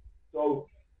end. So,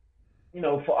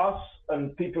 for us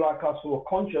and people like us who are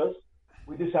conscious,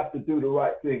 we just have to do the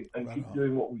right thing and keep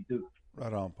doing what we do.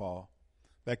 Right on, Paul.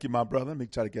 Thank you, my brother. Let me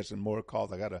try to get some more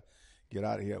calls. I got to get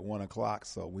out of here at 1 o'clock,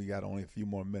 so we got only a few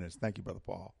more minutes. Thank you, Brother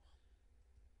Paul.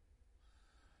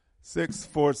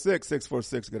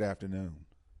 646, good afternoon.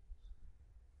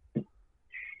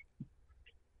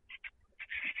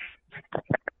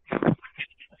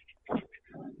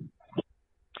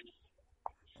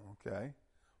 Okay.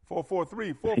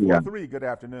 443, good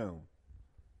afternoon.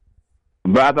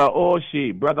 Brother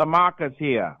Oshi, Brother Marcus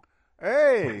here.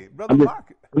 Hey, Brother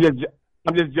Marcus.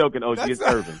 I'm just joking, Oshi. It's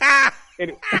Irvin.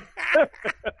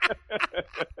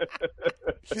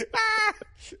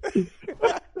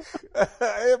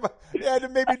 You had to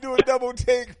make me do a double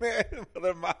take, man.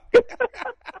 Brother Marcus.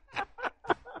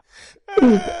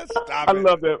 Stop I it.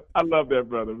 love that. I love that,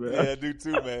 brother, man. Yeah, I do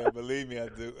too, man. Believe me, I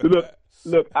do.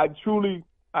 Look, I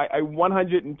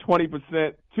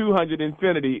 120%, 200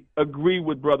 infinity agree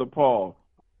with Brother Paul.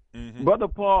 Mm-hmm. Brother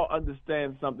Paul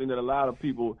understands something that a lot of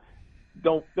people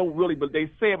don't really, but they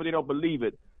say it, but they don't believe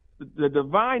it. The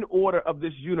divine order of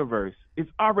this universe is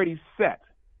already set.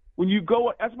 When you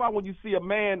go, that's why when you see a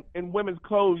man in women's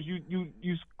clothes,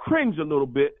 you cringe a little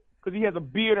bit because he has a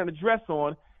beard and a dress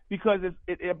on, because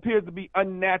it appears to be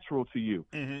unnatural to you.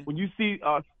 Mm-hmm. When you see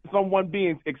someone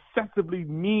being excessively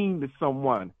mean to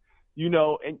someone, and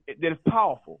that is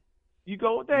powerful, you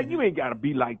go, Dad, you ain't got to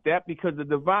be like that, because the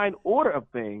divine order of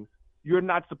things, you're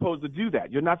not supposed to do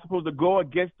that. You're not supposed to go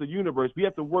against the universe. We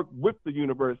have to work with the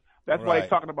universe. That's why they're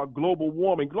talking about global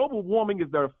warming. Global warming is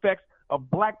the effects of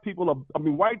white people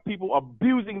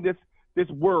abusing this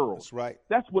world. That's right.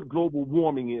 That's what global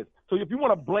warming is. So if you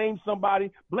want to blame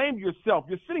somebody, blame yourself.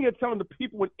 You're sitting here telling the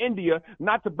people in India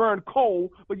not to burn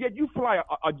coal, but yet you fly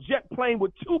a jet plane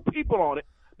with 2 people on it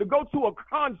to go to a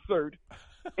concert,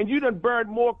 and you done burned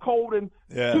more coal than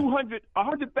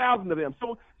 100,000 of them.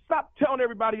 So stop telling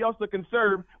everybody else to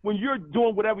conserve when you're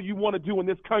doing whatever you want to do in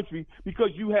this country because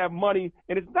you have money,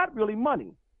 and it's not really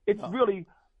money. It's really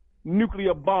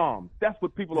nuclear bombs. That's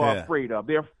what people are afraid of.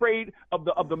 They're afraid of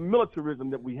the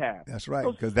militarism that we have. That's right,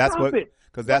 So because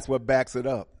that's what backs it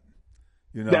up.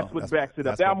 That's what backs it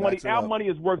up. Our money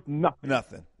is worth nothing.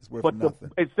 Nothing. It's worth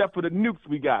nothing. Except for the nukes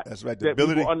we got. That's right. That we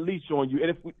will unleash on you.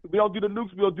 And if we don't do the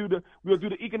nukes, we'll do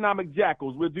the economic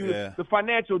jackals. We'll do the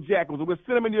financial jackals. We'll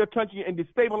send them into your country and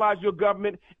destabilize your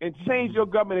government and change your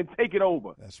government and take it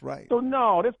over. That's right. So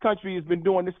no, this country has been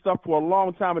doing this stuff for a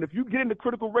long time. And if you get into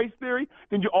critical race theory,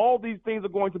 then all these things are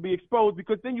going to be exposed,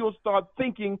 because then you'll start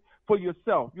thinking for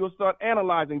yourself. You'll start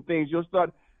analyzing things. You'll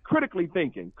start critically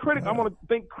thinking. I'm going to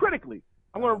think critically.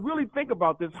 I'm going to really think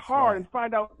about this hard and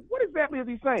find out what exactly is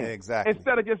he saying. Exactly.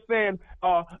 Instead of just saying,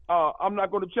 I'm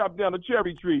not going to chop down a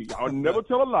cherry tree. I'll never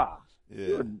tell a lie.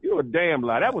 Yeah. You're a damn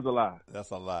lie. That was a lie.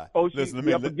 That's a lie. Listen,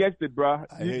 you're up against it, bro.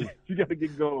 You got to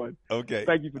get going. Okay.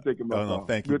 Thank you for taking my call.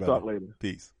 Thank you, brother. Talk later.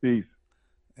 Peace.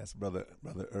 That's Brother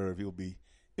Irv. He'll be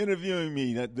interviewing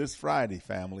me this Friday,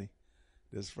 family.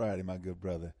 This Friday, my good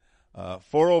brother.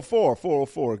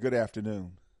 404. Good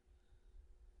afternoon.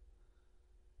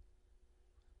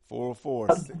 404.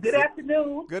 Good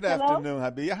afternoon. Good afternoon,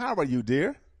 Habib. How are you,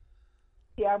 dear?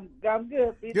 Yeah, I'm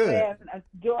good. Good. I'm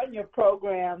enjoying your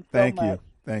program so Thank much.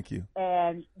 Thank you.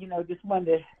 And, just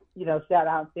wanted to, shout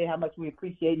out and say how much we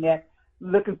appreciate that.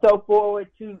 Looking so forward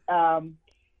to,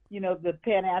 the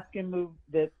Pan-African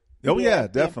movement.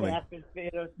 Definitely.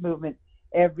 Pan-African movement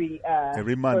every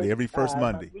Monday, first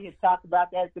Monday. We had talked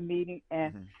about that at the meeting,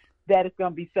 and that is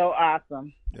going to be so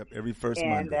awesome. Yep, every first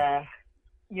Monday.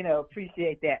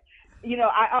 Appreciate that.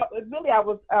 I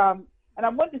was, and I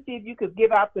wanted to see if you could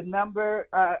give out the number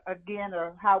again,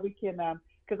 or how we can,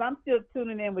 because I'm still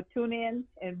tuning in with TuneIn,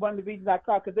 and one of the reasons I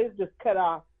called, because they just cut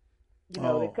off, they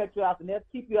cut you off, and they'll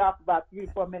keep you off about 3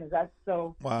 or 4 minutes.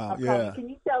 Wow, Can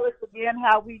you tell us again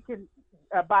how we can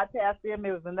bypass them?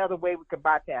 There was another way we could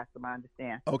bypass them, I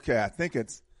understand. Okay, I think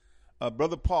it's,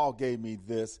 Brother Paul gave me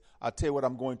this. I'll tell you what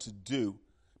I'm going to do,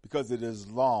 because it is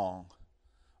long.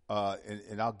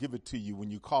 And I'll give it to you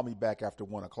when you call me back after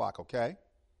 1 o'clock, okay?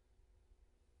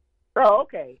 Oh,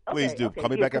 okay. Please do. Call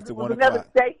me back after 1 o'clock. Another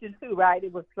station too, right?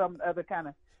 It was some other kind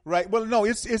of. Right. Well, no,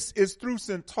 it's through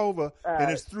Sintova and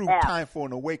it's through app. Time for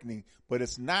an Awakening, but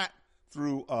it's not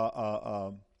through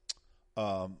what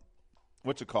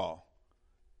you call.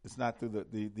 It's not through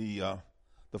the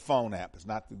phone app. It's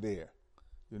not through there.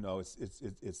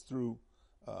 It's through.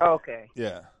 Okay.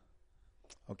 Yeah.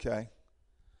 Okay.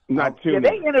 Not tune in.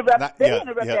 They interrupt that.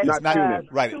 It's not tune in.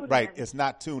 Right. It's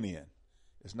not tune in.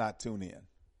 It's not tune in.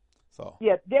 So.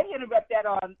 Yeah, they interrupt that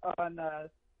on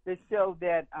the show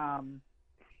that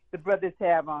the brothers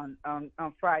have on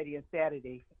Friday and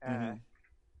Saturday.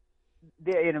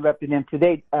 They're interrupting them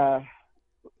today.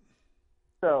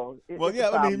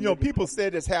 People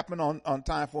said this happened on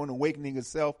Time for an Awakening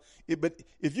itself. But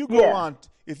if you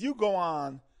go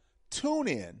on tune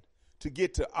in to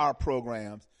get to our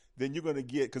programs, then you're going to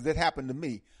get, because it happened to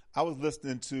me. I was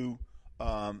listening to,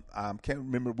 I can't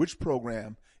remember which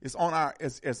program. It's on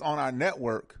our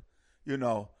network,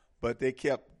 but they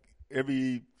kept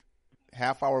every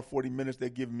half hour, 40 minutes, they're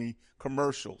giving me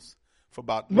commercials for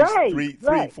about 3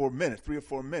 or 4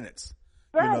 minutes.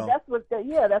 Right. That's what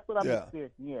I'm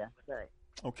experiencing. Yeah. Right.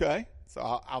 Okay. So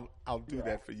I'll do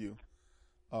that for you.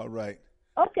 All right.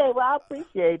 Okay. Well, I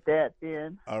appreciate that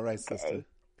then. All right, sister.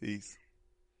 Peace.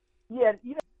 Yeah.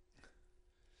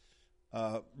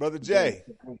 Brother Jay.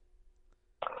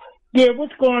 Yeah,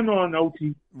 what's going on,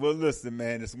 Oshi? Well, listen,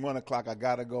 man, it's 1 o'clock. I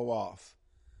got to go off.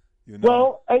 You know?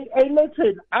 Well, hey,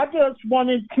 listen, I just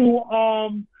wanted to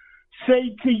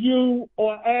say to you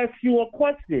or ask you a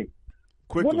question.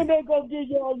 Quickly. When are they going to give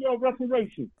you all your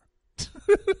reparations?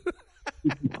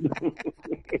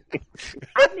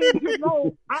 I need to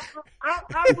know.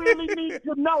 I really need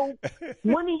to know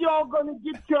when are y'all going to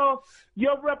get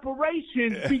your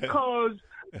reparations, because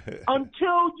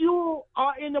until you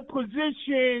are in a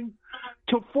position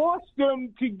to force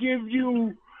them to give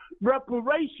you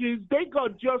reparations, they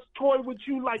gonna just toy with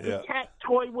you like a cat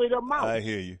toy with a mouse. I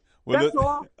hear you. Well, that's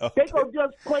all. Okay. They gonna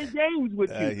just play games with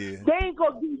you. They ain't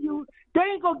gonna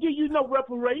give you no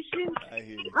reparations. I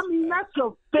mean, that's a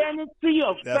fantasy,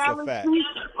 a fallacy.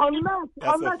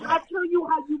 Unless I tell you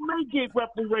how you may get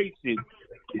reparations.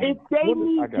 If they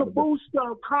need to boost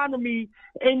the economy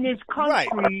in this country,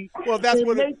 right. Well, that's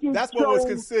what was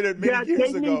considered many years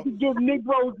ago. They need to give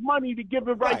Negroes money to give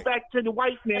it right back to the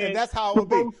white man. And that's how it would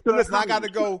be. But listen, I got to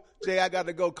go, Jay. I got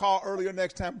to go. Call earlier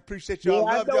next time. Appreciate y'all.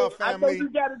 Love y'all, family. I know you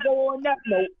got to go on that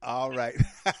note. All right.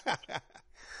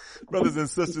 Brothers and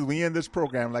sisters, we end this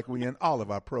program like we end all of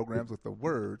our programs with the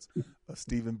words of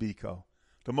Stephen Biko.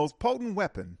 The most potent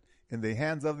weapon in the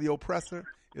hands of the oppressor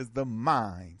is the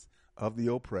minds of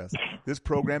the oppressed. This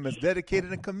program is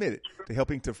dedicated and committed to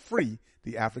helping to free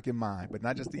the African mind, but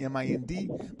not just the M-I-N-D,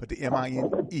 but the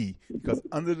M-I-N-E, because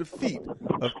under the feet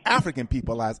of African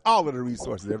people lies all of the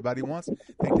resources everybody wants,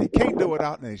 think they can't do it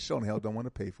out, and they sure in hell don't want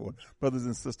to pay for it. Brothers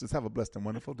and sisters, have a blessed and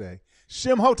wonderful day.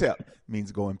 Shem Hotep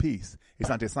means go in peace.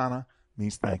 Asante Sana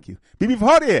means thank you. Bibi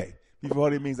Vahodiye. Bibi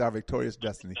Vahodiye means our victorious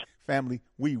destiny. Family,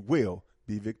 we will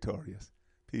be victorious.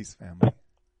 Peace, family.